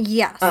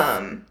 Yes.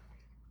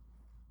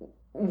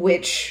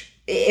 Which,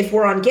 if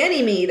we're on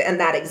Ganymede and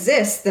that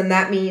exists, then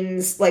that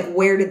means, like,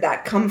 where did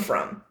that come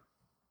from?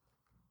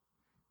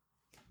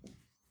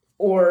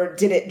 Or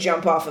did it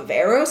jump off of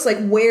Eros?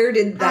 Like, where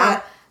did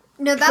that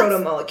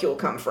protomolecule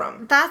come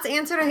from? That's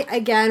answered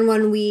again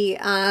when we,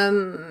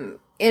 in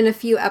a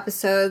few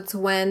episodes,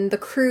 when the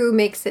crew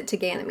makes it to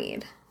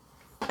Ganymede.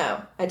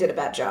 Oh, I did a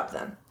bad job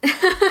then.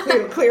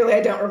 Clearly,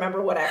 I don't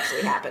remember what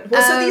actually happened.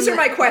 Well, so these are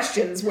my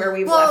questions where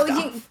we've left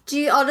off.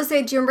 I'll just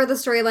say, do you remember the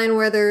storyline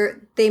where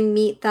they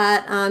meet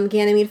that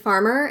Ganymede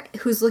farmer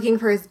who's looking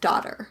for his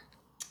daughter?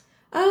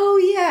 Oh,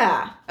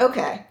 yeah.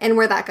 Okay. And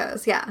where that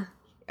goes, yeah.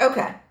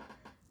 Okay.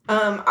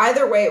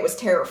 Either way, it was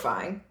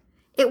terrifying.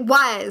 It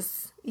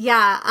was.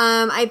 Yeah.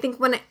 I think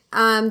when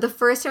the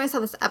first time I saw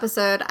this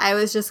episode, I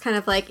was just kind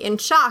of like in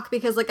shock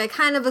because like I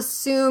kind of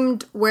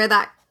assumed where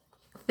that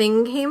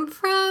thing came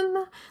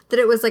from, that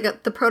it was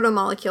like the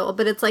protomolecule,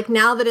 but it's like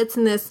now that it's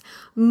in this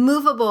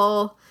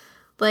movable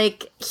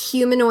like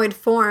humanoid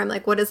form,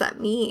 like what does that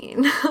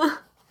mean?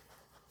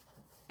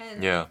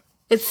 Yeah,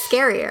 it's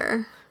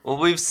scarier. Well,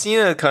 we've seen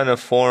it kind of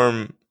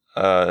form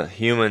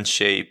human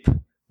shape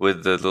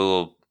with the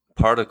little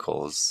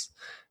particles,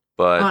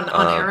 but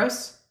on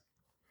Eros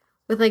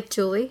with like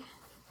Julie.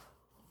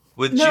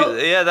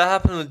 Yeah, that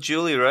happened with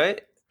Julie, right?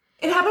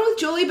 It happened with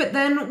Julie, but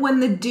then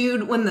when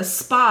the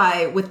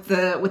spy with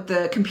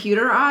the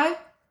computer eye,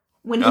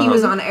 when he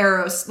was on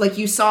Eros, like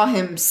you saw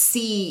him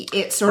see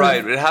it sort of...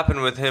 Right, it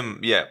happened with him,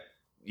 yeah.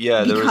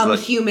 Yeah, become there was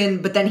like,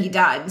 human, but then he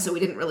died, and so we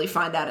didn't really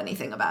find out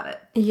anything about it.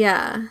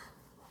 Yeah.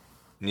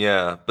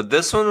 Yeah, but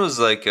this one was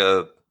like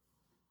a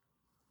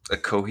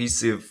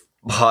cohesive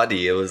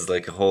body. It was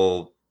like a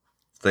whole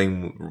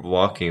thing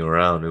walking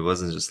around. It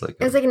wasn't just like...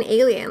 It was like an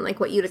alien, like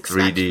what you'd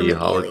expect 3D from an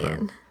hologram.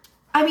 Alien.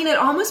 I mean, it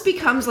almost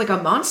becomes like a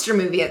monster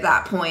movie at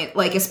that point,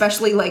 like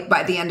especially like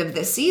by the end of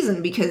this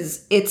season,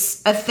 because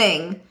it's a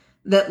thing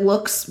that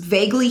looks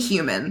vaguely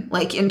human,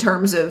 like in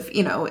terms of,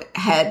 you know,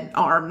 head,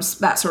 arms,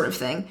 that sort of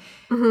thing.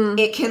 Mm-hmm.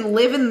 It can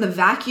live in the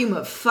vacuum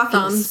of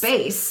fucking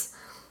space,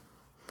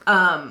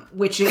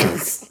 which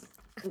is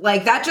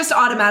like, that just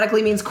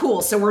automatically means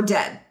cool, so we're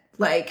dead.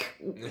 Like,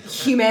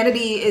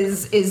 humanity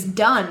is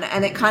done,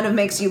 and it kind of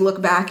makes you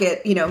look back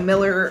at, you know,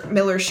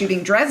 Miller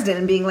shooting Dresden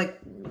and being like,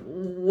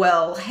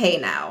 well, hey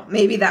now,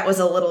 maybe that was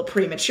a little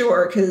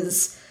premature,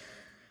 because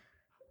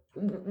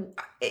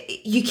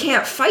you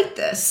can't fight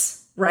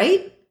this,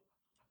 right?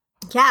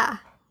 Yeah.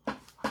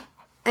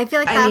 I feel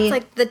like that's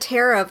like the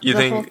terror of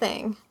the whole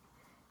thing.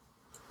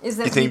 Is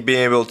that you think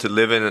being able to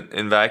live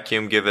in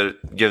vacuum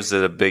gives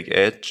it a big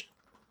edge?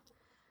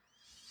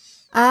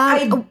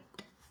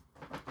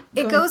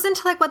 It goes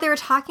into like what they were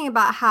talking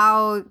about,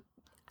 how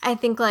I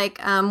think like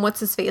what's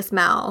his face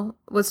Mal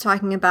was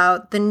talking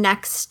about the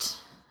next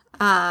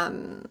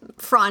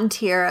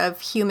frontier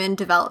of human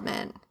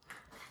development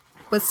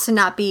was to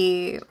not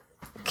be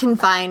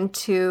confined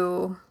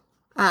to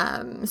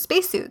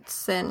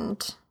spacesuits.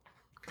 And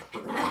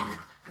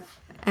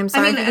I'm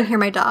sorry if you can hear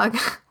my dog.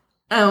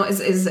 Oh,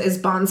 is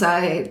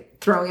Bonsai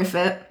throwing a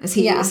fit? Is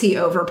he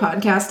over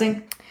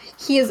podcasting?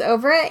 He is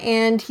over it,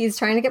 and he's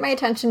trying to get my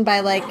attention by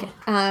like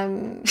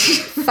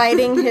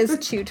fighting his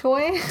chew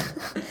toy.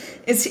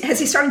 Has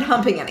he started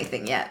humping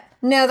anything yet?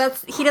 No,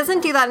 he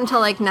doesn't do that until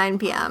like 9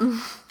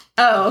 p.m.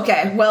 Oh,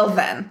 okay. Well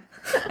then,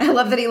 I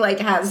love that he like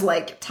has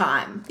like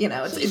time. You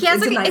know, it's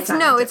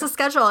a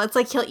schedule. It's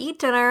like he'll eat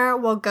dinner.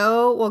 We'll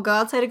go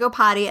outside to go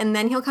potty, and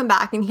then he'll come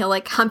back and he'll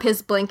like hump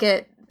his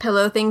blanket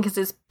pillow thing because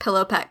his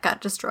pillow pet got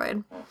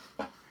destroyed.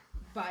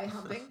 By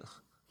humping?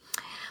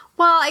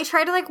 Well, I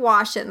tried to like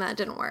wash it and that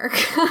didn't work.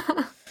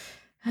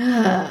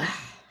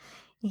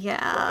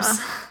 Yeah.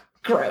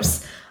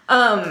 Gross.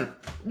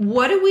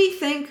 What do we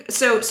think?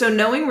 So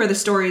knowing where the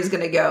story is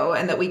going to go,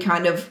 and that we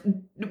kind of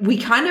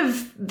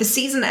the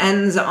season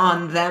ends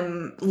on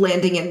them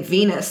landing in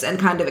Venus and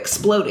kind of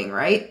exploding,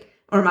 right?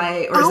 Or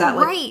is that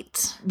like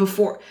right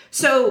before?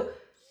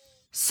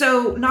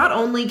 So not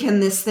only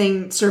can this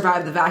thing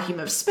survive the vacuum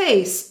of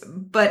space,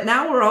 but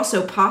now we're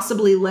also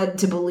possibly led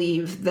to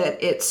believe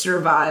that it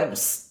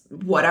survives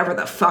whatever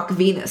the fuck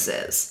Venus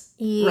is.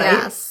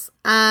 Yes.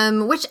 Right?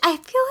 Which I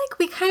feel like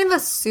we kind of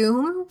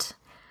assumed,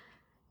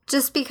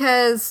 just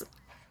because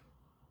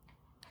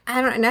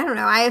I don't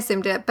know. I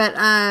assumed it, but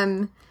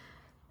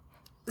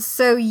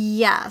so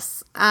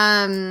yes.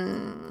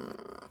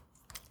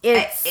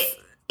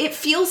 It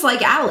feels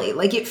like Allie.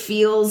 Like, it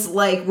feels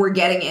like we're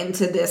getting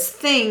into this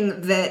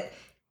thing that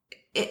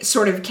it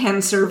sort of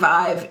can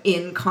survive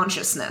in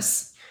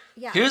consciousness.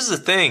 Yeah. Here's the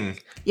thing.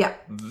 Yeah.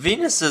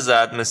 Venus's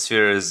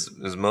atmosphere is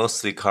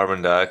mostly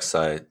carbon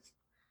dioxide.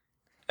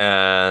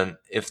 And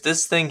if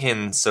this thing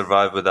can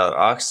survive without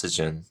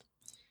oxygen,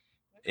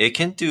 it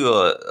can do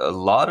a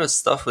lot of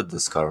stuff with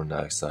this carbon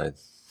dioxide.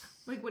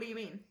 Like, what do you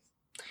mean?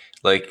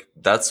 Like,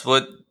 that's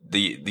what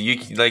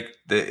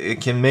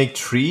it can make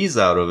trees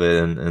out of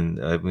it, and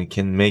it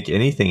can make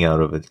anything out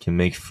of it. It can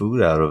make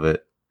food out of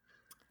it.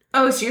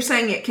 Oh, so you're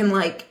saying it can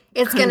like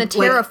it's going to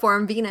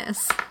terraform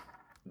Venus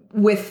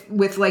with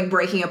like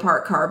breaking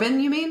apart carbon?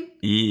 You mean?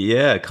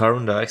 Yeah,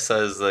 carbon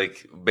dioxide is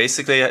like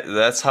basically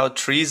that's how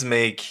trees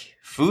make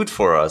food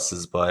for us,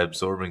 is by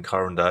absorbing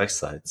carbon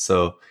dioxide.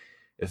 So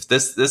if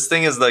this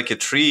thing is like a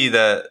tree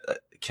that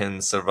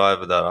can survive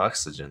without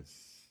oxygen.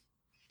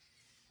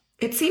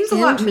 It seems a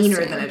lot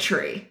meaner than a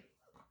tree.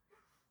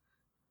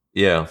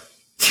 Yeah.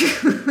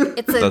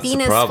 It's a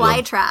Venus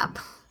flytrap.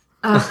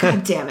 Oh,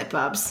 god damn it,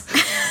 Bubs.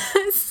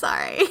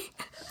 Sorry.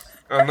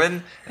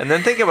 And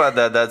then think about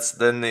that.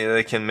 Then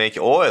they can make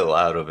oil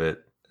out of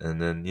it. And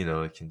then,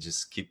 it can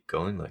just keep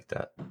going like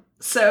that.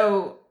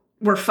 So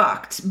we're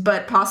fucked,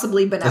 but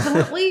possibly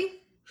benevolently,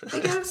 I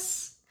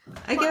guess.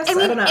 I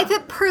don't know. If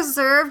it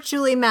preserved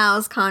Julie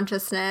Mao's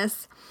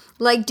consciousness,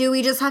 like, do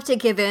we just have to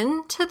give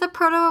in to the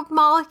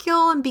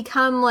proto-molecule and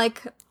become,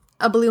 like,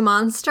 a blue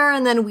monster,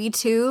 and then we,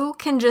 too,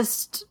 can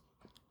just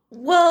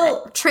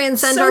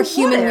transcend our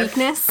human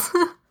weakness?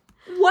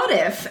 What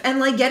if? And,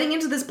 like, getting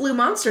into this blue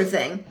monster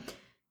thing.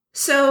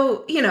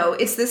 So,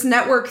 it's this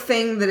network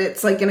thing that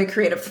it's, like, going to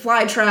create a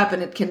fly trap,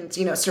 and it can,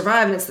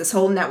 survive, and it's this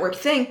whole network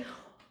thing.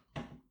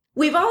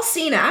 We've all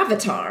seen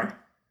Avatar.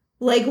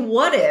 Like,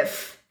 what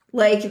if...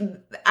 like,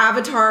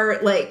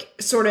 Avatar, like,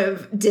 sort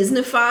of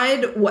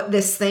Disneyfied what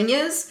this thing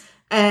is.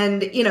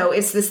 And,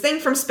 it's this thing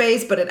from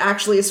space, but it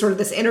actually is sort of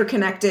this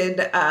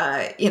interconnected,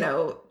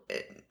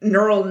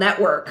 neural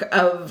network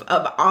of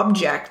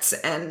objects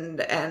and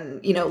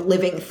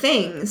living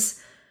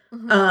things.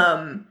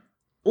 Mm-hmm.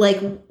 Like,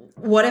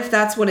 what if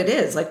that's what it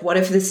is? Like, what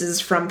if this is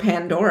from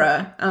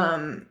Pandora,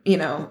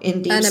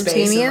 in deep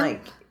space? And,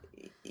 like,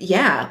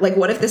 yeah. Like,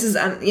 what if this is,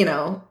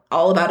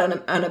 all about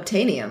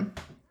unobtainium?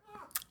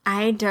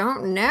 I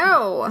don't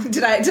know.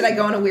 Did I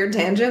go on a weird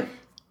tangent?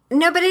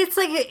 No, but it's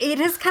like,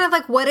 it is kind of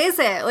like, what is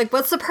it? Like,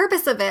 what's the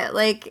purpose of it?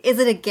 Like, is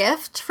it a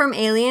gift from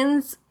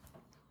aliens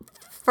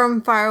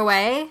from far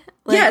away?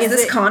 Like, yeah, is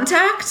this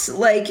contact?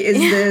 Like, is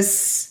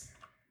this...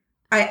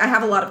 I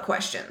have a lot of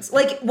questions.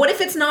 Like, what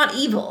if it's not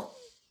evil?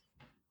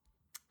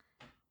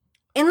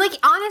 And, like,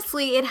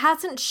 honestly, it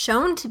hasn't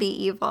shown to be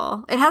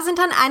evil. It hasn't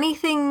done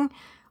anything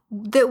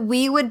that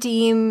we would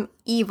deem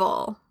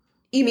evil.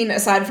 You mean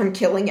aside from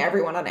killing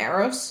everyone on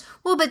Eros?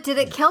 Well, but did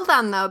it kill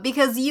them though?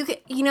 Because you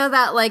know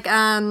that like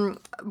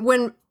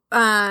when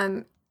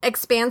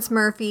Expanse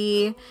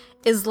Murphy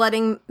is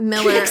letting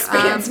Miller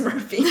Expanse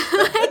Murphy.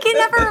 I can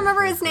never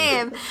remember his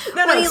name.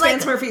 No,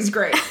 Expanse Murphy's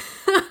great.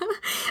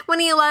 When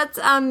he lets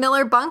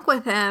Miller bunk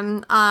with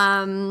him,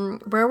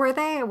 where were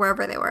they?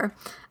 Wherever they were,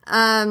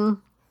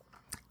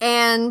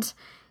 and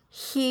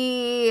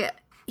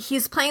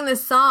he's playing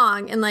this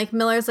song, and like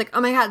Miller's like,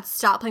 oh my god,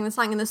 stop playing the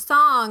song. And the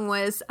song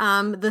was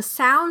the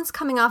sounds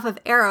coming off of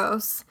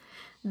Eros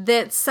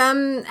that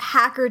some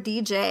hacker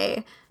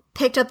DJ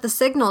picked up the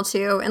signal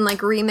to and like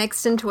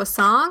remixed into a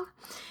song.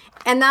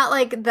 And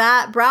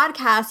that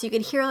broadcast, you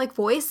could hear like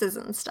voices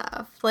and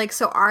stuff. Like,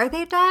 so are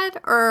they dead,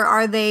 or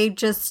are they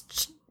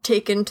just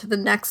taken to the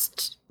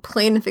next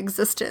plane of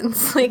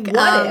existence? Like,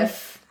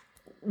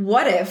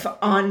 what if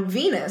on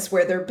Venus,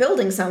 where they're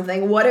building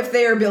something, what if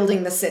they are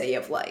building the City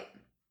of Light?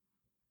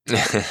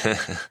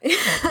 I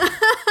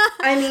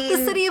mean,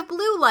 the City of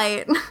Blue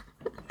Light.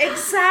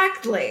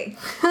 Exactly.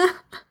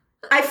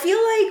 I feel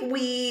like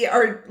we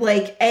are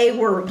like,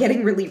 we're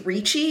getting really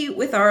reachy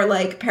with our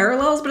like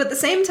parallels, but at the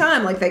same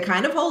time, like they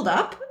kind of hold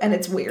up, and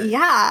it's weird.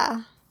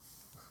 Yeah.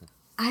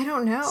 I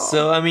don't know.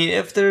 So I mean,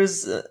 if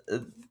there's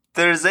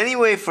any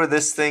way for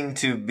this thing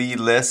to be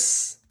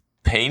less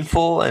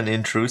painful and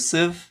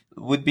intrusive,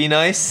 would be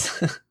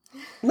nice.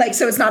 Like,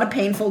 so it's not a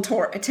painful,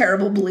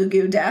 terrible blue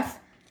goo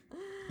death.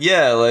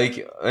 Yeah,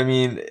 like I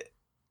mean,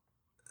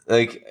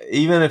 like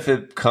even if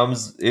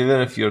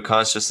your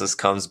consciousness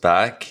comes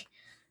back.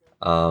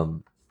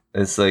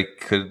 It's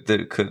like,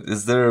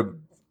 is there a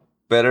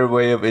better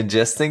way of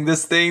ingesting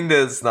this thing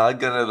that's not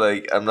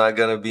gonna I'm not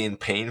gonna be in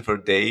pain for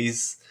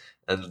days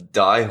and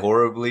die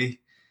horribly,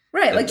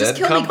 right? And like just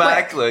then kill come me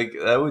back. quick.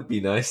 Like that would be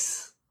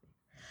nice.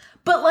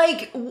 But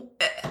like,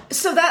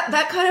 so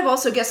that kind of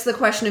also gets to the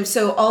question of,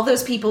 so all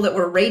those people that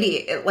were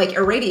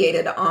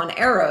irradiated on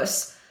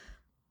Eros,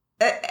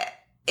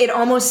 it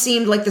almost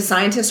seemed like the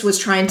scientist was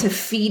trying to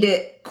feed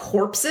it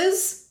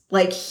corpses.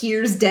 Like,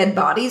 here's dead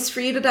bodies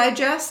for you to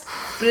digest.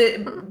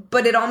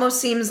 But it almost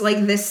seems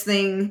like this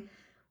thing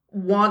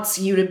wants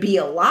you to be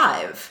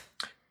alive.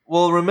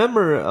 Well,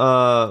 remember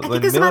I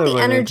think it's about the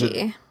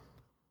energy.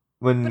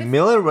 When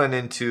Miller went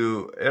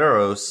into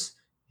Eros,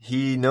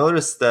 he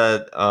noticed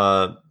that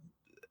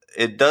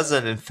it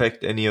doesn't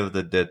infect any of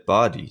the dead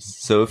bodies.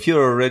 So if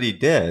you're already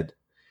dead,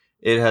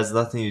 it has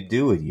nothing to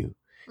do with you.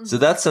 Mm-hmm. So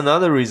that's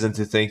another reason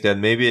to think that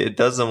maybe it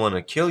doesn't want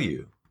to kill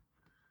you.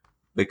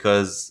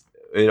 Because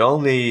it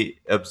only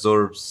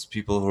absorbs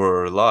people who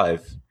are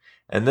alive.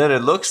 And then it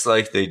looks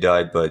like they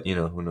died, but,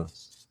 who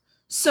knows?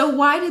 So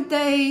why would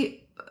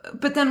they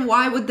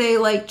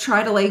like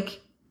try to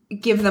like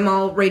give them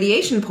all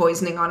radiation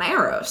poisoning on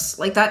Eros?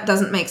 Like, that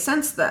doesn't make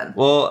sense then.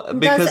 Well,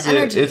 because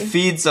it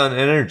feeds on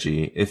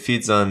energy. It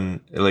feeds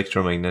on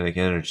electromagnetic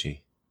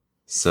energy.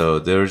 So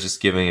they're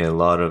just giving it a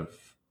lot of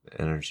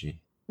energy.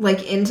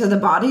 Like into the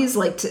bodies,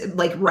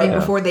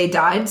 before they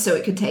died, so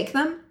it could take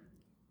them?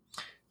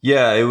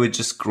 Yeah, it would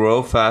just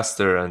grow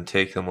faster and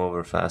take them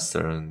over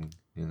faster, and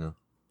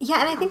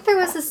Yeah, and I think there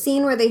was a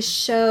scene where they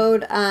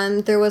showed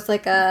there was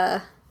like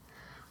a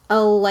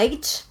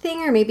light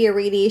thing or maybe a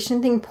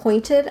radiation thing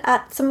pointed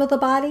at some of the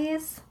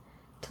bodies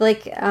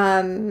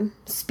to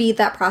speed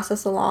that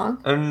process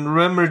along. And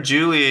remember,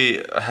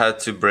 Julie had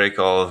to break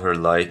all of her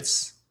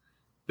lights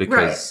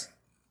because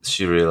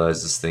she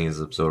realized this thing is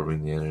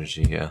absorbing the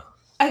energy. Yeah.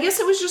 I guess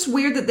it was just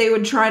weird that they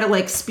would try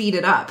to speed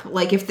it up.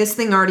 Like, if this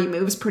thing already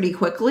moves pretty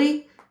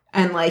quickly.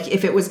 And,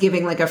 if it was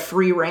giving, a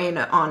free reign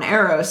on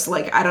Eros,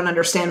 I don't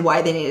understand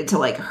why they needed to,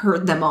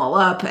 herd them all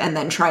up and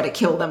then try to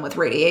kill them with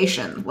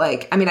radiation. I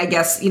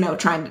guess,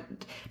 trying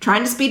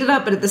to speed it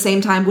up, but at the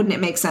same time, wouldn't it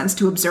make sense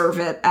to observe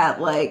it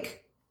at,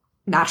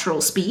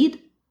 natural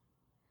speed?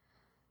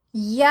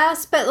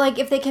 Yes, but,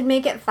 if they could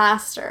make it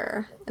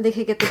faster, they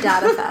could get the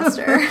data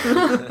faster.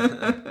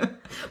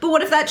 But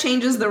what if that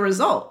changes the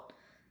result?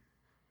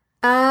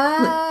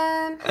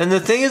 And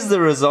the thing is,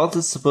 the result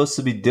is supposed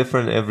to be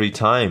different every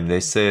time. They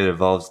say it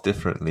evolves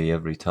differently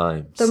every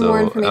time. The more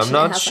information I'm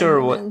not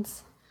sure what.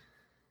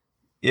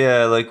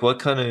 Yeah, what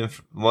kind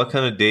of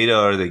data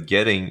are they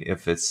getting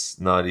if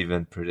it's not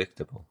even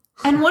predictable?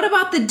 And what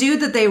about the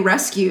dude that they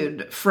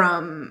rescued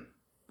from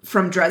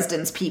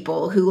Dresden's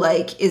people, who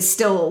is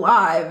still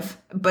alive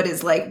but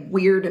is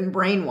weird and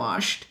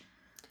brainwashed?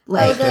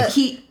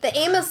 The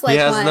Amos he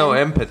has no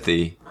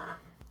empathy.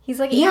 He's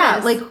Amos. Yeah,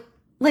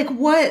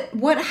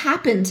 what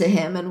happened to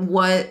him and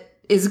what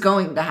is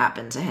going to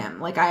happen to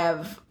him? I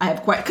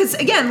have quite, because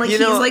again,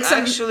 he's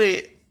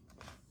actually.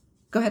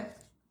 Go ahead.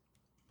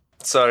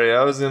 Sorry,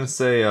 I was gonna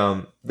say.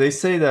 They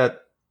say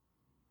that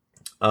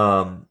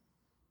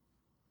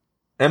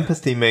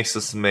empathy makes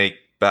us make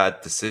bad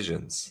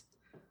decisions.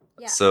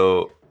 Yeah.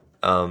 So,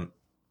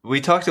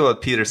 we talked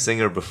about Peter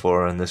Singer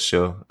before on this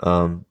show,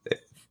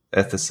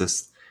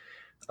 ethicist.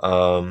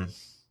 I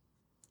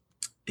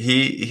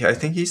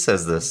think he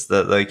says this,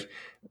 that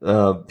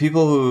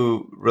people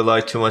who rely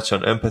too much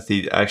on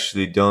empathy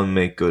actually don't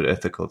make good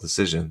ethical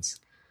decisions.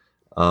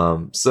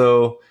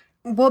 So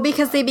Well,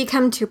 because they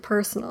become too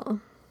personal.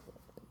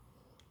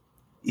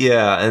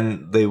 Yeah,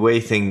 and they weigh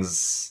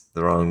things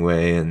the wrong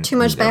way, and Too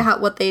much by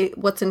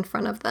what's in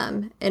front of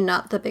them and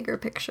not the bigger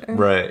picture.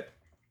 Right.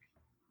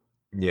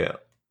 Yeah.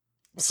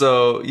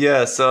 So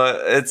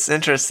it's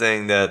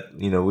interesting that,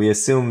 we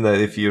assume that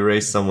if you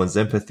erase someone's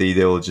empathy,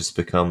 they will just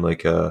become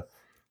like a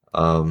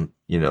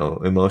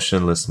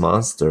emotionless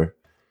monster.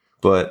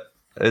 But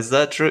is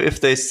that true? If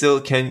they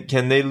still can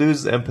they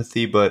lose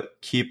empathy but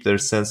keep their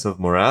sense of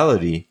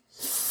morality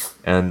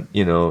and,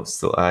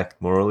 still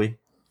act morally?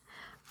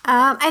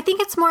 I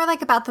think it's more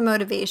like about the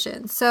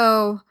motivation.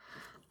 So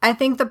I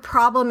think the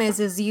problem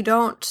is you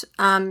don't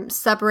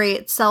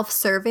separate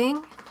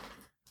self-serving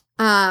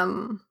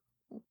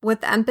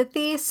with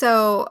empathy.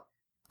 So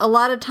a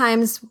lot of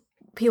times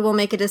people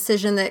make a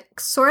decision that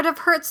sort of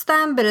hurts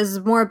them, but is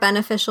more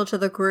beneficial to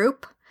the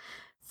group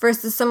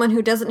versus someone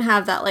who doesn't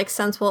have that like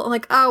sensible,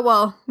 like, oh,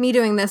 well, me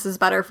doing this is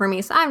better for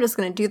me, so I'm just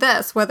going to do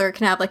this, whether it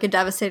can have like a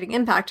devastating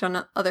impact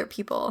on other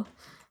people.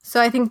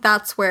 So I think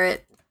that's where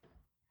it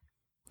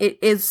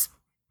is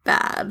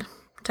bad,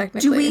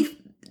 technically.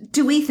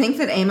 Do we think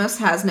that Amos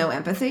has no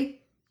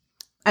empathy?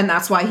 And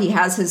that's why he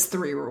has his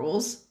 3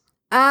 rules?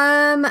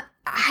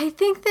 I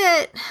think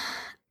that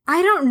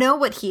I don't know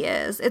what he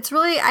is. It's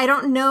really, I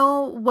don't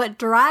know what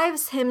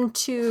drives him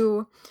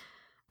to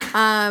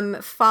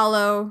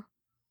follow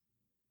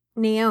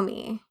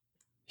Naomi.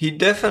 He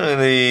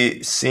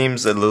definitely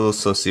seems a little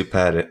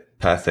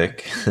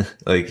sociopathic.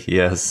 Like he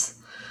has.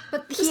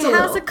 But he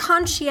has a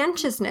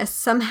conscientiousness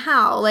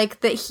somehow, like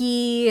that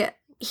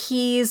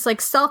he's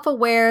like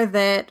self-aware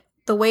that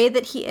the way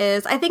that he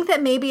is, I think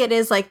that maybe it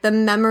is like the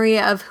memory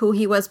of who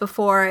he was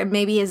before and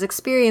maybe his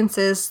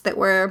experiences that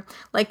were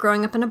like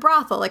growing up in a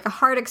brothel, like a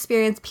hard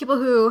experience. People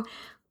who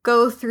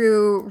go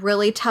through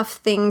really tough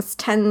things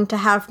tend to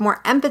have more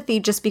empathy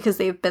just because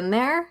they've been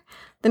there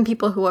than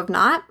people who have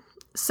not.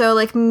 So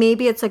like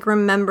maybe it's like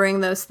remembering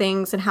those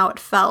things and how it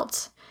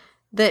felt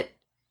that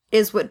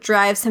is what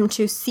drives him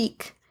to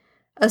seek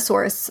a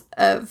source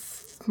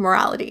of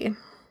morality.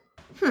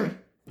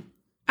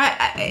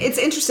 It's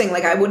interesting.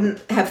 Like, I wouldn't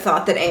have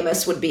thought that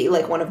Amos would be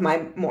like one of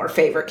my more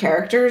favorite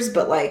characters,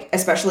 but like,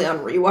 especially on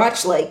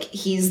rewatch, like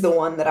he's the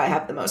one that I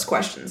have the most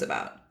questions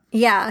about.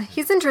 Yeah,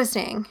 he's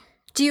interesting.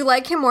 Do you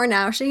like him more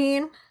now,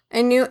 Shaheen?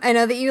 I know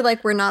that you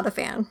like were not a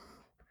fan.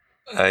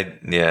 I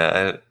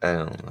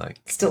don't like.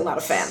 Still not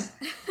a fan.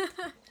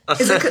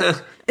 Is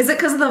it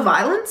because of the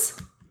violence?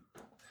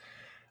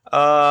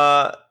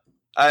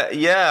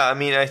 I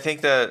mean, I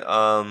think that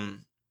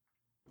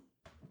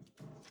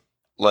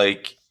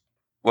like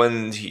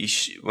when he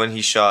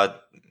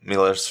shot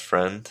Miller's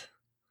friend,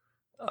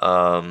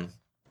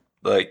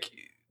 like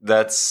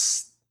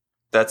that's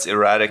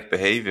erratic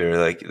behavior.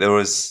 Like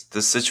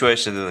the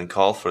situation didn't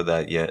call for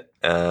that yet,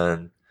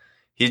 and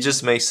he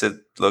just makes it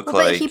look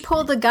like but he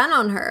pulled a gun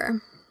on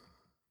her.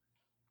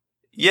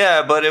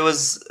 Yeah, but it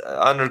was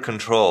under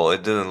control.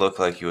 It didn't look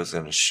like he was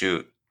gonna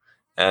shoot,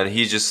 and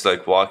he just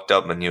like walked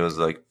up and he was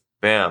like,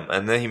 "Bam!"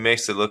 And then he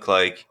makes it look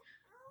like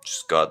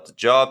just got the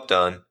job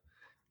done.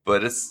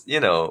 But it's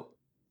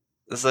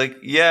it's like,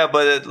 yeah,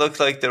 but it looked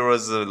like there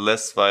was a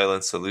less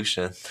violent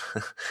solution.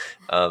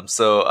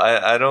 So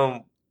I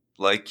don't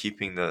like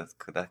keeping that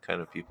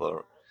kind of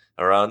people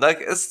around. Like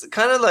it's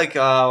kind of like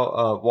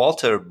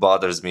Walter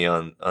bothers me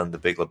on The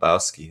Big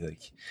Lebowski.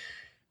 Like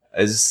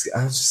I was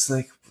just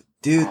like,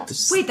 dude.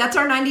 Wait, that's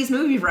our 90s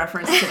movie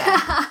reference today.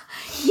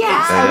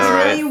 Yes, I was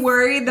really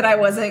worried that I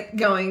wasn't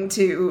going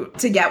to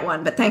get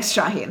one, but thanks,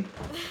 Shaheen.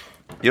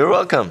 You're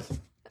welcome.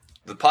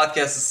 The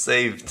podcast is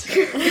saved.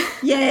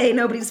 Yay,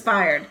 nobody's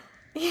fired.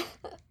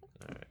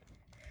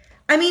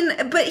 I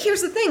mean, but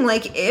here's the thing,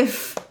 like, we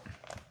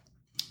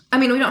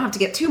don't have to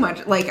get too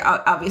much, like,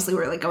 obviously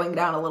we're, like, going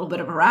down a little bit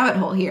of a rabbit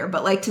hole here,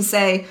 but, like, to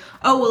say,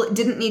 oh, well, it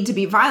didn't need to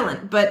be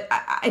violent, but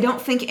I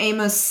don't think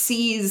Amos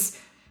sees,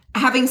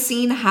 having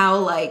seen how,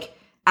 like,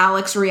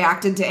 Alex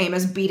reacted to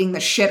Amos beating the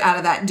shit out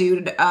of that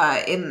dude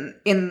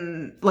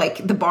in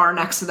like, the bar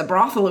next to the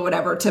brothel or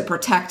whatever to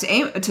protect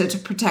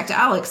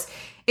Alex,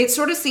 it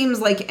sort of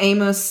seems like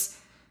Amos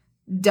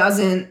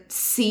doesn't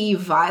see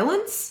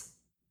violence.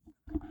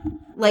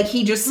 Like,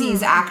 he just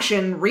sees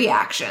action,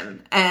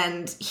 reaction,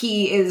 and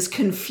he is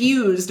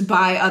confused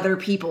by other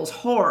people's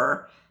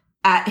horror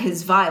at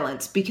his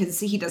violence because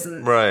he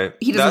doesn't. Right.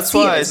 He doesn't. That's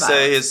why I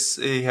say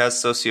he has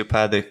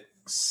sociopathic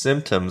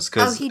symptoms.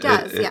 Cause he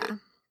does.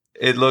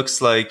 It looks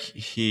like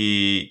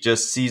he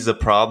just sees a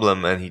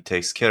problem and he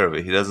takes care of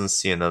it. He doesn't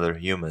see another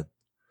human.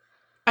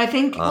 I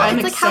think it's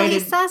like how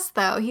he says,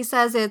 though. He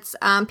says it's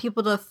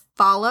people to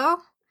follow,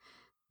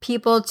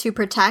 people to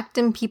protect,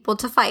 and people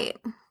to fight.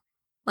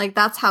 Like,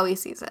 that's how he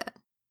sees it.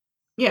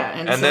 Yeah.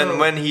 And then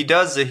when he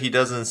does it, he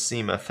doesn't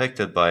seem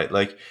affected by it.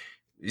 Like,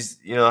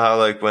 you know how,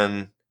 like,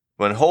 when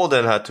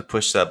Holden had to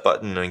push that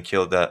button and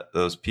kill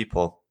those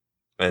people.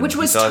 Which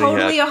was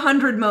totally a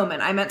 100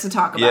 moment. I meant to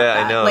talk about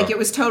that. I know. Like, it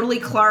was totally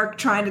Clark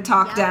trying to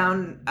talk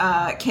down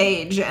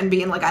Cage and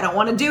being like, I don't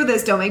want to do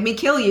this. Don't make me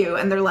kill you.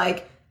 And they're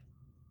like,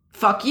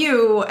 fuck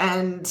you.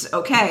 And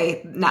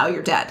okay, now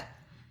you're dead.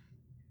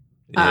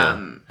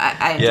 Yeah.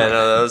 I enjoyed Yeah, it.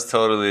 no, that was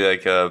totally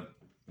like a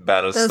Those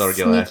Battlestar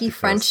sneaky Galactica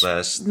French / The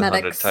 100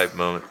 medics. type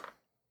moment.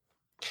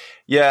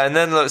 Yeah, and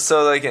then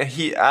so like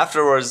he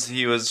afterwards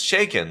he was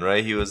shaken,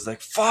 right? He was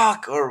like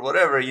 "fuck" or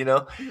whatever, you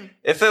know. Mhm.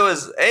 If it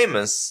was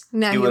Amos,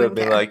 No, he he would have wouldn't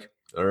been care. like,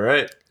 "All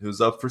right, who's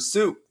up for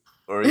soup?"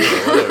 or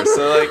whatever.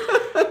 So like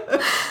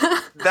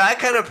that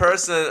kind of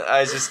person,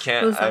 I just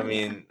can't. Listen, I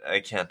mean,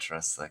 I can't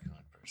trust that kind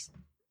of person.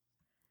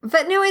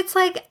 But no, it's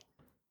like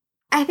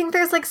I think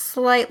there's like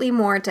slightly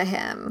more to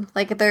him.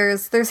 Like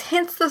there's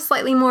hints of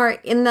slightly more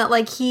in that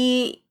like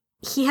he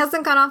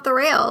hasn't gone off the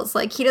rails.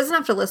 Like he doesn't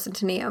have to listen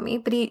to Naomi,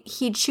 but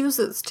he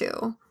chooses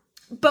to.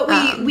 But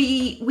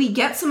we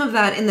get some of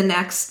that in the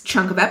next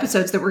chunk of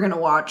episodes that we're going to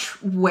watch,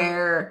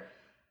 where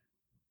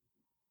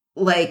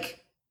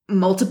like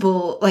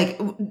multiple like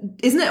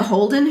isn't it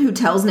Holden who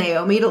tells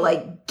Naomi to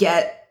like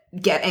get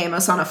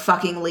Amos on a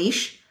fucking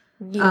leash?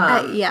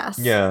 Yes.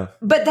 Yeah,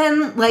 But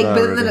then like That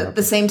but already then at the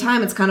happened. same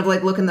time it's kind of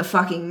like look in the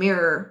fucking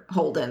mirror,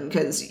 Holden,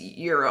 because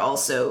you're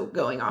also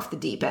going off the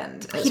deep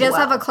end as He does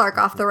well. have a Clark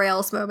off the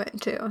rails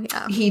moment too.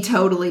 Yeah. He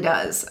totally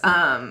does.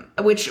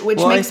 Which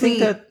Well, I makes think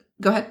me that-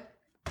 go ahead.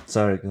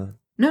 Sorry, go ahead.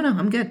 No,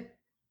 I'm good.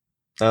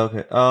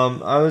 Okay.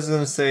 I was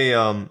gonna say.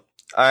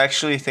 I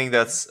actually think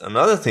that's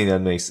another thing that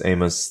makes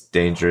Amos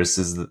dangerous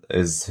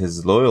is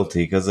his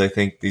loyalty, because I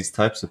think these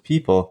types of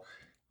people,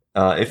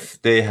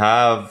 if they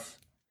have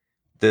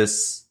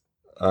this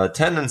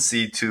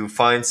tendency to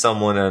find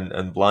someone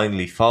and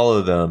blindly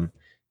follow them,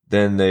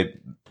 then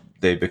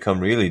they become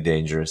really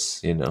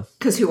dangerous. You know.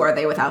 Because who are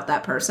they without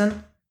that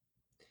person?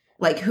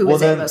 Like who Well,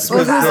 is then, Amos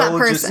because who's without that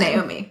person?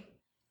 Naomi?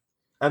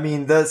 I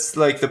mean, that's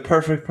like the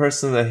perfect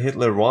person that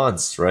Hitler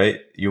wants, right?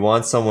 You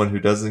want someone who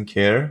doesn't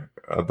care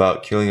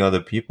about killing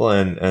other people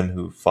and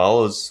who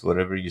follows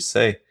whatever you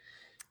say.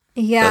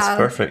 Yeah. That's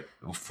perfect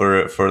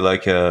for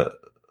like a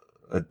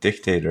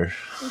dictator.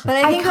 But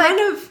I think kind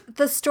like, of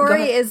the Go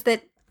story ahead. is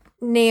that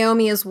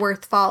Naomi is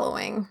worth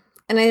following.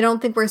 And I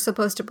don't think we're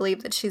supposed to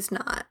believe that she's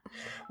not.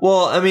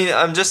 Well, I mean,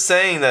 I'm just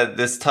saying that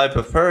this type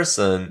of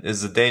person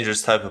is a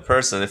dangerous type of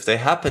person. If they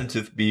happen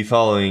to be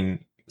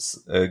following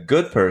a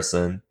good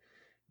person,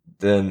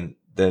 then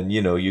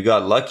you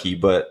got lucky.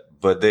 But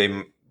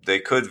they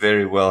could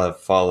very well have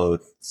followed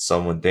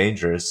someone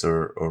dangerous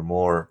or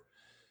more.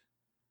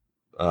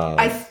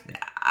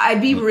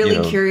 I'd be really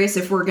know. curious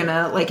if we're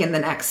gonna like in the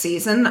next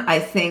season. I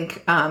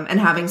think, and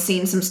having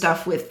seen some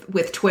stuff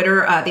with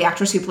Twitter, the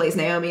actress who plays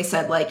Naomi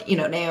said like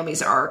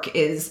Naomi's arc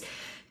is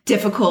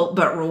difficult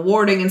but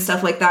rewarding and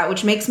stuff like that,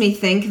 which makes me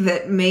think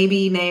that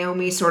maybe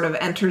Naomi sort of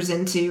enters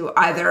into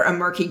either a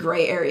murky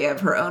gray area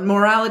of her own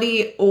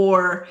morality,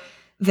 or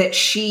that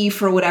she,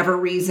 for whatever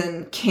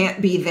reason,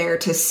 can't be there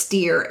to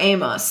steer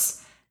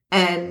Amos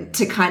and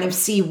to kind of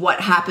see what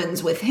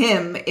happens with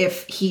him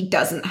if he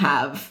doesn't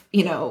have,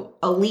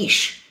 a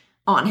leash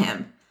on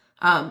him.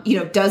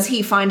 Does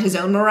he find his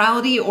own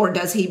morality, or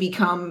does he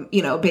become,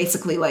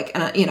 basically like,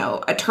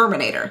 a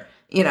Terminator?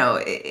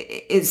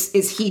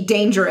 Is he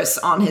dangerous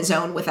on his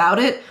own without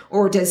it,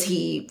 or does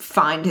he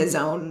find his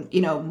own,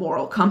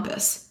 moral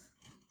compass?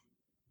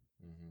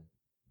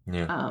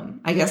 Yeah.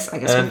 I guess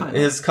we'll And find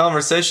his out.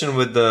 conversation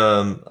with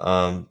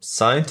the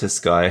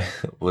scientist guy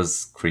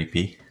was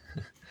creepy.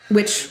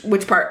 Which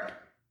part?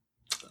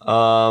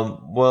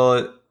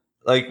 Well,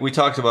 like we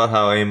talked about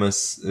how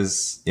Amos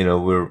is,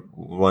 we're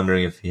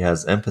wondering if he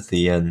has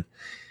empathy, and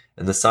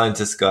the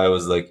scientist guy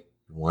was like,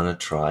 "Want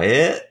to try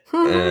it?"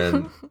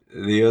 And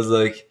he was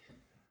like,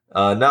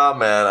 "Nah,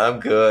 man, I'm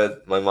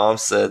good. My mom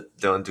said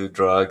don't do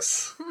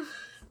drugs."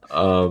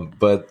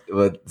 But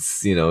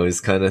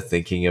he's kind of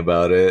thinking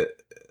about it.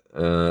 I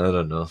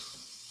don't know.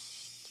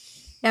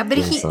 Yeah, but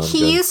Doesn't sound he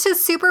good. used his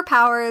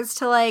superpowers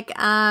to like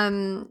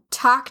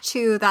talk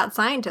to that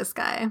scientist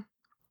guy.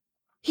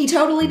 He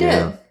totally did.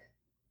 Yeah.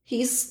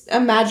 He's a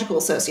magical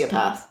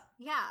sociopath.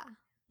 Yeah.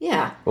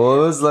 Yeah. Well, it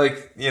was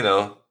like,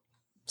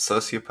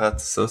 sociopath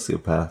to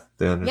sociopath.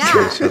 They understand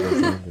Yeah. each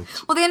other's language.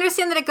 Well, they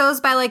understand that it goes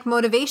by like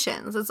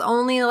motivations. It's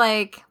only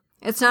like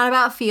it's not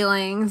about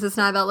feelings. It's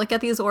not about look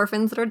at these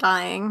orphans that are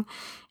dying.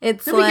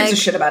 It's Nobody like gives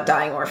a shit about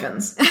dying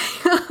orphans.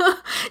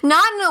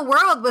 not in a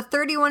world with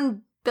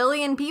 31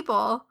 billion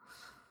people.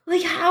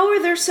 Like, how are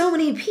there so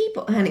many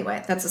people?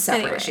 Anyway, that's a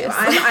separate Anyways. issue.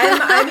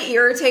 I'm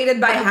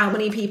irritated by how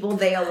many people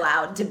they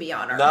allowed to be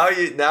on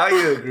Earth. Now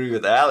you agree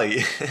with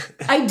Allie.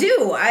 I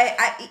do.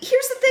 I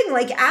here's the thing.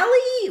 Like,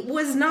 Allie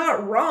was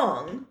not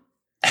wrong.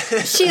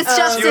 She's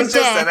just she a was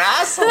dick. just an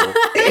asshole.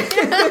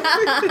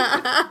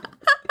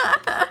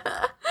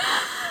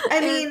 I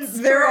mean, It's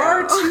there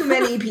are true. too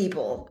many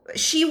people.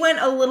 She went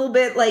a little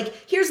bit like,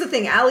 here's the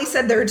thing. Allie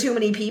said there are too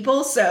many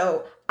people,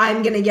 so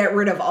I'm going to get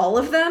rid of all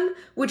of them,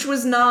 which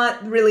was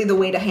not really the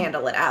way to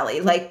handle it, Allie.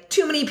 Like,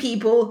 too many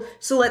people,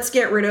 so let's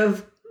get rid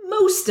of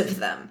most of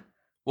them.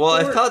 Well,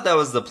 I Or- thought that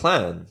was the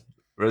plan.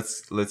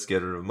 Let's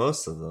get rid of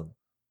most of them.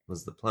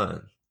 Was the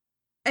plan.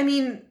 I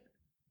mean,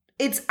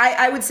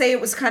 I would say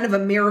it was kind of a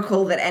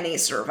miracle that any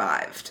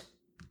survived.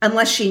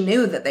 Unless she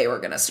knew that they were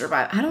going to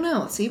survive. I don't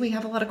know. See, we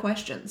have a lot of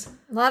questions.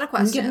 A lot of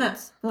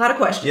questions. A lot of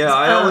questions. Yeah,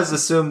 I always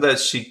assumed that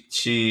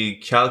she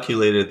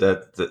calculated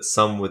that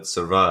some would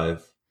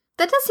survive.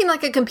 That does seem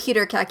like a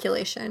computer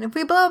calculation. If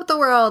we blow up the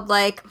world,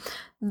 like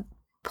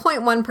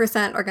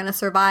 0.1% are going to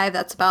survive.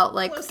 That's about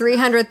like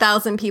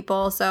 300,000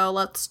 people. So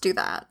let's do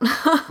that.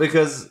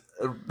 Because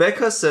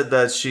Becca said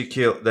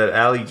that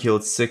Allie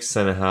killed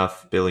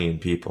 6.5 billion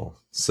people.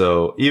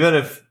 So even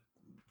if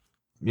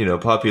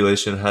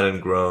population hadn't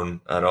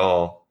grown at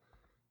all,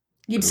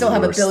 you'd still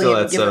have a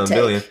billion. Still at 7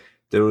 billion.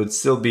 There would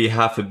still be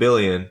 500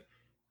 million.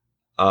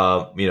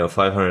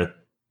 500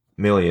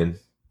 million.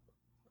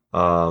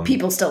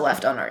 People still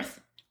left on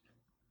Earth.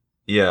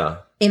 Yeah.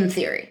 In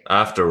theory.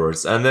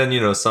 Afterwards. And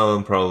then,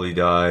 some probably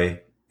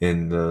die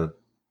in the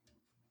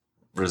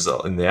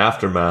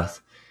aftermath.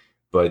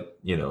 But,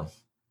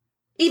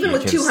 even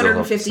with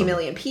 250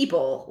 million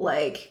people,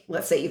 like,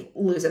 let's say you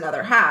lose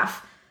another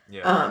half,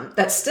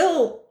 that's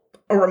still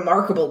a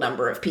remarkable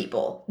number of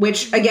people,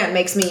 which, again,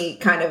 makes me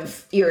kind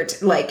of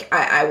irritated. Like,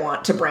 I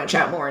want to branch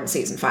out more in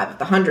season 5 of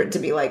The 100 to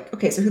be like,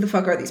 okay, so who the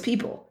fuck are these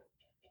people?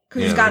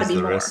 Because there's got to be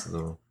more.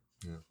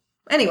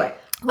 Anyway.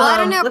 Well, I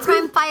don't know.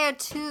 Prime Fire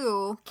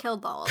 2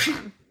 killed all of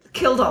them.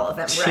 Killed all of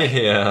them, right?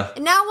 Yeah.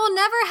 Now we'll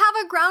never have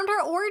a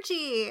grounder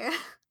orgy.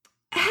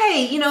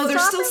 Hey,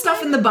 there's still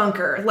stuff in the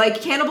bunker,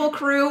 like Cannibal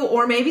Crew,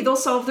 or maybe they'll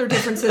solve their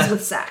differences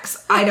with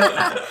sex. I don't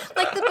know.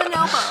 Like the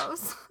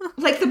bonobos.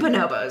 Like the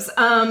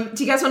bonobos.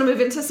 Do you guys want to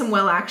move into some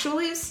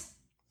well-actuallys?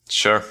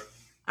 Sure.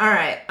 All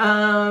right.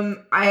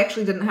 I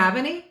actually didn't have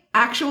any,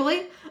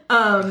 actually.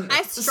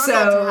 I struggled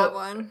to have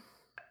one.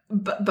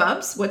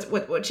 Bubs,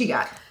 what you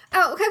got?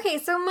 Oh, okay.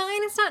 So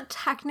mine is not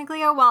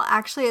technically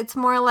actually, it's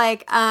more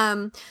like,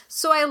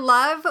 so I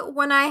love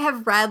when I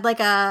have read like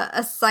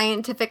a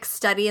scientific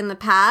study in the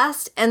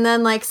past and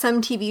then like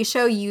some TV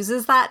show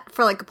uses that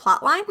for like a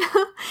plot line.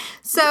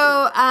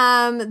 So,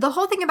 the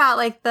whole thing about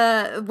like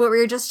what we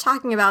were just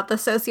talking about, the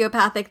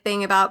sociopathic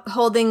thing about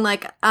holding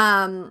like,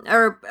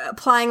 or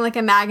applying like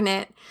a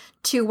magnet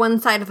to one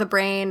side of the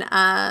brain,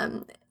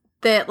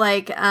 that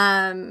like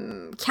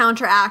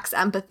counteracts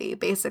empathy,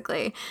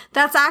 basically.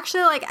 That's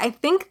actually like, I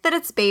think that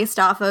it's based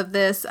off of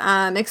this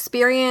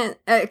experiment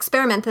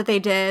that they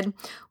did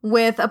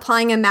with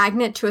applying a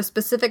magnet to a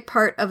specific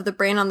part of the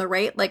brain on the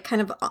right, like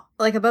kind of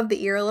like above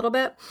the ear a little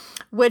bit,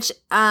 which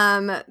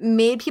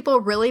made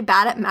people really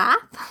bad at math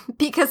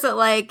because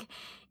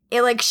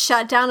it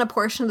shut down a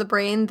portion of the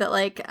brain that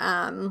like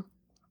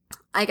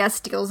I guess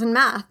deals in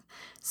math.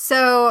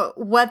 So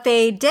what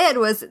they did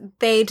was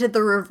they did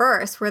the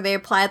reverse, where they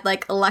applied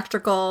like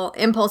electrical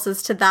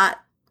impulses to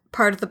that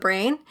part of the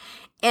brain.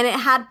 And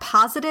it had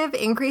positive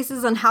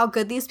increases on how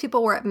good these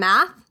people were at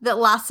math that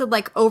lasted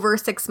like over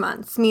 6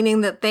 months,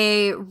 meaning that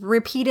they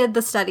repeated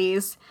the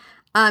studies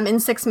in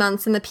 6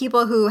 months. And the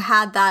people who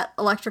had that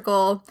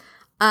electrical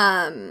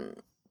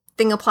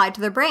thing applied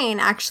to their brain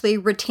actually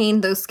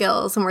retained those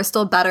skills and were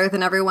still better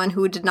than everyone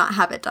who did not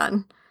have it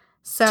done.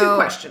 So 2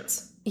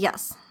 questions.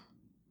 Yes.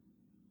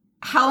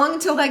 How long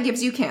until that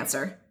gives you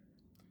cancer?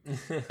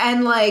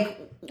 And like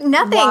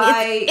nothing.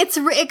 Why?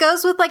 It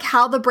goes with like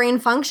how the brain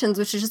functions,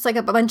 which is just like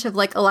a bunch of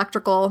like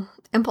electrical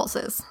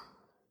impulses.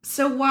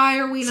 So why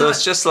are we not? So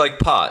it's just like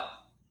pot.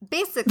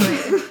 Basically.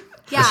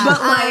 Yeah. But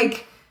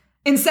like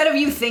instead of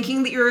you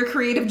thinking that you're a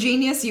creative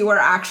genius, you are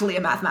actually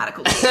a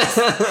mathematical genius.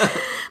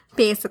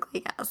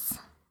 Basically, yes.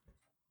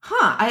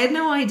 Huh, I had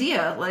no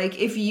idea. Like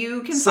if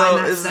you can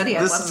find that study,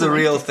 I'd love to. This is a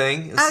real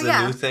thing? This is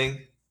a new thing?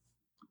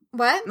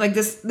 What? Like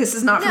this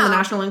is not from the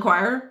National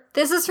Enquirer?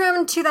 This is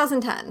from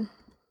 2010.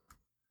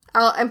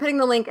 I'm putting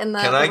the link in the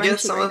Can I get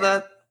some of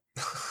that?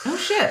 Oh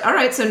shit. All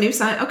right, so new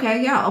science.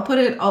 Okay, yeah,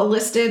 I'll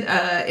list it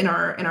in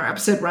our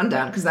episode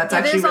rundown because that's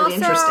actually really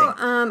interesting.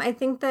 I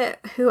think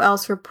that who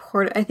else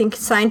reported? I think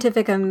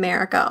Scientific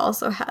America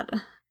also had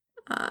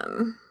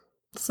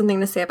something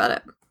to say about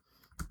it.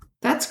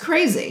 That's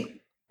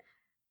crazy.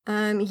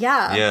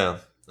 Yeah. Yeah.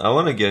 I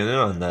want to get in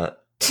on that.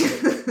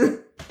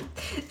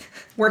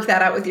 Work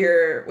that out with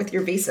your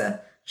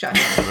visa, Josh.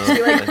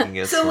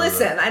 So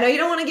listen, I know you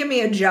don't want to give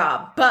me a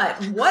job, but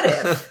what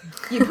if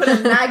you put a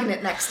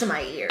magnet next to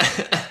my ear?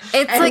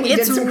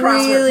 It's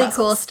really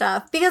cool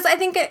stuff. Because I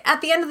think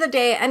at the end of the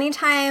day,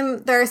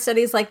 anytime there are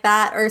studies like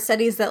that, or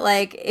studies that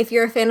like, if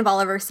you're a fan of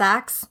Oliver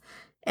Sacks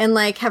and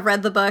like have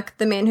read the book,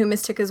 The Man Who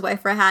Mistook His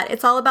Wife for a Hat,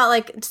 it's all about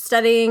like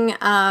studying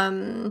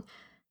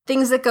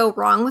things that go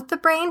wrong with the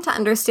brain to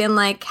understand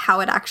like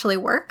how it actually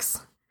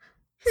works.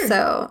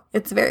 So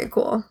it's very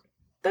cool.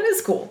 That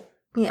is cool.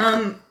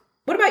 Yeah.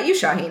 What about you,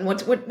 Shaheen?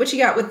 What you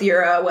got with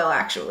your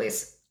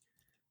actuallys?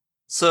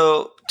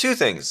 So 2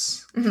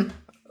 things. Mm-hmm.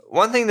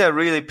 One thing that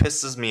really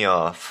pisses me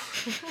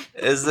off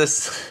is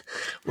this: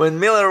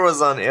 when Miller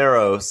was on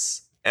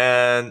Eros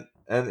and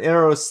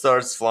Eros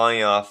starts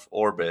flying off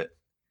orbit,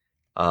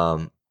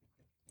 and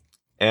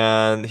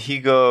he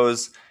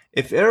goes,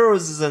 "If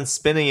Eros isn't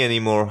spinning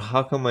anymore,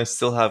 how come I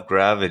still have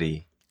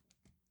gravity?"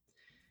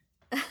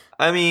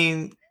 I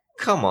mean,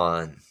 come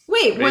on.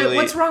 Wait, really?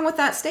 What's wrong with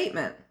that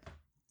statement?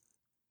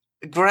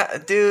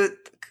 Dude,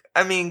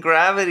 I mean,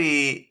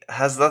 gravity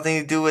has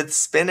nothing to do with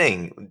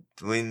spinning.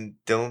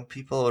 Don't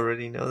people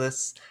already know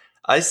this?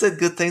 I said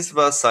good things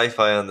about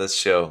sci-fi on this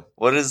show.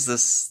 What is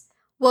this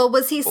Well,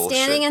 was he bullshit?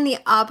 standing in the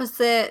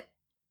opposite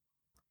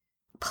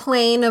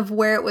plane of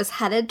where it was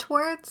headed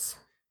towards?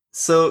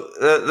 So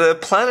the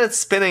planet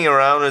spinning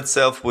around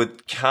itself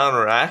would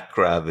counteract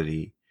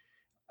gravity,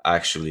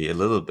 actually, a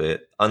little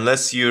bit,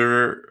 unless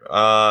you're,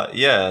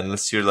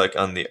 unless you're like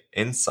on the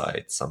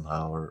inside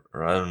somehow, or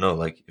I don't know,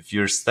 like if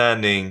you're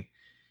standing,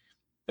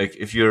 like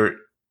if you're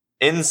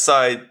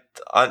inside,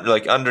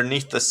 like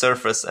underneath the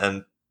surface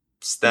and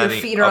standing,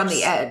 your feet are on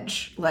the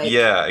edge, like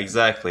yeah,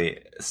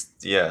 exactly,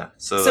 yeah.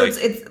 So like,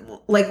 it's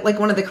like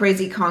one of the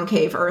crazy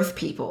concave Earth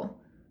people.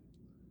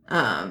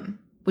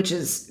 Which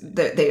is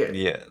they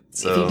yeah.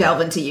 So if you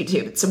delve into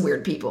YouTube, it's some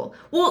weird people.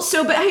 Well,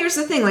 but here's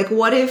the thing: like,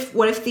 what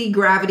if the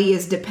gravity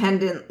is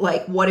dependent?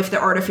 Like, what if the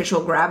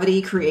artificial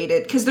gravity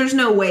created? Because there's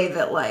no way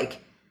that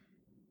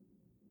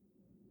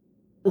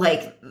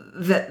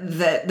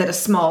that a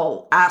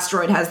small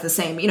asteroid has the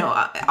same,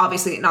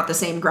 obviously not the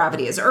same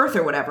gravity as Earth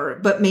or whatever.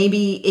 But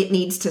maybe it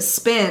needs to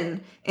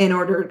spin in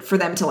order for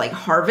them to like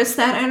harvest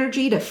that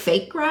energy to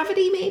fake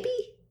gravity, maybe.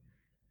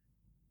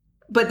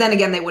 But then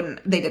again,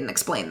 they didn't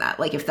explain that,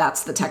 like if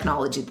that's the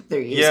technology that they're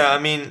using. Yeah, I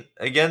mean,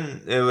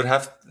 again, it would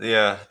have,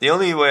 yeah. The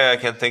only way I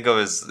can think of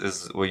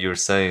is what you were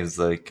saying is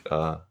like,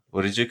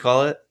 what did you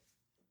call it?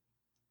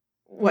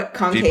 What,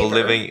 concave? People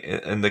living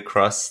in the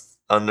crust,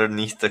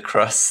 underneath the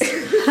crust.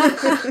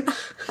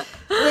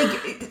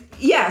 Like,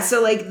 yeah,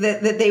 so like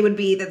that they would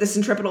be, that the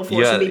centripetal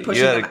force would be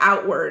pushing them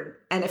outward,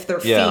 and if their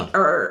feet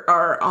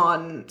are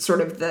on sort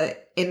of the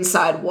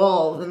inside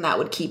wall, then that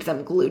would keep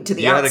them glued to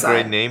the outside. You had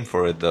a great name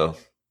for it, though.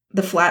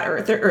 The flat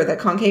earther, or the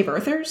concave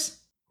earthers?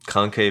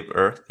 Concave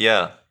Earth?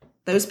 Yeah.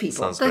 Those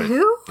people. Sounds The great.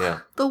 who? Yeah.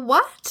 The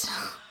what?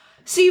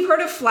 So you've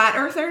heard of flat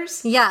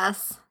earthers?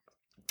 Yes.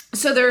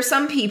 So there are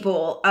some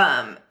people,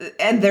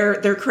 and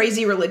they're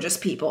crazy religious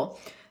people.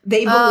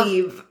 They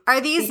believe...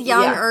 Are these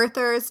young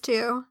earthers,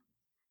 too?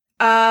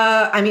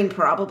 I mean,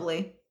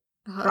 probably.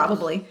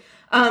 Probably.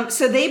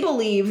 So they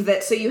believe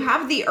that, so you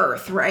have the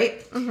earth, right?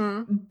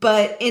 Mm-hmm.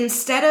 But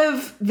instead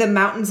of the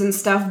mountains and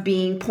stuff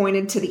being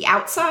pointed to the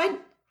outside...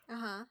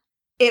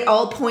 it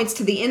all points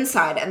to the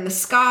inside, and the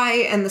sky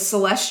and the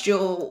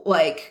celestial,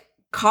 like,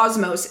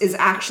 cosmos is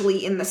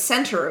actually in the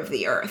center of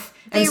the earth.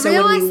 And they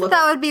realized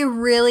that would be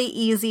really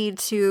easy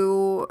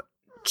to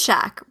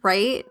check,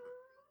 right?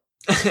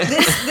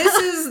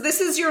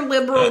 This is your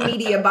liberal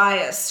media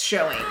bias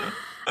showing.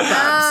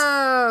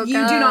 Oh,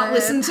 you do not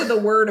listen to the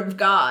word of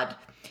God.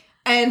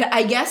 And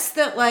I guess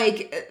that,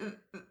 like,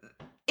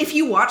 if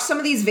you watch some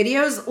of these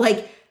videos,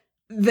 like,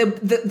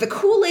 the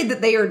Kool-Aid that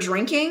they are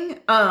drinking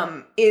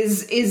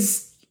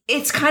is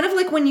it's kind of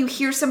like when you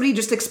hear somebody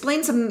just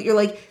explain something that you're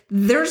like,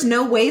 there's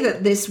no way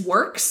that this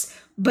works,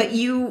 but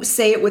you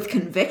say it with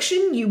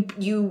conviction.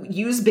 You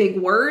use big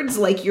words,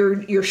 like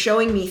you're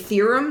showing me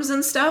theorems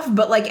and stuff,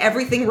 but like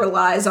everything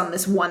relies on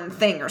this one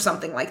thing or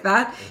something like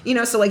that.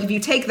 So like if you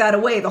take that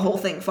away, the whole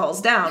thing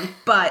falls down.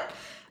 But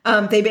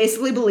they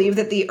basically believe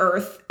that the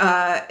Earth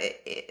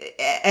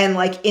and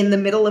like in the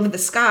middle of the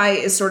sky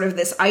is sort of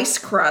this ice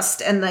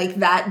crust, and like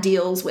that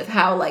deals with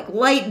how like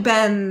light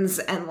bends,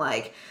 and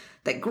like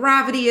that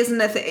gravity isn't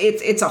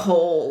it's a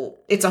whole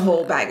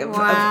bag of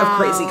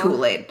crazy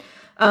Kool-Aid.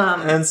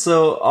 And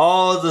so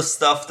all the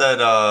stuff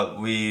that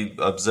we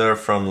observe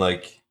from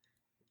like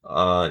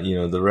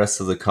the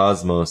rest of the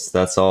cosmos,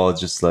 that's all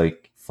just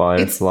like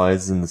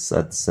fireflies at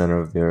the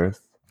center of the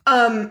Earth.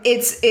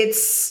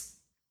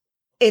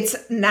 It's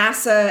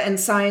NASA and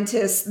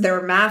scientists,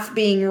 their math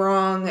being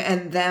wrong,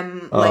 and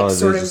them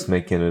sort of just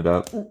making it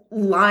up,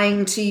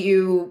 lying to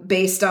you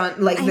based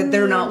on like that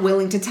they're not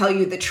willing to tell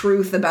you the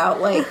truth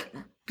about like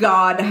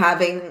God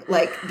having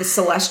like the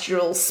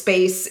celestial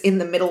space in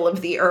the middle of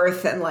the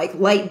Earth and like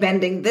light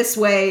bending this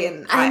way.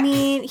 And I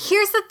mean,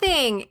 here's the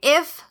thing: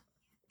 if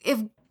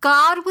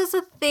God was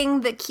a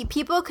thing that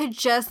people could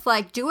just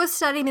like do a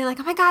study and be like,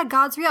 oh my God,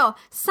 God's real,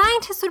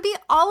 scientists would be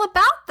all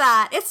about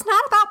that. It's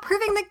not about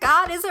proving that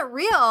God isn't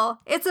real.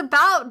 It's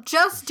about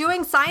just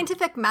doing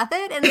scientific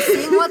method and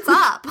seeing what's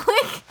up.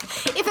 Like,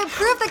 if it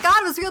proved that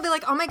God was real, they're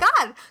like, oh my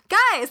God,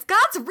 guys,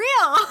 God's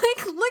real.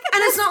 Like, look at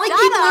and this it's not like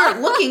data. people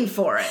aren't looking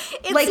for it.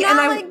 It's like, not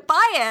and like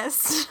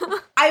biased.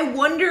 I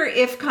wonder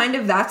if kind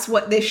of that's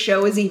what this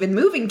show is even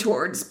moving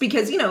towards,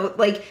 because,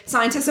 like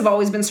scientists have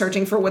always been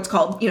searching for what's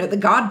called, the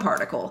God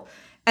particle.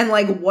 And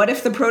like, what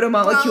if the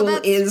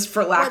protomolecule is,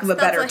 for lack of a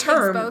better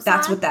term,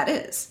 that's what that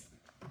is?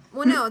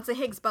 Well, no, it's a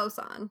Higgs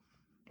boson.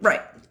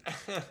 Right.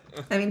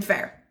 I mean,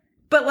 fair.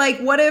 But like,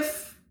 what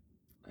if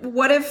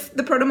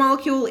the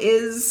protomolecule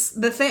is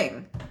the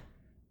thing?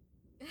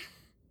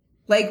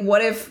 Like,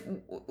 what if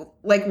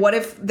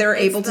they're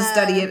able to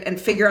study it and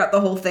figure out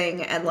the whole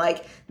thing, and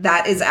like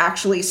that is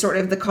actually sort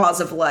of the cause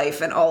of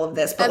life and all of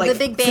this, but like the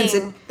Big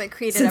Bang that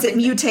created since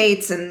everything. it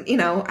mutates,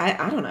 and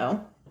I don't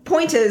know.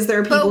 Point is,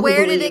 there are people who believe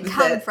where did it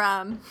come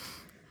from?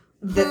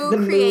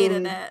 Who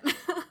created it?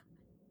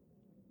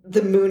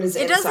 The moon is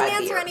inside the Earth. It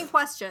doesn't answer any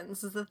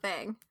questions, is the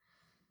thing.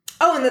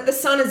 Oh, and that the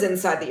sun is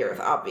inside the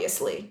Earth,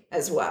 obviously,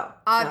 as well.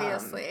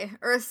 Obviously.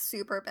 Earth's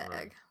super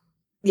big.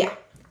 Yeah.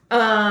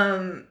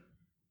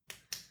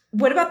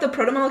 What about the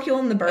protomolecule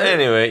in the bird?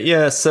 Anyway,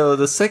 yeah, so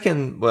the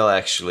second, well,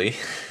 actually,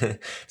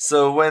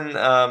 so when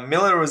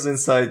Miller was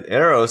inside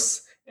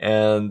Eros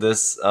and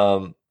this,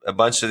 a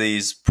bunch of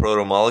these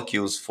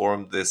protomolecules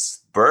formed this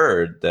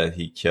bird that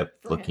he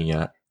kept looking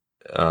at.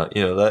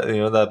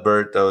 That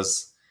bird that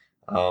was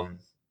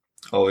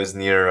always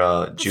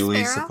near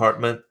Julie's sparrow?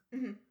 apartment.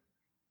 Mhm.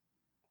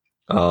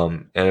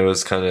 And it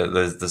was kind of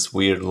this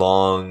weird,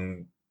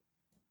 long,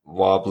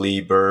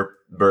 wobbly bird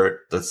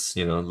that's,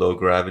 low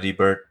gravity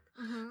bird.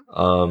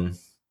 Mm-hmm.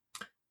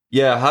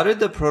 Yeah, how did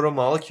the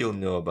protomolecule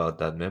know about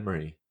that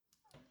memory?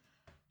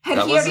 Had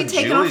That he already wasn't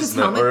taken off his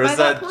helmet or by is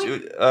that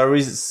point? are we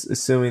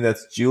assuming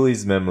that's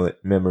Julie's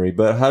memory?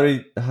 But how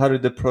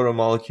did the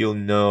protomolecule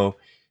know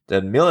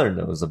that Miller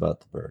knows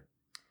about the bird?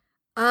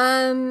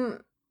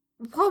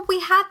 Well, we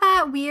had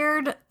that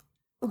weird.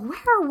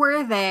 Where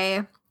were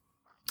they?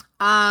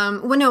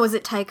 Well, no, was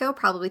it Tycho?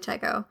 Probably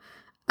Tycho.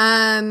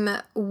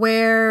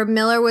 Where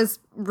Miller was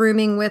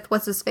rooming with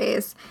what's his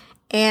face,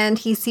 and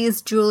he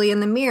sees Julie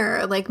in the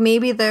mirror. Like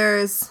maybe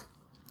there's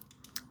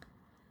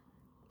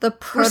the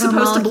protomolecule. We're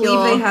supposed to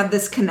believe they had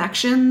this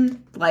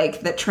connection,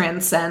 like that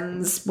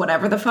transcends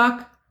whatever the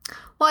fuck.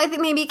 Well, I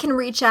think maybe it can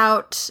reach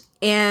out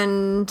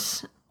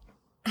and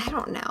I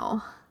don't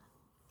know.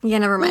 Yeah,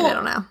 never mind. I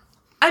don't know.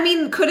 I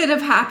mean, could it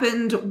have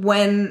happened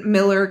when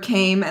Miller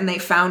came and they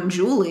found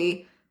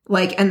Julie,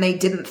 and they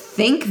didn't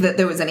think that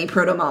there was any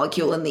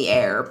protomolecule in the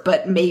air,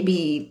 but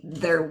maybe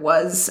there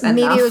was enough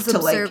maybe it was to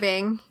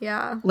observing.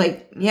 Yeah.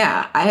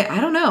 I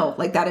don't know.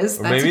 That's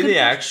maybe the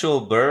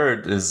actual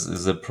bird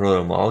is a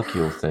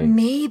protomolecule thing.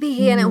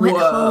 Maybe, and it went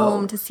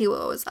home to see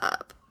what was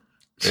up.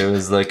 It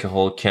was like a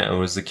whole it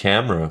was a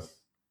camera.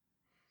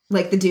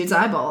 Like the dude's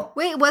eyeball.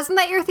 Wait, wasn't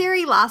that your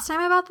theory last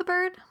time about the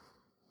bird?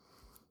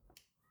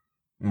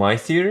 My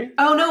theory?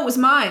 Oh no, it was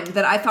mine.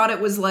 That I thought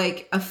it was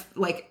like a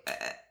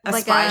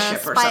spy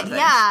ship or something.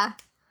 Yeah.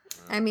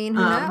 I mean,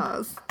 who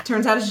knows?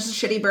 Turns out it's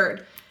just a shitty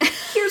bird.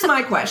 Here's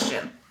my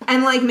question.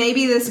 And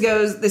maybe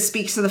this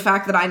speaks to the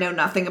fact that I know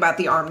nothing about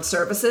the armed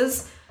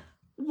services.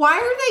 Why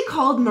are they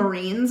called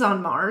Marines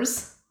on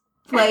Mars?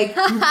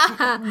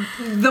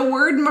 The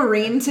word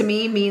marine to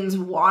me means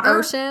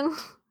water.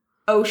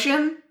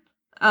 Ocean.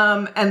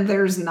 And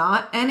there's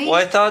not any. Well,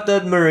 I thought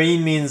that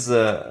marine means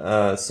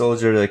a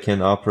soldier that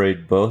can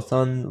operate both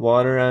on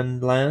water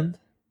and land.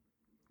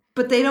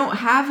 But they don't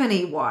have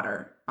any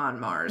water on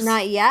Mars.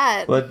 Not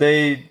yet. But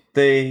they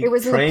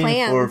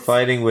train for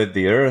fighting with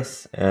the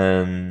Earth,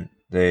 and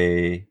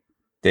they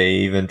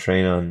even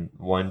train on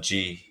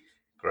 1G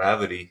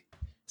gravity.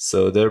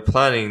 So they're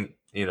planning,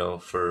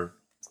 for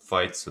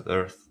fights with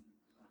Earth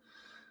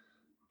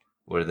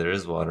where there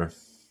is water.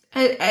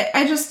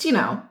 I just,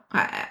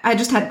 I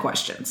just had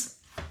questions.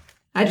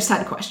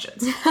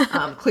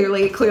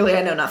 Clearly,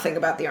 I know nothing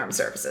about the armed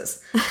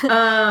services.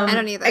 I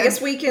don't either. I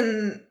guess we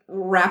can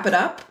wrap it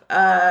up.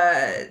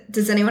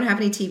 Does anyone have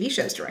any TV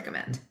shows to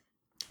recommend?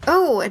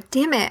 Oh,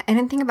 damn it. I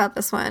didn't think about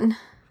this one.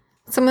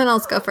 Someone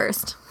else go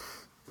first.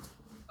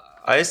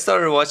 I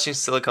started watching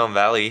Silicon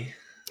Valley.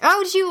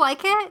 Oh, did you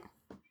like it?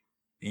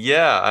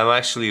 Yeah, I'm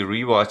actually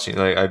rewatching.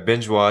 I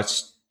binge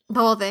watched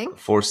the whole thing,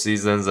 4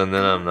 seasons, and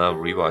then I'm now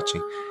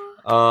rewatching.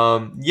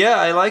 Yeah,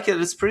 I like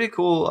it. It's pretty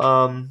cool.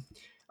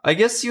 I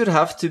guess you'd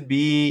have to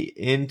be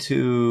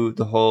into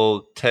the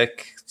whole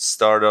tech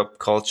startup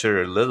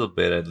culture a little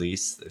bit, at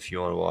least, if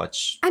you want to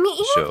watch. I mean,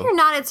 even if you're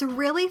not, it's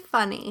really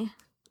funny.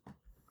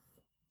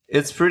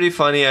 It's pretty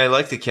funny. I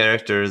like the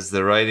characters.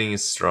 The writing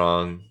is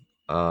strong.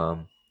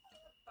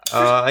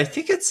 I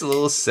think it's a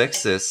little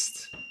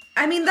sexist.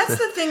 I mean, that's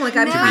the thing. I'm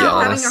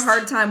having a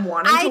hard time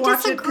wanting to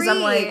watch it because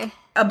I'm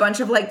a bunch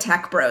of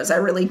tech bros. I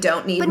really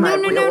don't need my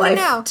real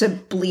life to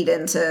bleed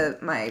into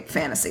my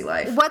fantasy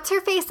life. What's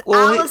her face?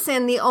 Well,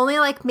 Allison, the only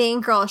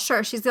main girl.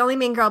 Sure, she's the only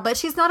main girl, but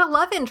she's not a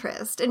love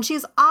interest, and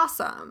she's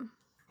awesome.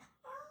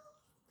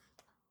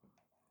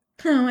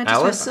 Oh,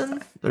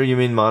 Allison? Or you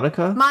mean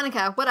Monica?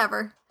 Monica,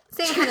 whatever.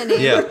 Same kind of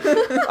name. Yeah.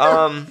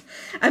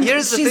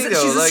 Here's the thing,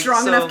 though. She's a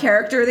strong enough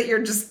character that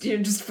you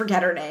just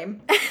forget her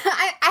name.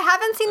 I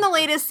haven't seen the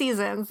latest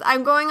seasons.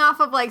 I'm going off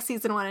of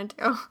season 1 and 2.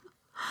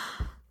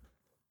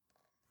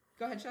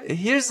 Go ahead, Chuck.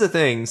 Here's the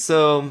thing.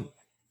 So,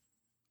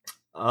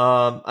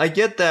 I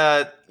get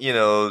that,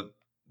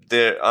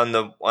 there on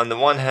the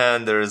one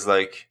hand, there's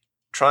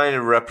trying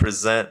to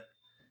represent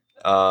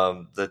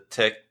the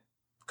tech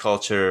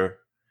culture,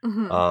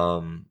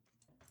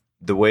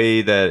 the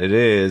way that it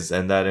is,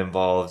 and that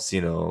involves,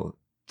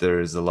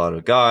 there's a lot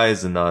of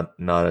guys and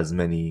not as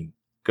many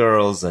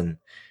girls, and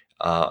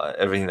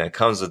everything that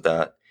comes with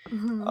that.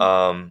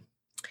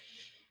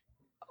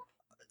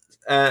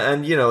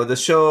 And the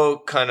show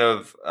kind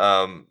of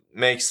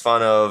makes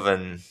fun of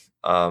and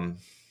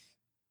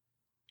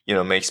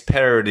makes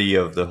parody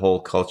of the whole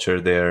culture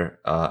there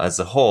as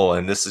a whole,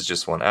 and this is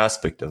just one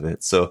aspect of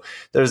it. So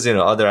there's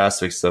other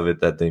aspects of it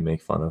that they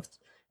make fun of,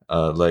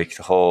 the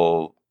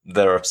whole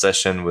their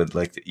obsession with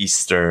the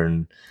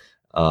Eastern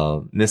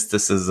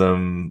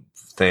mysticism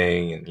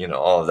thing, and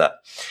all of that.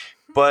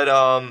 But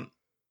on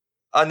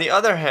the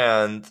other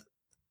hand,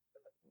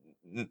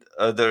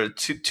 there are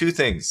two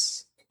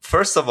things.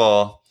 First of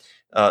all,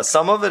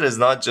 some of it is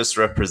not just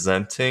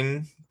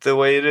representing the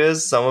way it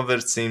is. Some of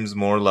it seems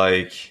more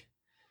like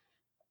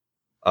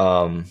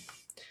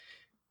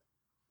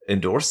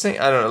endorsing.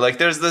 I don't know. Like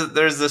there's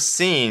this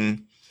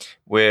scene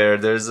where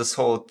there's this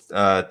whole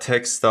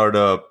tech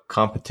startup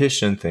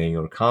competition thing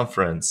or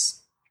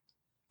conference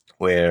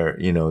where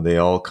they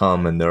all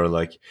come and they're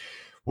like,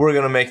 we're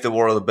gonna make the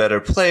world a better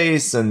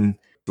place, and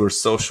we're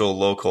social,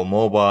 local,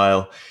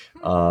 mobile.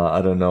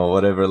 I don't know,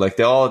 whatever. Like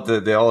they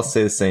all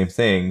say the same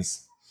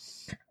things.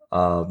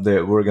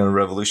 We're gonna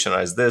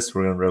revolutionize this.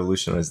 We're gonna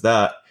revolutionize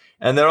that,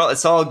 and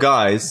it's all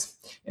guys,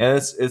 and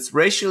it's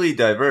racially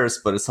diverse,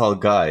 but it's all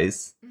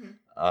guys.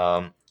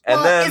 And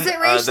then is it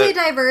racially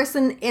diverse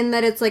in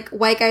that it's like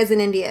white guys and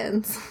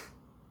Indians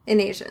and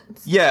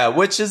Asians? Yeah,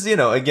 which is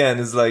again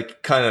is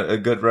like kind of a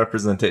good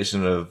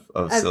representation of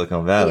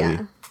Silicon Valley.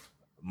 Yeah.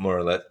 More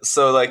or less.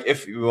 So like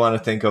if you want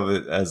to think of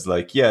it as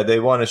like, yeah, they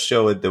want to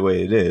show it the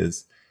way it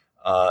is.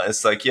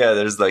 It's like, yeah,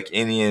 there's like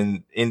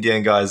Indian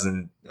guys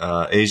and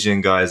Asian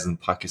guys and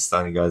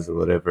Pakistani guys or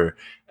whatever,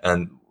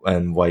 and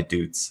white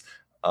dudes.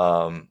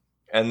 And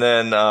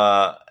then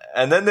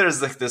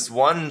there's like this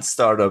one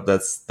startup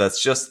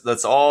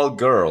that's all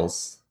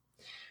girls.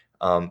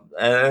 And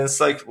it's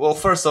like, well,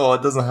 first of all,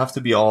 it doesn't have to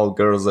be all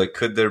girls. Like,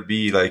 could there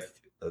be like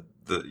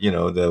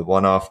the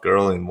one-off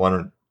girl in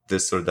one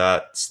this or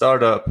that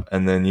startup,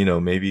 and then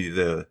maybe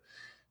the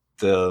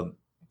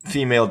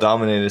female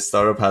dominated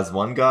startup has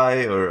one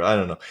guy, or I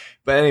don't know.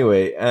 But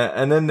anyway,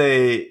 and then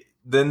their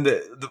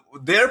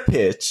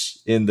pitch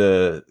in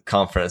the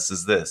conference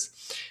is this: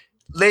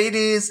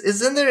 ladies,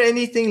 isn't there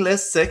anything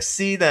less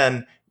sexy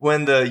than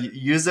when the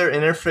user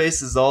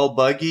interface is all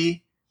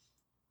buggy?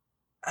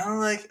 I'm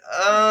like,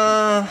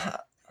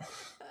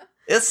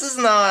 this is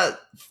not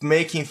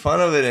making fun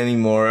of it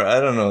anymore.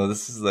 I don't know.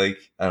 This is like,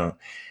 I don't know.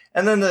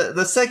 And then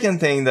the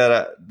second thing that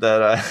I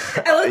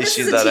love this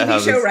is a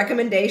TV show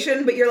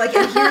recommendation, but you're like,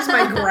 and here's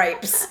my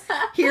gripes.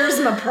 Here's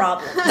my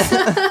problems.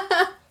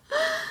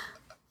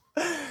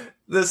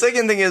 The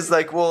second thing is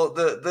like, well,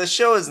 the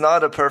show is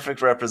not a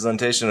perfect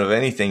representation of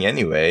anything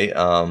anyway.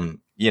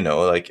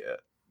 Like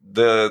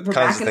the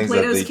kinds of things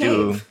that they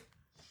do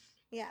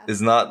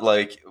is not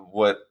like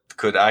what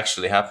could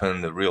actually happen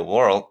in the real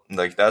world.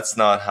 Like that's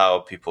not how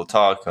people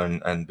talk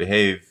and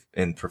behave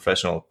in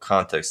professional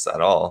contexts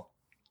at all.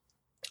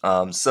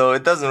 So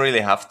it doesn't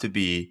really have to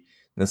be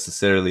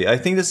necessarily. I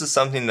think this is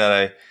something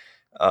that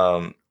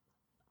I,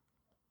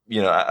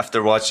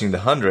 after watching The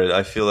 100,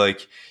 I feel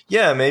like,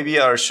 yeah, maybe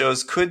our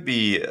shows could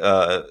be,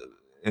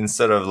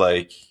 instead of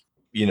like,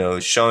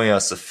 showing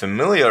us a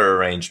familiar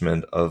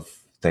arrangement of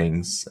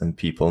things and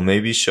people,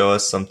 maybe show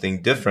us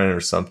something different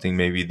or something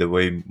maybe the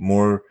way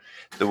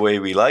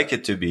we like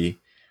it to be.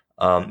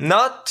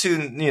 Not to,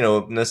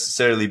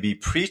 necessarily be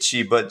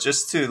preachy, but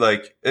just to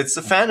like, it's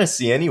a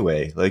fantasy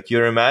anyway. Like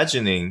you're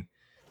imagining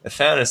a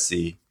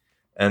fantasy,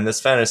 and this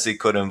fantasy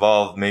could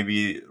involve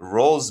maybe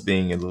roles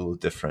being a little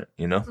different,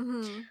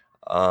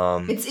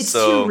 Mm-hmm. It's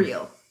too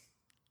real.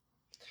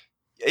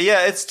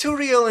 Yeah, it's too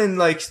real in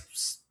like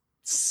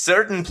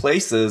certain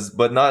places,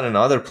 but not in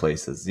other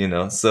places,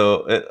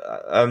 So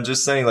I'm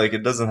just saying, like,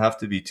 it doesn't have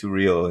to be too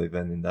real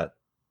even in that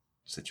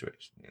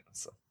situation,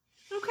 So.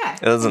 Okay.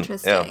 It doesn't.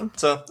 Interesting. Yeah.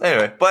 So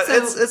anyway, but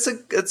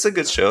it's a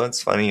good show.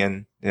 It's funny,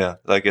 and yeah,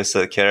 like I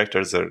said,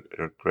 characters are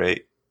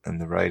great, and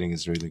the writing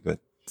is really good.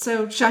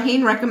 So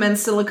Shaheen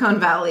recommends Silicon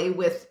Valley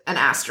with an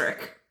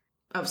asterisk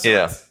of sorts.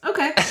 Yeah.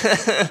 Okay.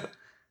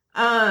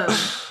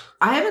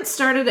 I haven't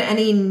started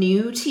any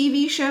new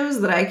TV shows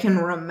that I can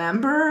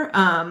remember.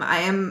 I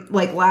am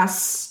like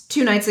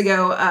two nights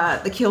ago,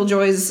 the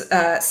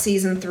Killjoys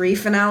season 3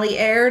 finale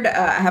aired.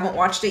 I haven't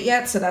watched it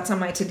yet, so that's on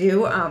my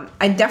to-do.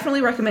 I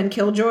definitely recommend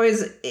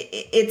Killjoys.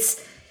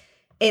 It's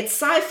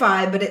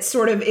sci-fi, but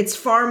it's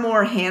far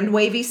more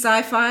hand-wavy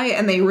sci-fi,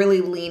 and they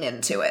really lean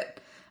into it.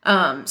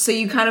 So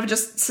you kind of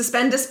just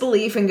suspend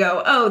disbelief and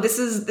go, oh, this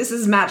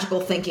is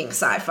magical thinking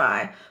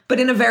sci-fi, but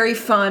in a very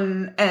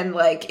fun and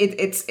like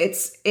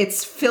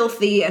it's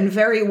filthy and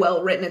very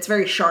well written. It's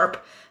very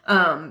sharp.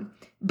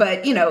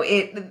 But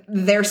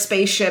their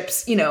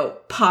spaceships,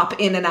 pop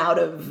in and out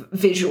of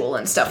visual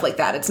and stuff like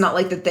that. It's not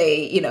like that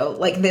they,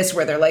 like this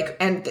where they're like,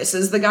 and this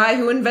is the guy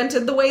who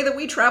invented the way that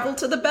we travel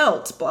to the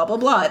belt, blah, blah,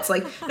 blah. It's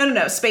like,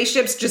 no.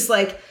 Spaceships just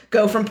like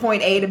go from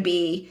point A to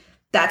B.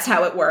 That's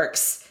how it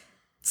works.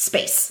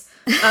 Space.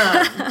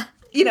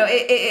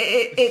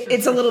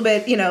 It's a little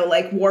bit,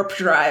 like warp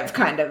drive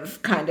kind of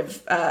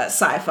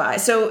sci-fi.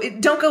 So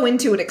don't go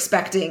into it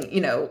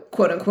expecting,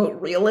 quote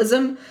unquote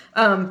realism.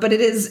 But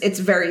it's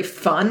very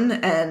fun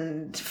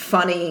and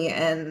funny,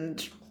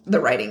 and the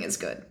writing is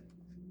good.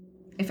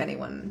 If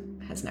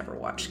anyone has never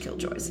watched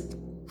Killjoys,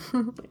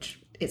 which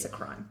is a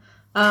crime.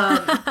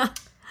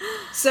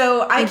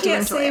 So I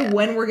can't say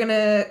when we're going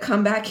to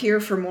come back here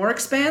for more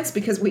Expanse,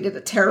 because we did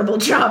a terrible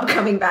job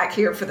coming back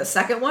here for the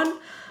second one.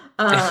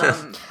 But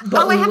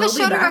I have a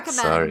show to recommend.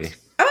 Sorry.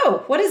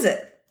 Oh, what is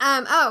it? So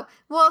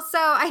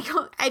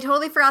I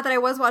totally forgot that I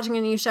was watching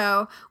a new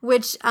show,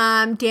 which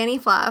Danny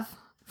Fluff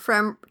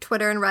from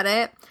Twitter and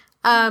Reddit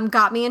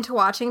got me into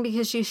watching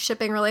because she's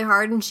shipping really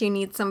hard and she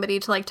needs somebody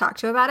to like talk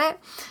to about it.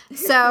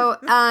 So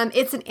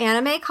it's an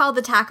anime called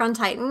Attack on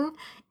Titan.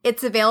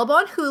 It's available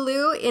on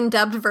Hulu in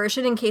dubbed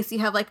version in case you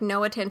have like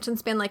no attention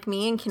span like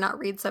me and cannot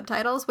read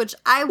subtitles, which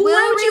I will.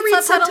 Why would you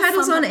read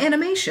subtitles on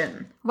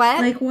animation?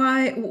 What? Like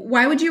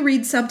why would you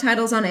read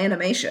subtitles on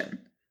animation?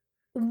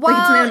 Well,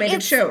 like it's an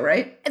animated show,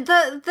 right?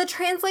 The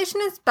translation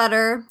is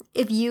better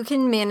if you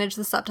can manage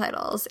the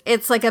subtitles.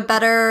 It's like a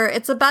better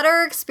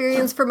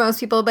experience for most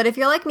people, but if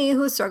you're like me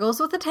who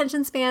struggles with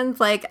attention spans,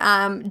 like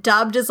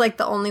dubbed is like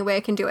the only way I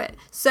can do it.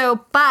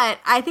 So, but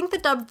I think the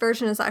dubbed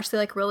version is actually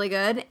like really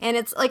good, and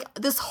it's like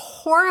this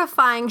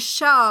horrifying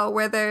show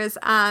where there's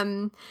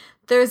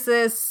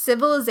this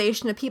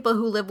civilization of people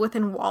who live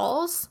within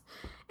walls.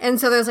 And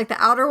so there's like the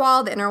outer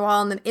wall, the inner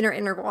wall, and the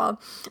inner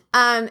wall.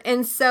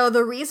 And so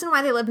the reason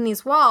why they live in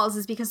these walls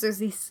is because there's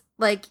these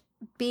like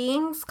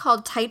beings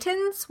called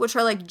Titans, which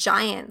are like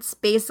giants,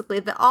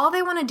 basically, that all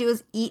they want to do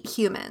is eat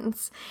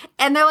humans.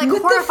 And they're like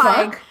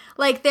horrifying.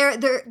 Like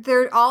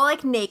they're all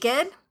like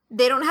naked.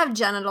 They don't have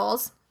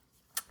genitals.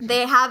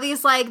 They have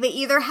these like, they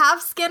either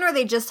have skin or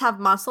they just have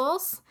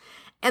muscles.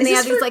 And they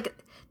have these big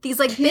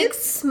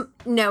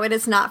no, it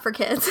is not for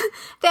kids.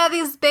 They have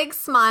these big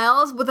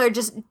smiles with their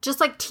just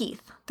like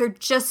teeth. They're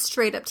just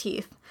straight up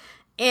teeth.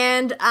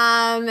 And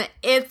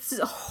it's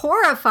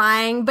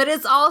horrifying, but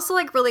it's also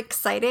like really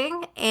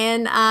exciting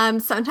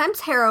and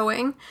sometimes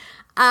harrowing.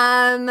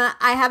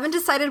 I haven't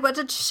decided what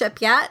to ship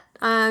yet,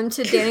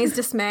 to Danny's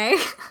dismay.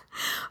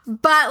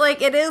 But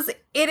like it is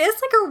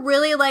like a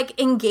really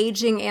like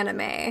engaging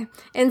anime.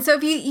 And so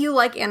if you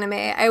like anime,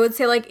 I would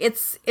say like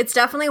it's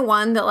definitely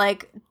one that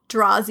like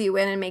draws you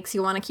in and makes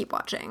you want to keep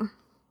watching.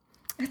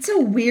 That's a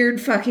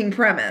weird fucking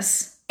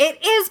premise. It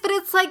is, but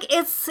it's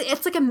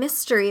like a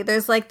mystery.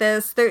 There's like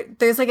this,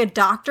 there's like a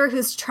doctor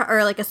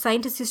or like a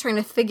scientist who's trying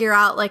to figure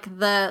out like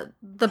the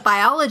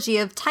biology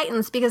of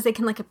Titans because they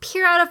can like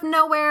appear out of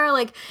nowhere.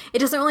 Like it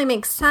doesn't really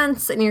make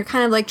sense, and you're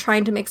kind of like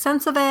trying to make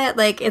sense of it.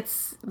 Like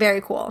it's very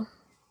cool.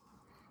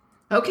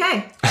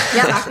 Okay.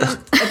 Yeah.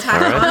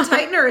 Attack on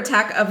Titan or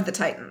Attack of the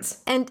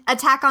Titans? And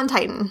Attack on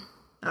Titan.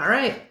 All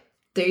right.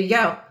 There you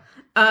go.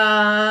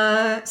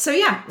 So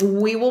yeah,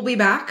 we will be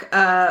back,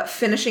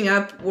 finishing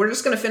up. We're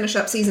just going to finish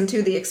up season 2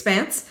 of The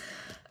Expanse.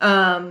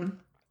 And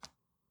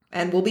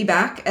we'll be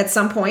back at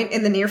some point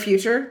in the near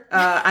future.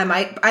 I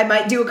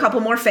might do a couple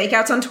more fake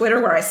outs on Twitter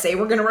where I say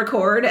we're going to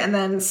record and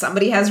then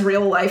somebody has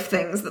real life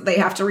things that they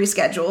have to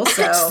reschedule.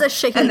 So,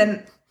 and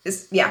then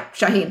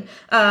Shaheen.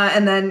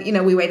 And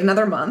then, we wait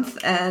another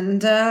month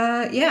and,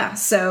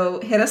 so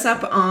hit us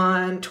up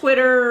on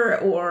Twitter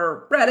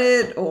or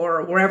Reddit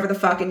or wherever the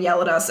fuck and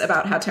yell at us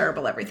about how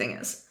terrible everything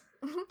is.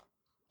 Mm-hmm.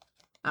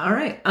 All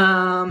right.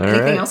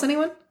 Anything else,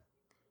 anyone?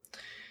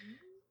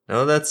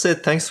 No, that's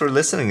it. Thanks for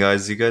listening,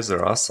 guys. You guys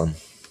are awesome.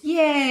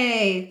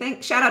 Yay.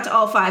 Shout out to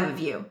all 5 of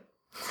you.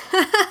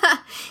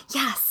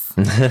 Yes.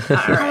 All right.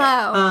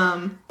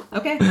 Hello.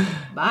 Okay.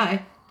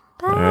 Bye.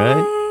 All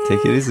right.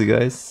 Take it easy,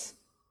 guys.